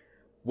questions.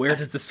 Where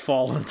does this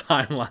fall on the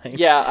timeline?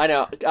 Yeah, I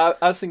know.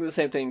 I was thinking the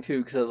same thing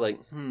too because I was like,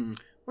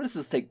 where does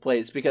this take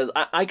place? Because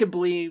I can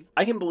believe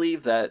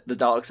that the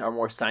Daleks are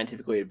more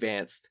scientifically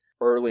advanced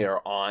earlier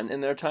on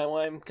in their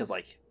timeline because,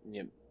 like,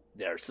 you know,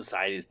 their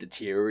society is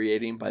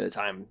deteriorating by the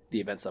time the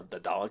events of the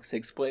Daleks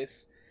takes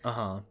place.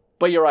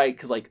 But you're right,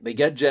 because, like, they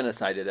get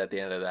genocided at the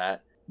end of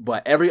that.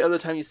 But every other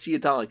time you see a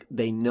Dalek,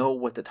 they know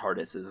what the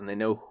TARDIS is, and they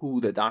know who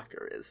the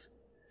Doctor is.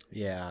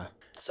 Yeah.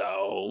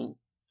 So,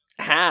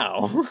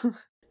 how?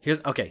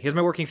 Here's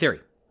my working theory.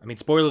 I mean,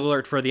 spoiler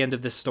alert for the end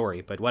of this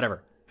story, but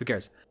whatever. Who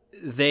cares?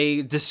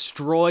 They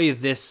destroy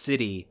this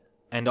city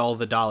and all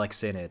the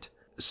Daleks in it.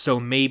 So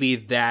maybe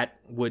that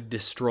would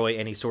destroy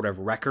any sort of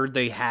record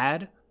they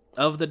had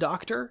of the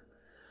Doctor,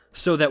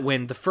 so that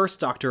when the first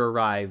Doctor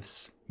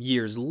arrives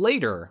years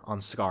later on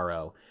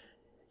Skaro,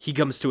 he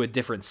comes to a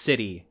different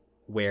city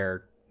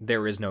where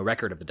there is no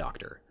record of the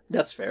Doctor.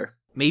 That's fair.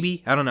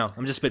 Maybe? I don't know.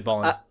 I'm just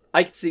spitballing.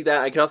 I could see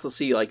that. I could also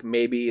see, like,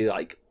 maybe,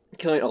 like,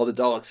 killing all the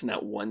Daleks in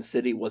that one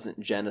city wasn't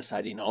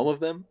genociding all of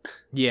them.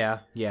 Yeah,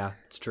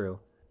 it's true.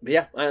 But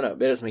yeah, I don't know.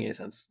 It doesn't make any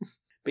sense.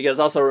 Because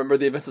also remember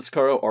the events of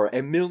Skaro are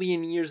a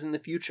million years in the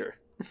future.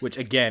 Which,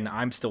 again,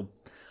 I'm still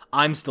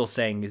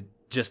saying is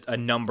just a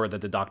number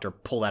that the Doctor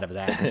pulled out of his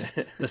ass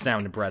to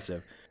sound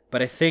impressive.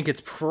 But I think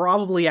it's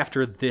probably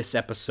after this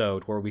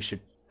episode where we should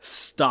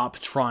stop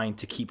trying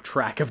to keep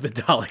track of the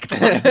Dalek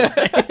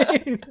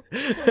timeline.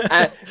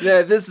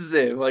 This is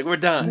it. Like, we're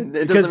done.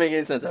 It doesn't make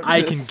any sense after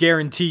I can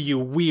guarantee you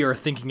we are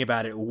thinking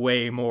about it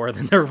way more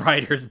than the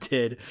writers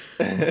did.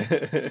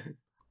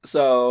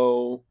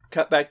 So,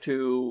 cut back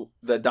to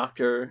the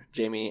Doctor,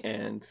 Jamie,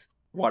 and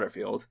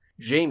Waterfield.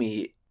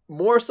 Jamie,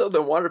 more so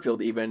than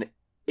Waterfield even,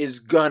 is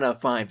gonna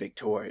find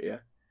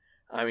Victoria.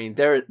 I mean,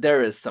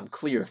 there is some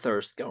clear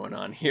thirst going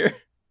on here.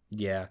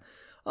 Yeah.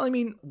 Well, I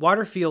mean,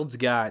 Waterfield's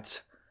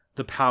got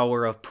the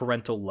power of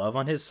parental love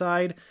on his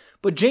side,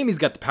 but Jamie's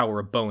got the power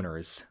of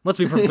boners. Let's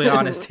be perfectly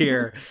honest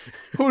here.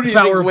 Who do you the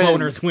power think of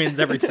wins? boners wins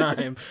every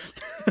time.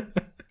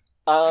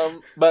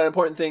 But an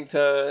important thing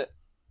to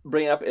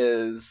bring up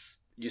is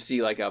you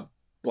see, like, a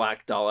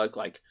Black Dalek,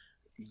 like,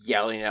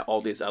 yelling at all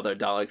these other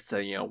Daleks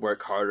to, you know,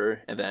 work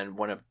harder, and then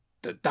one of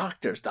the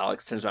Doctor's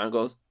Daleks turns around and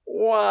goes,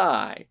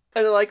 "Why?"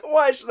 And they're like,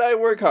 "Why should I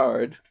work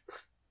hard?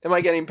 Am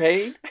I getting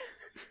paid?"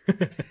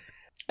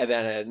 And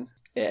then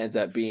it ends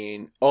up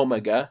being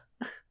Omega.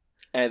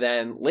 And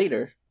then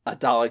later, a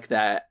Dalek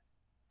that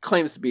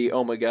claims to be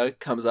Omega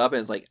comes up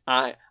and is like,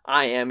 I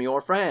am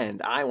your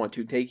friend. I want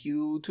to take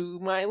you to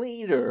my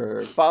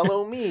leader.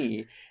 Follow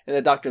me." And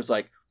the Doctor's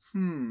like,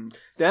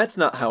 that's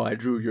not how I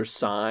drew your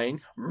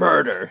sign.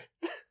 Murder.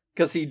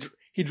 Because he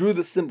drew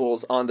the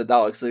symbols on the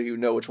Daleks so you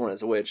know which one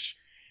is which.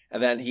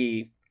 And then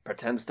he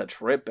pretends to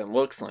trip and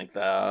looks like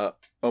the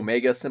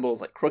Omega symbol is,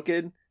 like,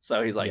 crooked.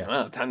 So he's like,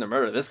 "Oh, time to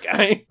murder this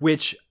guy."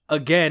 Which,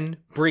 again,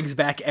 brings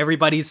back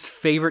everybody's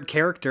favorite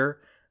character,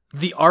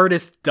 the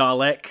artist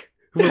Dalek,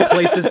 who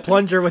replaced his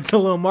plunger with the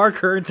little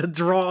marker to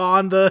draw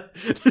on the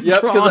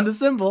the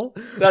symbol.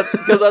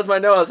 That's my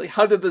note. I was like,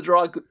 how did the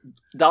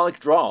Dalek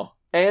draw?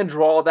 And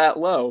draw that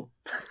low?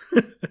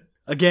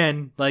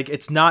 Again, like,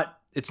 it's not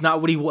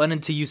what he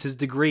wanted to use his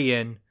degree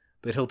in,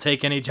 but he'll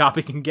take any job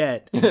he can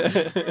get.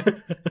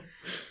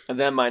 And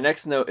then my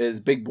next note is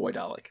Big Boy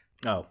Dalek.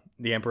 Oh,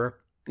 the Emperor?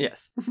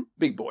 Yes,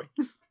 Big Boy.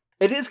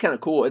 It is kind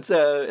of cool. It's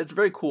a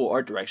very cool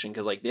art direction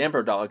because, like, the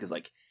Emperor Dalek is,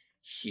 like,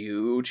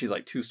 huge. He's,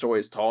 like, 2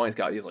 stories tall. He's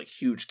got these, like,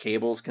 huge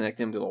cables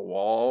connecting him to the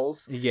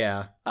walls.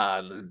 Yeah.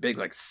 This big,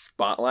 like,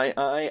 spotlight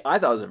eye. I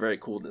thought it was a very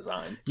cool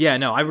design. Yeah,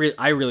 no,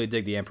 I really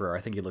dig the Emperor.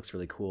 I think he looks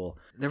really cool.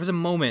 There was a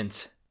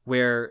moment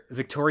where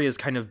Victoria's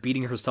kind of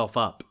beating herself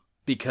up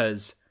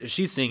because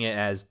she's seeing it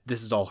as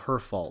this is all her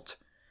fault.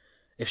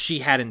 If she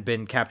hadn't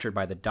been captured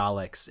by the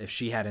Daleks, if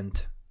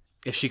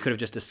she could have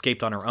just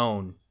escaped on her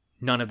own,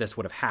 none of this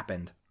would have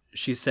happened.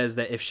 She says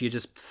that if she had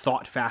just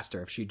thought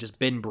faster, if she'd just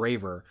been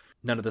braver,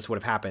 none of this would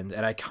have happened.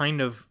 And I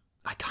kind of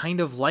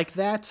like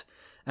that.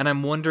 And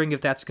I'm wondering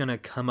if that's going to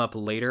come up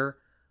later,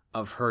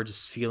 of her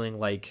just feeling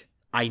like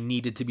I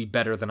needed to be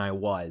better than I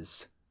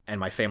was, and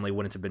my family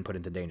wouldn't have been put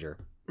into danger.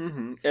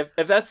 Mm-hmm.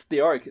 If that's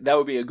the arc, that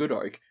would be a good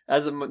arc.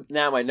 As of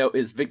now, my note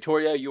is,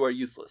 Victoria, you are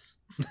useless.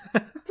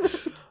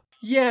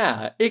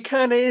 Yeah, it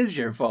kind of is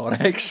your fault,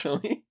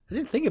 actually. I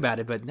didn't think about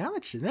it, but now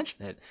that she's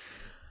mentioned it.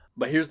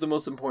 But here's the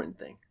most important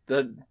thing.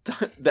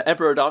 The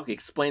Emperor Dalek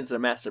explains their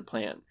master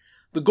plan.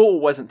 The goal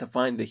wasn't to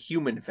find the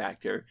human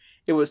factor.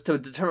 It was to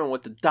determine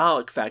what the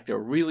Dalek factor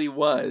really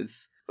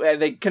was.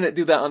 And they couldn't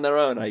do that on their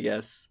own, I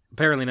guess.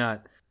 Apparently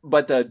not.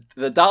 But the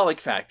Dalek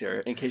factor,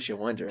 in case you're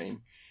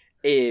wondering,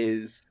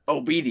 is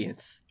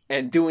obedience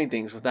and doing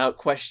things without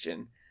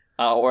question.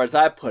 Or as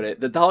I put it,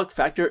 the Dalek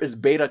factor is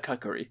beta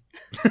cuckery.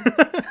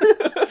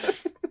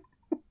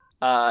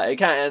 It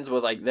kind of ends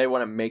with, like, they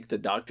want to make the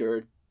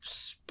Doctor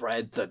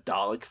spread the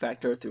Dalek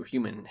factor through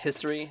human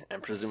history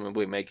and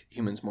presumably make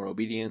humans more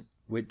obedient.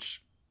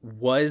 Which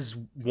was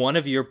one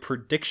of your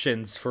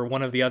predictions for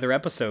one of the other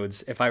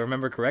episodes, if I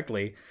remember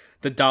correctly.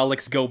 The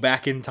Daleks go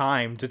back in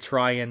time to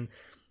try and...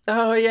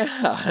 Oh,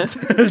 yeah.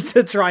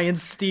 to try and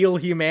steal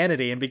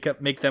humanity and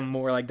make them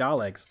more like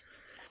Daleks.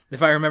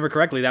 If I remember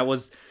correctly, that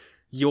was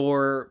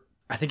your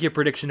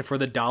prediction for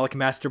the Dalek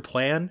Master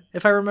Plan,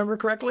 if I remember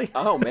correctly.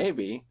 Oh,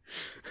 maybe.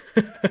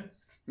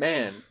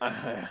 Man,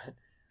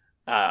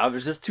 I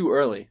was just too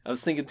early. I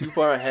was thinking too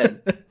far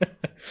ahead.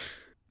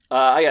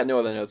 I got no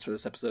other notes for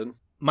this episode.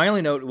 My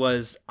only note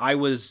was I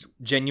was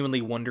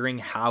genuinely wondering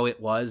how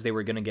it was they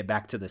were going to get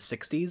back to the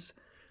 60s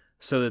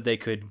so that they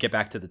could get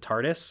back to the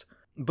TARDIS.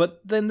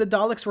 But then the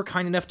Daleks were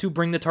kind enough to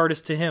bring the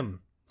TARDIS to him.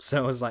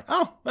 So I was like,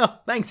 oh,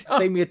 well, thanks.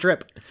 Save me a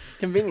trip.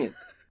 Convenient.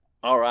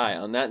 All right,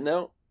 on that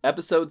note,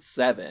 episode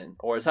 7,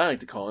 or as I like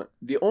to call it,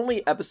 the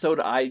only episode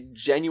I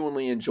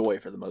genuinely enjoy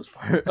for the most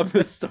part of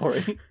this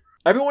story.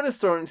 Everyone is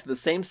thrown into the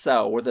same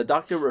cell where the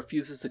Doctor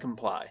refuses to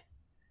comply.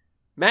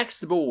 Max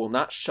Stibble will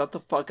not shut the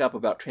fuck up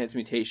about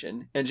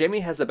transmutation, and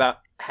Jamie has about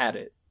had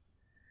it.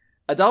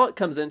 A Dalek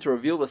comes in to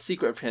reveal the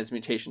secret of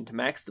transmutation to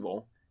Max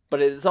Stibble,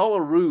 but it is all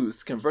a ruse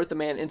to convert the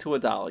man into a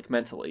Dalek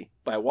mentally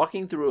by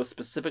walking through a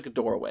specific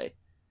doorway.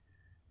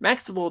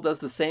 Max Stibble does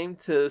the same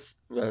thing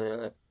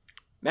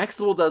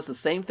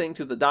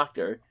to the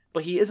Doctor,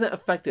 but he isn't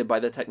affected by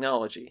the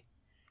technology.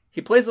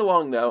 He plays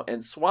along, though,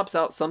 and swaps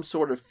out some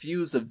sort of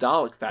fuse of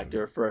Dalek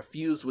factor for a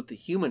fuse with the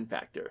human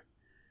factor.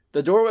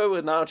 The doorway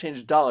would now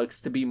change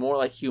Daleks to be more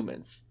like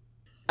humans.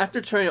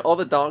 After turning all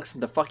the Daleks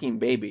into fucking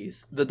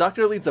babies, the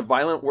Doctor leads a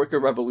violent worker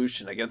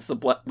revolution against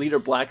the leader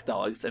Black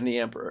Daleks and the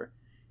Emperor.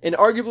 In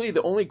arguably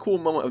the only cool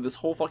moment of this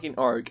whole fucking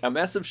arc, a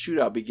massive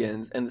shootout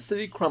begins and the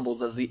city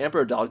crumbles as the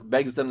Emperor Dalek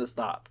begs them to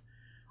stop.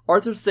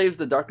 Arthur saves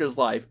the Doctor's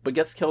life, but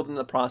gets killed in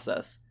the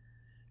process.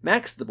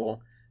 Max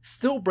Stibble,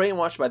 still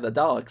brainwashed by the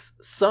Daleks,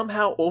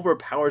 somehow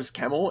overpowers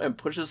Kemmel and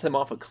pushes him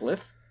off a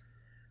cliff.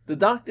 The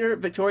Doctor,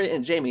 Victoria,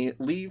 and Jamie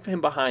leave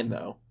him behind,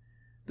 though.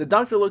 The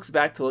Doctor looks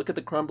back to look at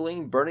the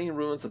crumbling, burning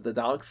ruins of the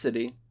Dalek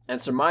city,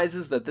 and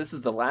surmises that this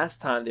is the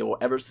last time they will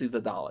ever see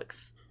the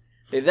Daleks.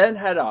 They then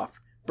head off,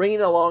 bringing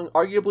along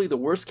arguably the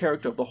worst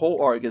character of the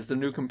whole arc as their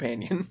new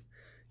companion.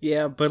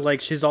 Yeah, but,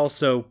 like, she's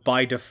also,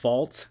 by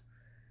default,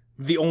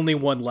 the only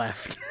one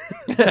left.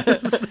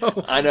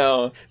 So... I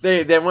know.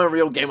 They went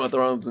real Game of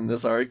Thrones in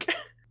this arc.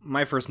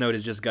 My first note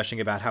is just gushing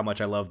about how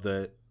much I love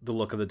the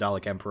look of the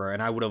Dalek Emperor,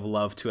 and I would have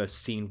loved to have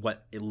seen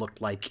what it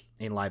looked like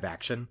in live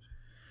action.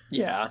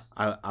 Yeah.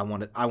 I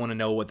want to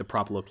know what the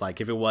prop looked like,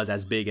 if it was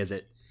as big as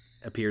it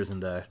appears in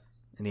the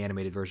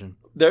animated version.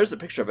 There's a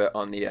picture of it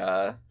on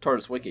the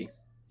TARDIS wiki.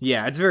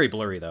 Yeah, it's very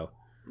blurry, though.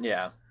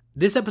 Yeah.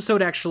 This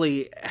episode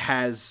actually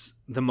has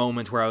the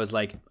moment where I was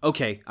like,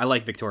 okay, I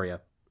like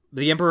Victoria.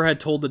 The Emperor had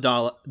told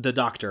the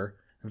Doctor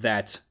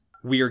that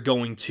we are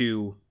going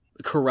to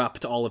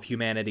corrupt all of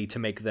humanity to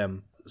make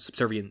them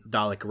subservient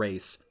Dalek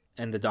race.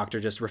 And the Doctor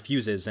just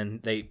refuses,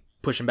 and they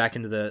push him back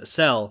into the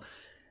cell.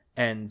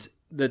 And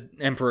the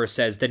Emperor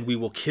says, then we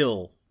will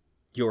kill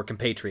your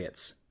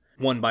compatriots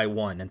one by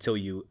one until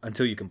you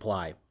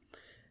comply.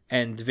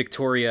 And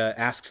Victoria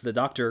asks the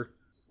Doctor,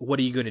 what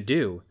are you going to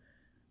do?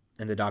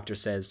 And the Doctor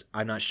says,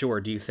 I'm not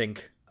sure. Do you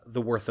think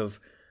the worth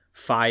of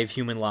 5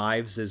 human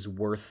lives is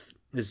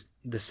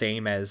the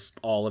same as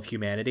all of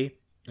humanity?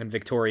 And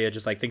Victoria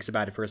just, like, thinks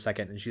about it for a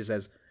second, and she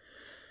says,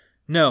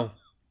 no,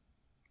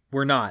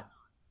 we're not.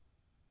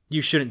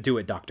 You shouldn't do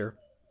it, Doctor.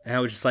 And I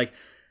was just like,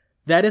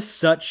 that is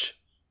such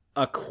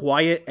a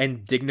quiet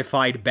and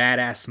dignified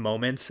badass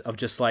moment of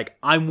just like,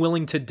 I'm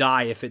willing to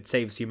die if it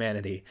saves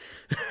humanity.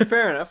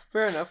 Fair enough.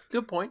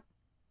 Good point.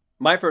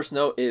 My first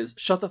note is,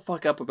 shut the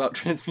fuck up about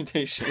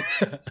transmutation.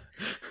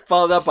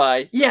 Followed up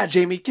by, yeah,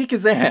 Jamie, kick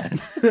his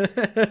ass.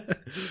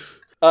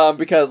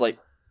 Because, like,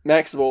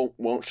 Maximal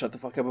won't shut the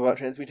fuck up about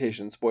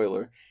transmutation,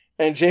 spoiler.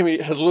 And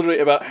Jamie has literally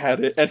about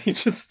had it, and he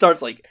just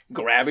starts, like,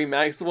 grabbing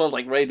Maxwell,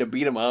 like, ready to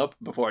beat him up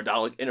before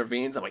Dalek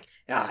intervenes. I'm like,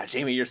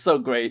 Jamie, you're so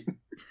great.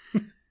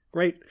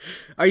 Right?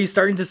 Are you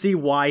starting to see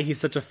why he's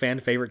such a fan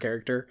favorite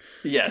character?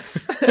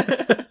 Yes.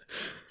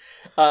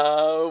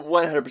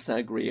 100%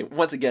 agree.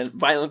 Once again,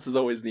 violence is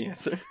always the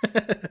answer.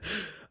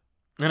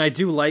 And I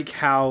do like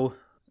how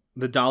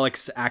the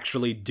Daleks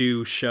actually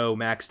do show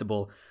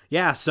Maxtable.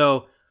 Yeah,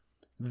 so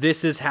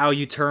this is how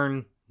you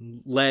turn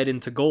lead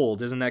into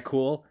gold. Isn't that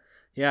cool?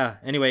 Yeah,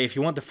 anyway, if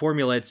you want the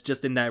formula, it's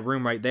just in that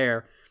room right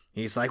there.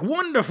 He's like,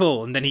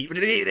 wonderful! And then he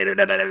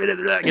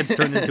gets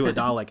turned into a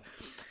Dalek.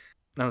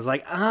 And I was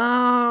like,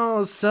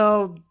 oh,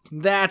 so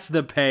that's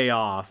the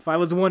payoff. I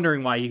was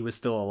wondering why he was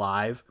still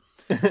alive.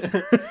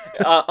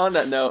 On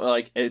that note,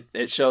 like,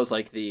 it shows,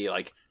 like, the,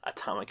 like,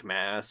 atomic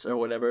mass or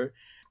whatever.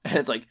 And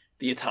it's like,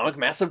 the atomic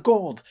mass of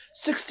gold,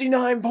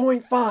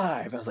 69.5.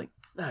 I was like,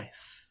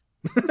 nice.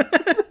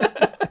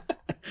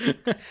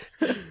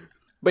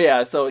 But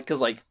yeah, so, because,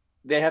 like,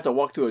 they have to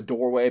walk through a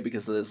doorway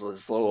because there's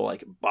this little,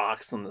 like,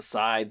 box on the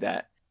side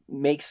that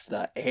makes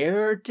the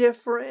air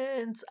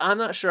different. I'm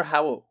not sure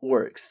how it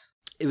works.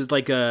 It was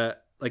like a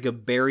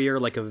barrier,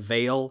 like a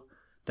veil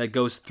that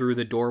goes through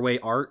the doorway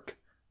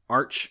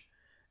arch.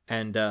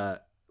 And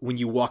when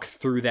you walk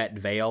through that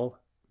veil,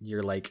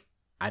 you're like,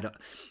 I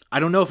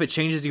don't know if it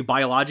changes you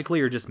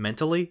biologically or just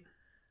mentally,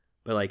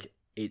 but, like,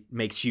 it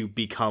makes you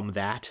become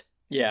that.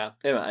 Yeah,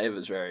 it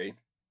was very...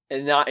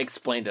 and not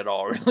explained at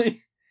all,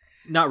 really.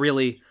 Not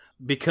really,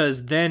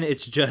 because then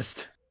it's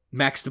just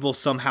Maxtable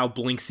somehow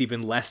blinks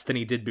even less than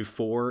he did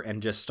before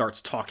and just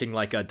starts talking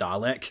like a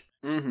Dalek,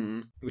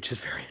 which is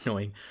very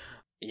annoying.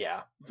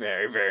 Yeah,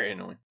 very, very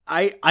annoying.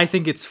 I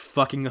think it's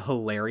fucking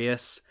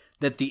hilarious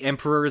that the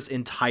Emperor's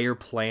entire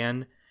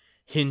plan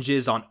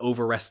hinges on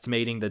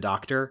overestimating the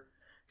Doctor.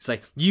 It's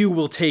like, you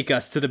will take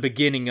us to the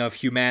beginning of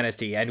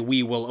humanity and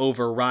we will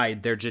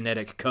override their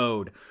genetic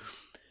code.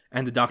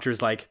 And the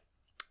Doctor's like,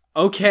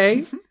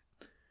 okay,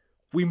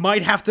 we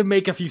might have to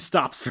make a few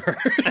stops first.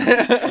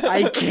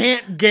 I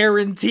can't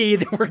guarantee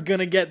that we're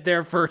gonna get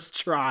there first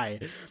try.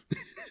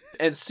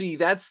 And see,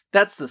 that's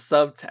the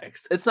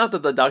subtext. It's not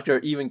that the Doctor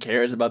even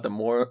cares about the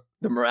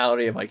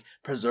morality of, like,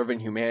 preserving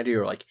humanity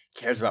or, like,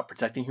 cares about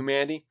protecting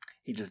humanity.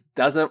 He just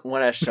doesn't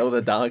want to show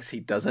the Daleks he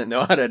doesn't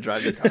know how to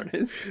drive the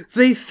TARDIS.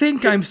 They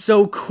think I'm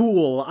so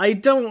cool. I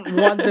don't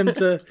want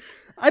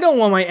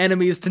my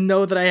enemies to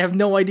know that I have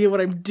no idea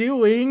what I'm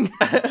doing.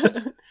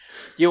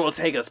 You will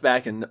take us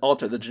back and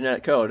alter the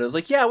genetic code. I was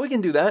like, yeah, we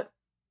can do that.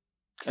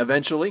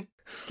 Eventually.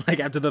 Like,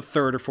 after the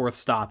third or fourth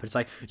stop, it's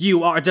like,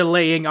 you are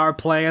delaying our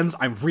plans.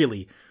 I'm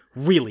really,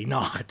 really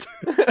not.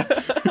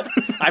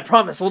 I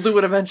promise we'll do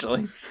it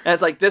eventually. And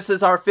it's like, this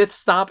is our fifth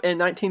stop in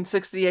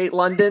 1968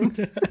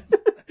 London.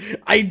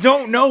 I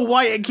don't know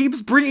why it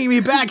keeps bringing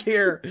me back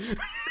here.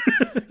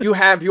 You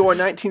have your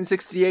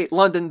 1968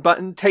 London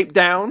button taped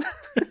down.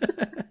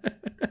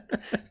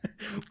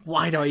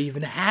 Why do I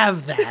even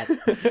have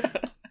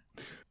that?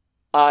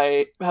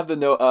 I have the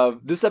note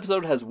of, this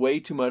episode has way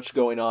too much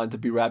going on to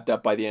be wrapped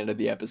up by the end of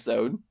the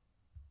episode.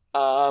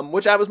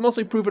 Which I was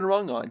mostly proven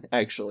wrong on,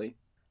 actually.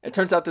 It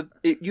turns out that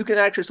you can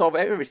actually solve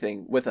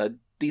everything with a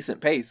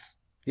decent pace.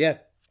 Yeah.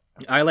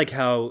 I like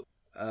how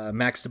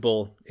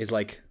Maxtable is,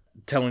 like,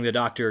 telling the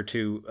Doctor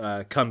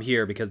to come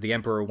here because the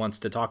Emperor wants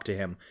to talk to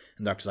him.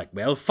 And the Doctor's like,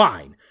 well,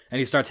 fine. And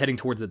he starts heading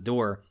towards the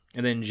door.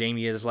 And then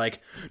Jamie is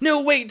like,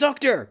 no, wait,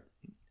 Doctor!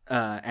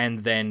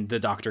 And then the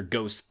Doctor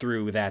goes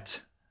through that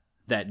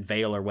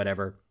veil or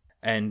whatever.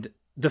 And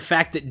the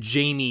fact that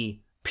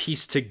Jamie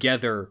pieced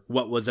together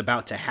what was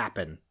about to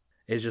happen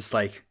is just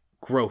like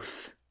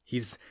growth.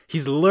 He's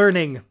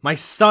learning. My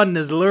son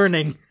is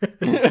learning.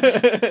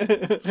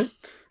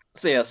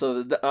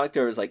 So the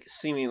Doctor is, like,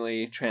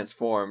 seemingly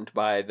transformed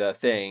by the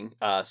thing.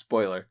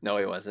 Spoiler, no,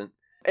 he wasn't.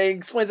 And he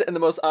explains it in the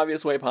most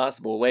obvious way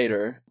possible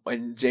later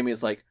when Jamie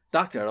is like,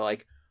 Doctor,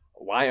 like,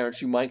 why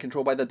aren't you mind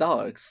controlled by the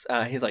Daleks?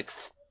 He's like,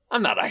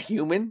 I'm not a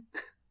human.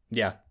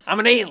 Yeah. I'm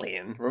an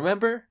alien,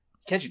 remember?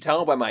 Can't you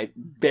tell by my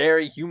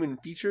very human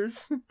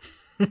features?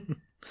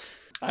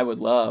 I would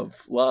love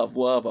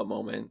a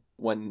moment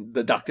when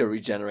the Doctor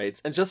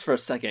regenerates, and just for a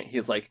second,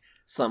 he's like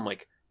some,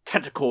 like,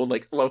 tentacled,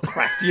 like,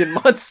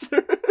 Lovecraftian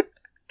monster.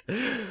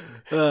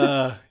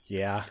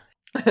 Yeah.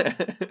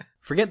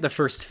 Forget the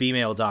first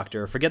female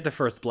Doctor. Forget the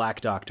first black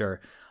Doctor.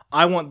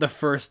 I want the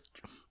first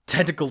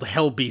tentacled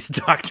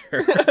hellbeast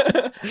Doctor.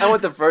 I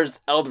want the first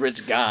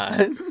eldritch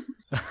god.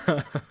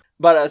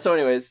 But, so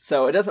anyways,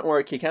 so it doesn't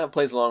work. He kind of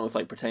plays along with,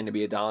 like, pretending to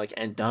be a Dalek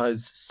and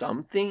does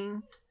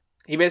something.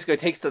 He basically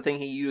takes the thing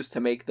he used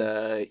to make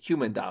the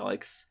human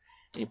Daleks,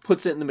 and he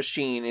puts it in the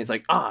machine, and he's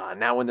like,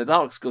 now when the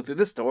Daleks go through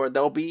this door,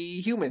 they'll be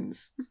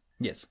humans.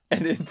 Yes.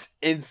 And it's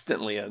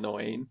instantly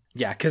annoying.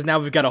 Yeah, because now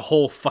we've got a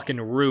whole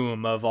fucking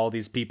room of all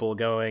these people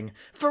going,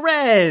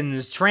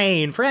 friends,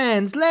 train,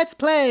 friends, let's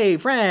play,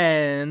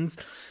 friends.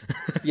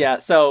 Yeah,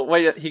 so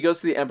when he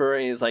goes to the Emperor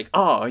and he's like,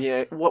 oh,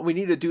 yeah, what we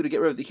need to do to get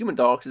rid of the human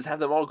Daleks is have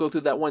them all go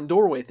through that one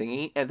doorway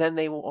thingy, and then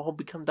they will all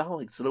become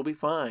Daleks. It'll be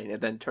fine.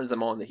 And then turns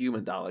them all into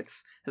human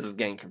Daleks. This is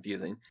getting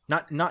confusing.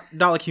 Not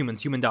Dalek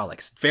humans, human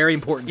Daleks. Very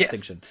important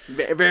distinction.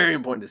 Very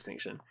important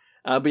distinction.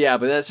 But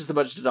that's just a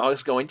bunch of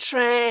Daleks going,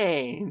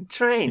 train,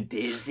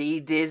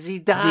 dizzy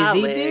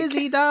Dalek.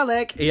 Dizzy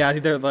Dalek. Yeah,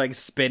 they're like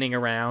spinning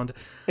around.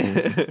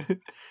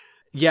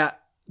 Yeah,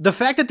 the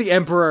fact that the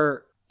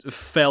Emperor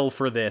fell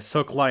for this,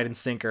 hook, line, and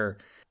sinker,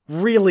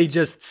 really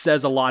just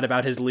says a lot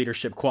about his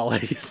leadership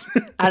qualities.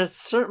 At a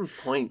certain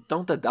point,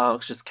 don't the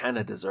Daleks just kind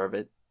of deserve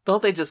it?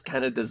 Don't they just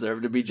kind of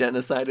deserve to be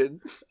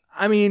genocided?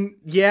 I mean,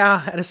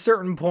 yeah, at a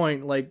certain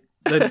point, like,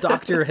 the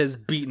Doctor has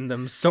beaten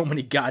them so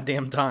many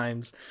goddamn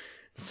times.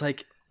 It's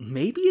like,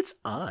 maybe it's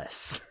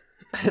us.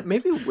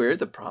 Maybe we're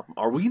the problem.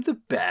 Are we the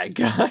bad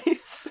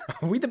guys?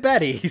 Are we the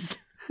baddies?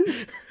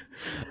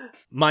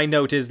 My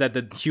note is that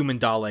the human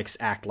Daleks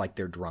act like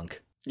they're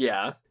drunk.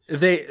 Yeah.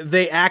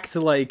 They act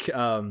like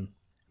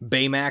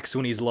Baymax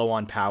when he's low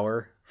on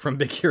power from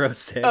Big Hero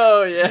 6.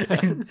 Oh, yeah.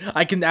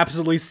 I can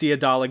absolutely see a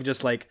Dalek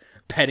just like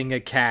petting a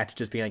cat,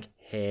 just being like,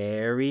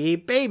 Harry,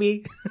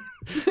 baby.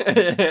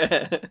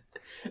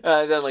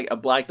 Then like a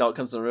black dog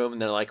comes in the room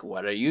and they're like,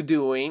 what are you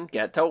doing?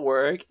 Get to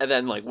work. And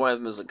then like one of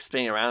them is like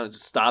spinning around and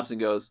just stops and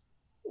goes,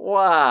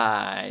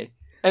 why?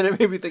 And it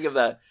made me think of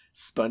that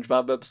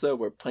SpongeBob episode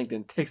where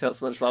Plankton takes out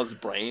SpongeBob's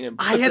brain and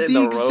puts I had it in the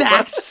the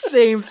exact robot.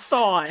 same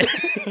thought.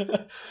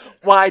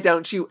 Why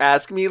don't you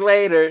ask me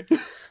later?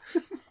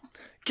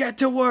 Get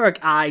to work.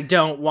 I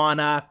don't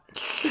wanna.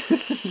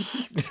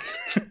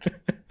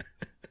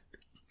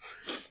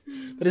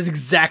 That is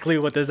exactly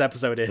what this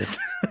episode is.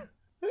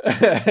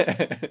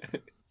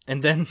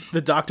 And then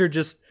the Doctor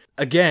just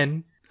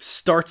again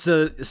starts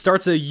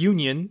a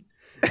union.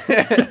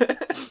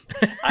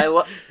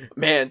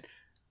 Man,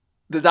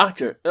 the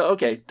Doctor.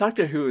 Okay,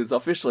 Doctor Who is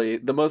officially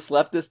the most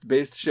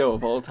leftist-based show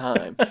of all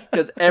time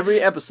because every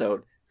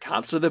episode,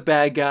 cops are the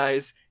bad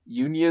guys,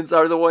 unions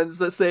are the ones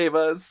that save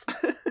us.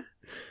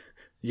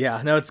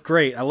 Yeah, no, it's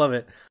great. I love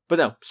it. But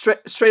no,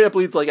 straight up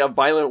leads like a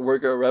violent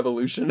worker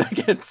revolution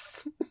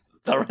against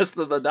the rest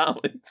of the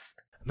Daleks.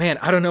 Man,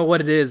 I don't know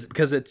what it is,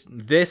 because it's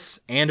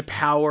this and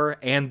Power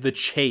and The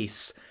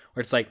Chase,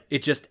 where it's like,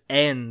 it just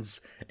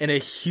ends in a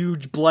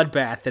huge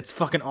bloodbath that's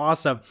fucking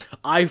awesome.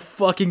 I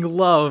fucking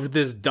loved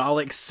this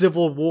Dalek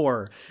civil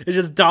war. It's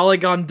just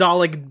Dalek on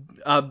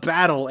Dalek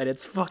battle, and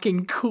it's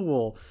fucking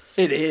cool.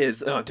 It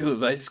is. Oh,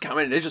 dude, they just come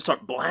in and they just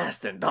start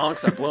blasting.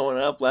 Daleks are blowing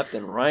up left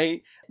and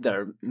right.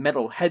 Their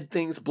metal head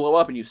things blow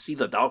up, and you see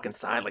the Dalek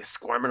inside, like,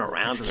 squirming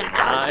around as it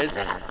dies.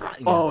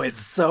 Oh,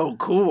 it's so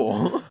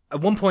cool. At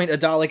one point, a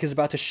Dalek is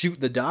about to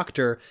shoot the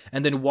Doctor,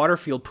 and then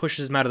Waterfield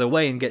pushes him out of the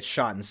way and gets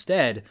shot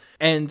instead.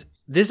 And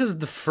this is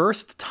the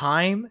first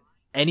time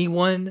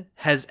anyone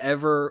has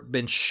ever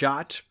been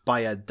shot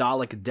by a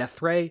Dalek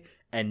death ray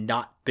and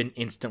not been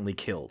instantly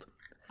killed.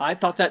 I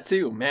thought that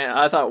too, man.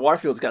 I thought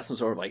Waterfield's got some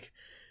sort of, like,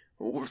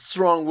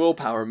 strong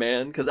willpower,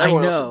 man, because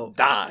everyone else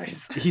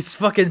dies. He's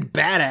fucking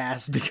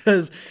badass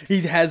because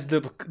he has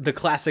the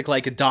classic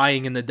like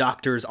dying in the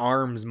Doctor's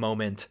arms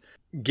moment,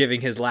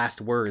 giving his last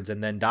words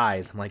and then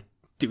dies. I'm like,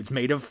 dude's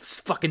made of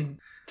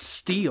fucking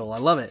steel. I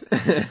love it.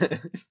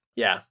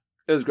 Yeah,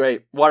 it was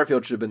great.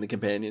 Waterfield should have been the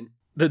companion.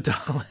 The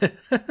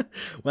Dalek.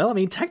 Well, I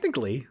mean,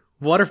 technically,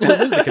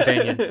 Waterfield is the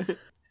companion.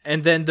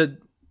 And then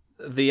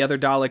the other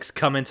Daleks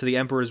come into the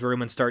Emperor's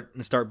room and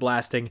start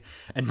blasting,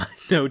 and my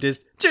note is,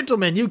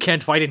 gentlemen, you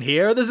can't fight in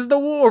here, this is the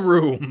war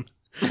room.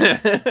 And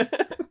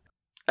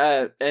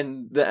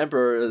the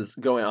Emperor is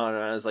going on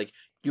and I was like,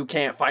 you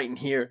can't fight in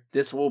here,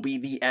 this will be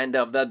the end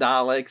of the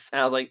Daleks.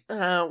 And I was like,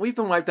 we've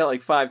been wiped out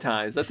like 5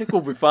 times, I think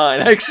we'll be fine,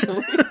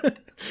 actually.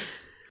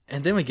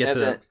 And then we get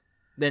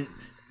then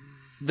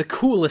the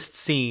coolest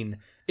scene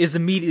is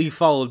immediately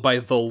followed by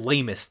the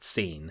lamest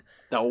scene.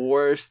 The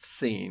worst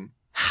scene.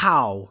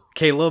 How,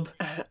 Caleb?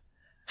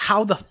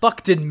 How the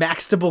fuck did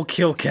Maxtable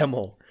kill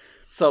Kemmel?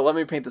 So let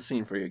me paint the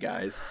scene for you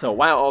guys. So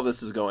while all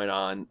this is going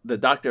on, the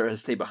Doctor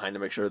has stayed behind to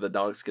make sure the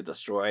Daleks get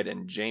destroyed,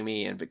 and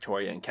Jamie and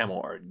Victoria and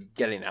Kemmel are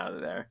getting out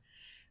of there.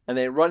 And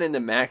they run into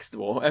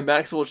Maxtable, and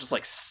Maxtable just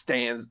like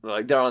stands,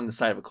 like they're on the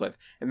side of a cliff,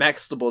 and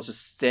Maxtable is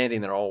just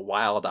standing there all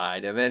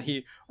wild-eyed, and then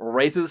he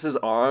raises his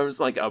arms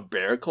like a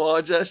bear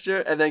claw gesture,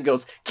 and then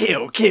goes,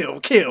 kill, kill,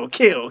 kill,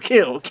 kill,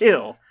 kill,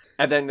 kill.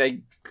 And then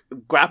they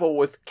grapple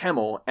with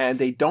Kemmel, and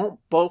they don't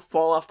both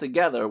fall off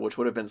together, which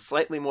would have been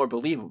slightly more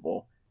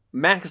believable.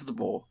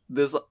 Maxtable,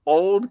 this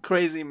old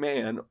crazy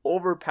man,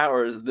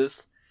 overpowers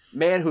this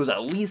man who's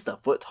at least a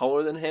foot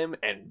taller than him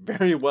and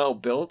very well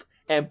built,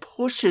 and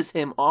pushes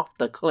him off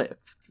the cliff.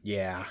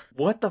 Yeah.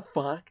 What the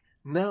fuck?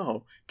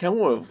 No.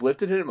 Kemmel would have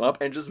lifted him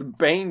up and just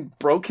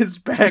broke his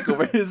back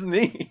over his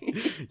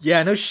knee.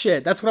 Yeah, no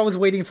shit. That's what I was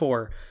waiting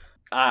for.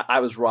 I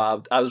was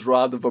robbed. I was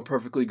robbed of a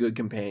perfectly good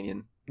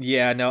companion.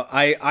 Yeah, no,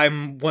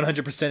 I'm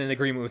 100% in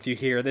agreement with you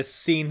here. This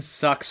scene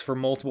sucks for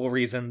multiple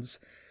reasons.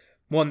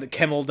 One, that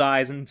Kimmel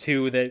dies, and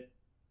two, that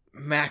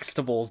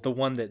Maxtable's the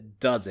one that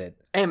does it.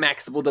 And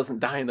Maxtable doesn't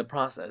die in the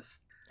process.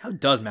 How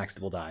does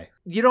Maxtable die?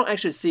 You don't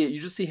actually see it.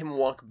 You just see him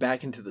walk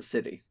back into the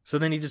city. So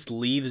then he just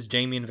leaves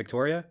Jamie and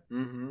Victoria?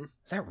 Mm-hmm.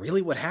 Is that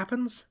really what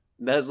happens?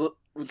 That's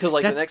because,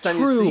 like, That's the next time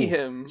true. you see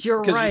him...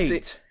 You're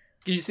right.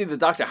 You see the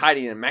Doctor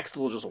hiding, and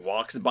Maxtable just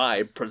walks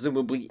by,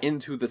 presumably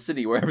into the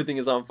city where everything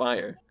is on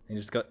fire.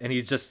 And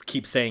he just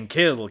keeps saying,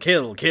 kill,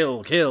 kill,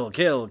 kill, kill,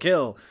 kill,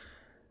 kill.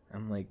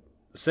 I'm like,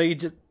 so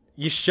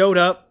you showed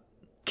up,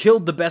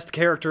 killed the best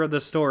character of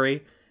the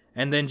story,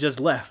 and then just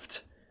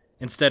left.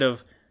 Instead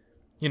of,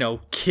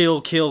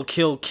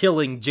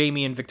 killing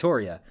Jamie and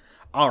Victoria.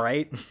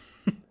 Alright.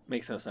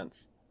 Makes no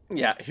sense.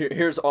 Yeah,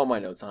 here's all my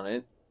notes on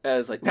it.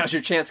 As like, now's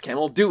your chance,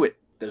 Camel, do it.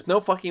 There's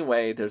no fucking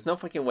way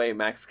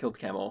Max killed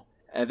Camel.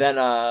 And then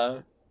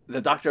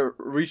the Doctor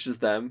reaches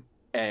them,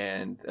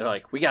 and they're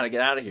like, we gotta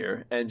get out of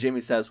here. And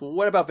Jamie says, well,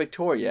 what about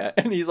Victoria?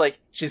 And he's like,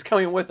 she's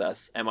coming with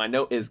us. And my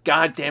note is,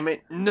 God damn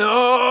it,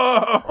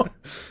 no!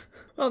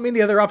 Well, I mean,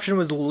 the other option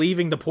was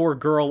leaving the poor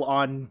girl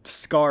on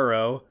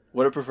Skaro.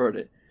 Would have preferred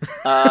it.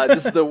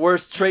 This is the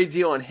worst trade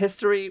deal in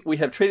history. We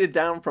have traded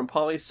down from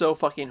Polly so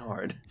fucking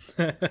hard.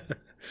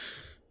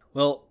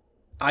 Well,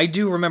 I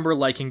do remember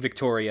liking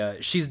Victoria.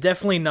 She's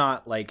definitely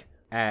not, like,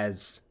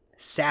 as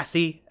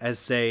sassy as,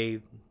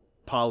 say,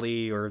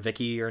 Polly or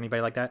Vicky or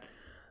anybody like that.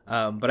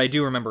 But I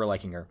do remember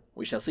liking her.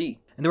 We shall see.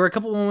 And there were a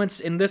couple moments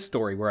in this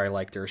story where I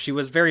liked her. She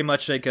was very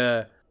much like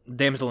a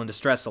damsel in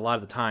distress a lot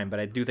of the time, but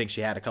I do think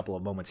she had a couple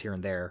of moments here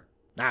and there.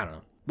 I don't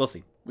know. We'll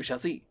see. We shall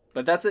see.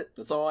 But that's it.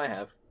 That's all I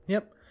have.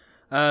 Yep.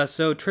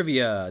 So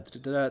trivia.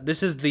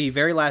 This is the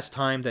very last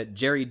time that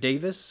Jerry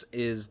Davis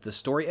is the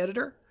story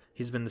editor.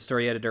 He's been the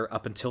story editor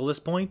up until this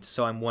point,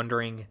 so I'm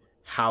wondering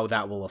how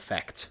that will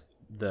affect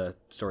the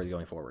story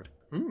going forward.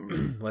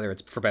 Whether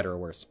it's for better or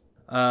worse.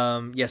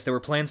 Yes, there were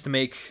plans to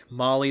make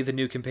Molly the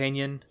new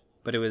companion,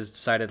 but it was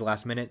decided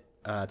last minute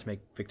to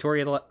make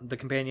Victoria the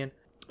companion.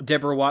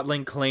 Deborah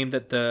Watling claimed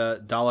that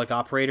the Dalek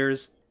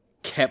operators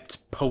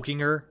kept poking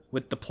her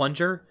with the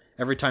plunger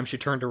every time she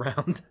turned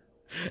around.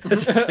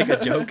 It's just like a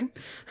joke.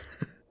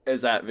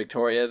 Is that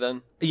Victoria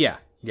then? Yeah,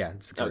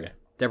 it's Victoria. Okay.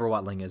 Deborah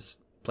Watling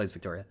plays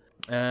Victoria.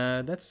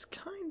 That's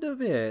kind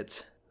of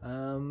it.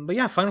 But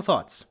yeah, final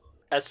thoughts.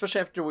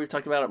 Especially after we've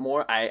talked about it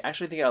more, I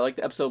actually think I liked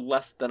the episode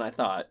less than I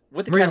thought.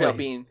 With the Really? caveat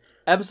being,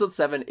 episode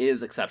 7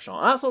 is exceptional.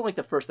 I also like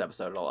the first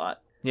episode a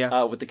lot.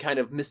 Yeah. With the kind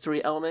of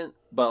mystery element,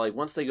 but like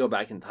once they go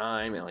back in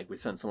time and like we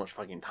spend so much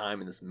fucking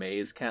time in this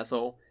maze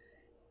castle,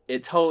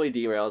 it totally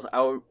derails.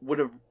 I would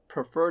have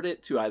preferred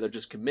it to either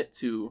just commit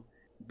to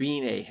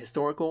being a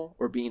historical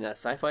or being a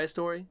sci-fi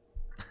story,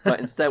 but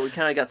instead we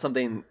kind of got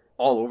something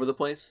all over the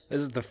place.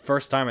 This is the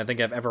first time I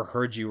think I've ever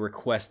heard you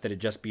request that it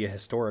just be a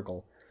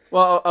historical.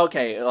 Well,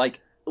 okay, like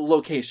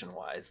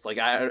location-wise, like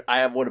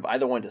I would have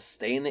either wanted to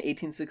stay in the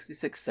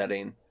 1866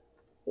 setting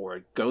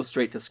or go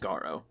straight to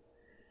Skaro.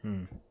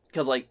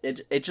 Because like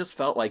it just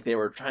felt like they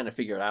were trying to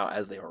figure it out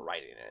as they were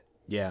writing it.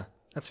 Yeah,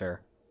 that's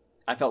fair.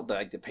 I felt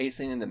like the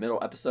pacing in the middle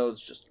episodes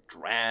just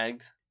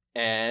dragged,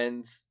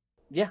 and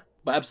yeah.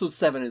 But episode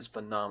 7 is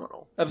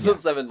phenomenal.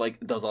 Episode 7 like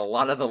does a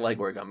lot of the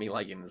legwork on me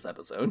liking this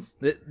episode.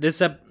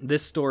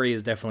 This story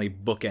is definitely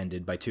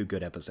bookended by 2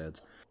 good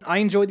episodes. I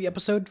enjoyed the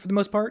episode for the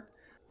most part.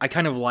 I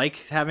kind of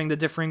liked having the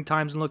differing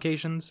times and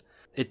locations.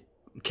 It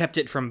kept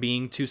it from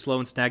being too slow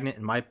and stagnant,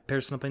 in my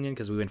personal opinion,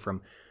 because we went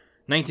from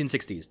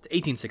 1960s to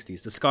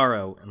 1860s to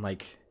Skaro, and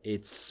like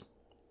it's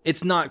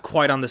not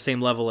quite on the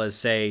same level as,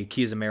 say,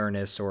 Keys of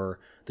Marinus or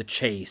The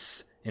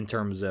Chase in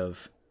terms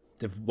of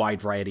the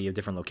wide variety of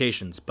different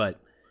locations,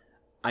 but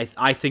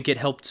I think it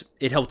helped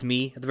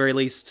me, at the very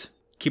least,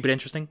 keep it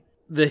interesting.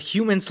 The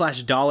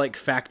human/Dalek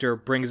factor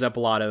brings up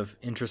a lot of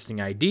interesting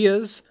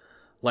ideas,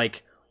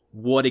 like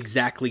what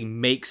exactly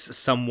makes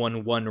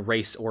someone one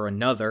race or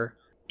another.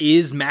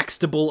 Is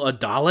Maxtable a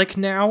Dalek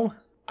now?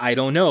 I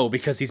don't know,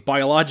 because he's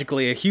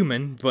biologically a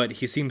human, but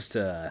he seems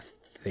to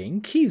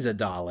think he's a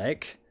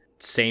Dalek.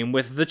 Same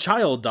with the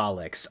child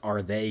Daleks.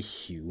 Are they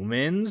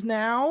humans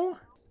now?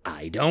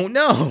 I don't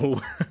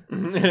know.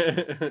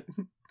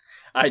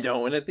 I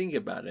don't want to think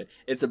about it.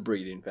 It's a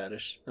breeding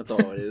fetish. That's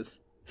all it is.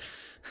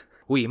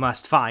 We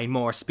must find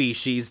more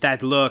species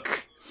that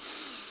look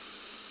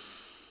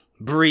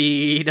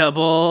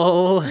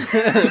breedable.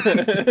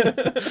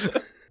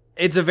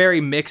 It's a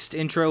very mixed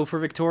intro for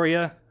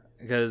Victoria,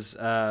 because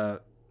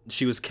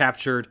she was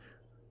captured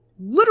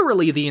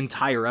literally the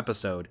entire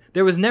episode.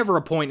 There was never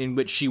a point in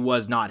which she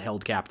was not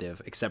held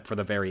captive, except for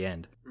the very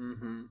end.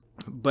 Mm-hmm.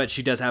 But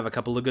she does have a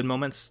couple of good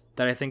moments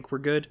that I think were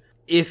good.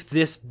 If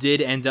this did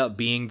end up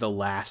being the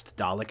last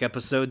Dalek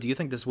episode, do you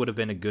think this would have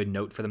been a good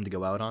note for them to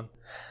go out on?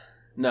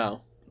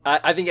 No.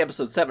 I think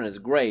episode 7 is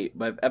great,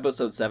 but if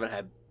episode 7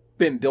 had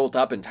been built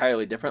up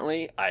entirely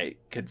differently, I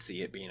could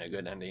see it being a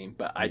good ending,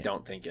 but I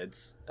don't think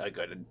it's a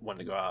good one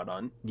to go out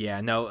on. Yeah,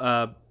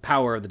 no,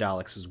 Power of the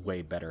Daleks was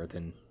way better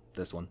than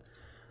this one.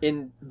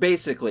 In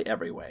basically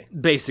every way.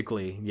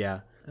 Basically,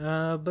 yeah.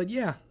 But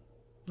yeah.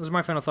 those are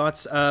my final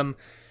thoughts. In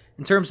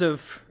terms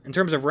of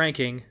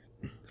ranking,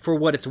 for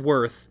what it's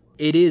worth,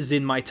 it is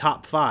in my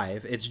top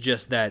 5. It's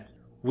just that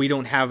we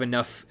don't have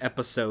enough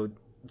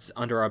episodes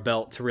under our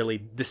belt to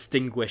really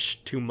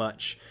distinguish too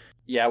much.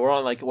 Yeah, we're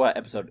on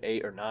episode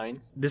 8 or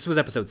 9? This was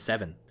episode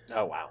 7.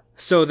 Oh, wow.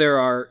 So there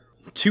are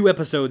 2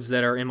 episodes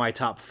that are in my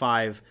top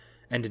 5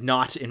 and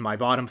not in my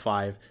bottom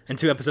 5, and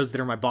 2 episodes that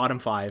are in my bottom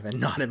 5 and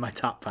not in my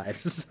top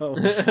 5. So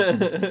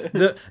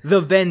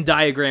the Venn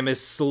diagram is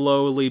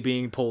slowly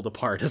being pulled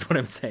apart, is what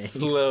I'm saying.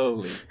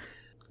 Slowly.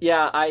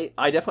 Yeah,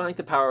 I definitely like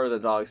the Power of the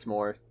Daleks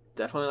more.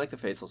 Definitely like the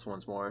Faceless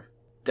ones more.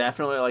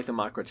 Definitely like the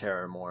Makra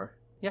Terror more.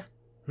 Yeah.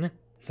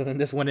 So then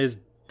this one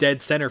is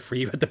dead center for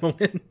you at the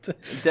moment.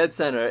 Dead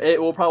center.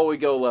 It will probably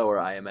go lower,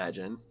 I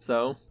imagine.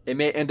 So it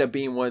may end up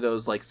being one of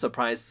those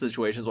surprise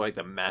situations where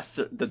the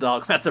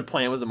Dalek Master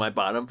Plan was in my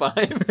bottom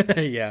 5.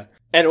 Yeah.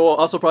 And it will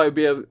also probably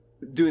be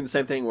doing the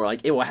same thing where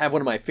it will have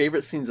one of my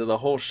favorite scenes of the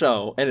whole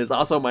show, and it's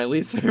also my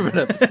least favorite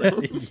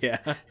episode.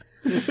 Yeah.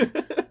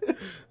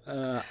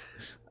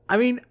 I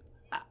mean,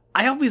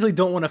 I obviously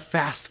don't want to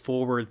fast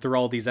forward through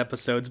all these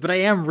episodes, but I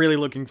am really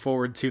looking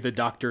forward to The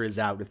Doctor Is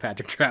Out with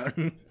Patrick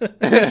Troughton.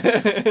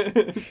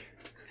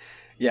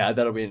 Yeah,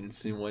 that'll be an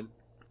interesting one.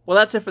 Well,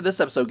 that's it for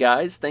this episode,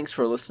 guys. Thanks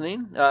for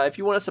listening. If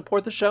you want to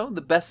support the show, the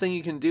best thing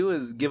you can do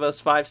is give us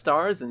 5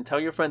 stars and tell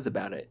your friends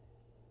about it.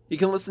 You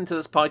can listen to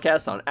this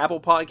podcast on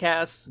Apple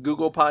Podcasts,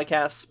 Google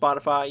Podcasts,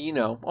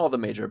 Spotify, all the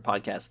major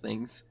podcast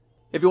things.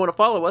 If you want to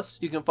follow us,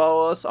 you can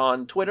follow us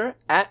on Twitter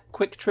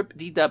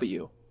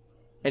 @QuickTripDW.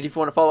 And if you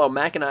want to follow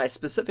Mac and I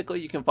specifically,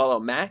 you can follow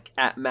Mac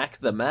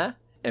 @MacTheMeh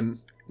and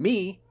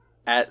me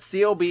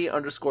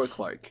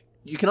 @CLB_Clark.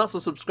 You can also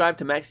subscribe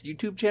to Mac's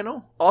YouTube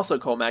channel, also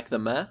called Mac the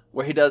Meh,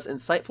 where he does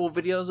insightful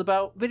videos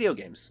about video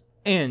games.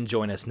 And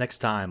join us next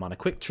time on a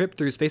quick trip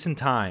through space and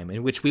time,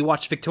 in which we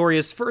watch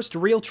Victoria's first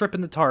real trip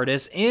in the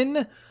TARDIS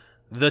in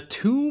The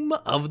Tomb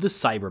of the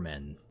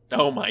Cybermen.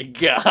 Oh my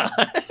god.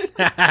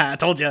 I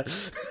told you.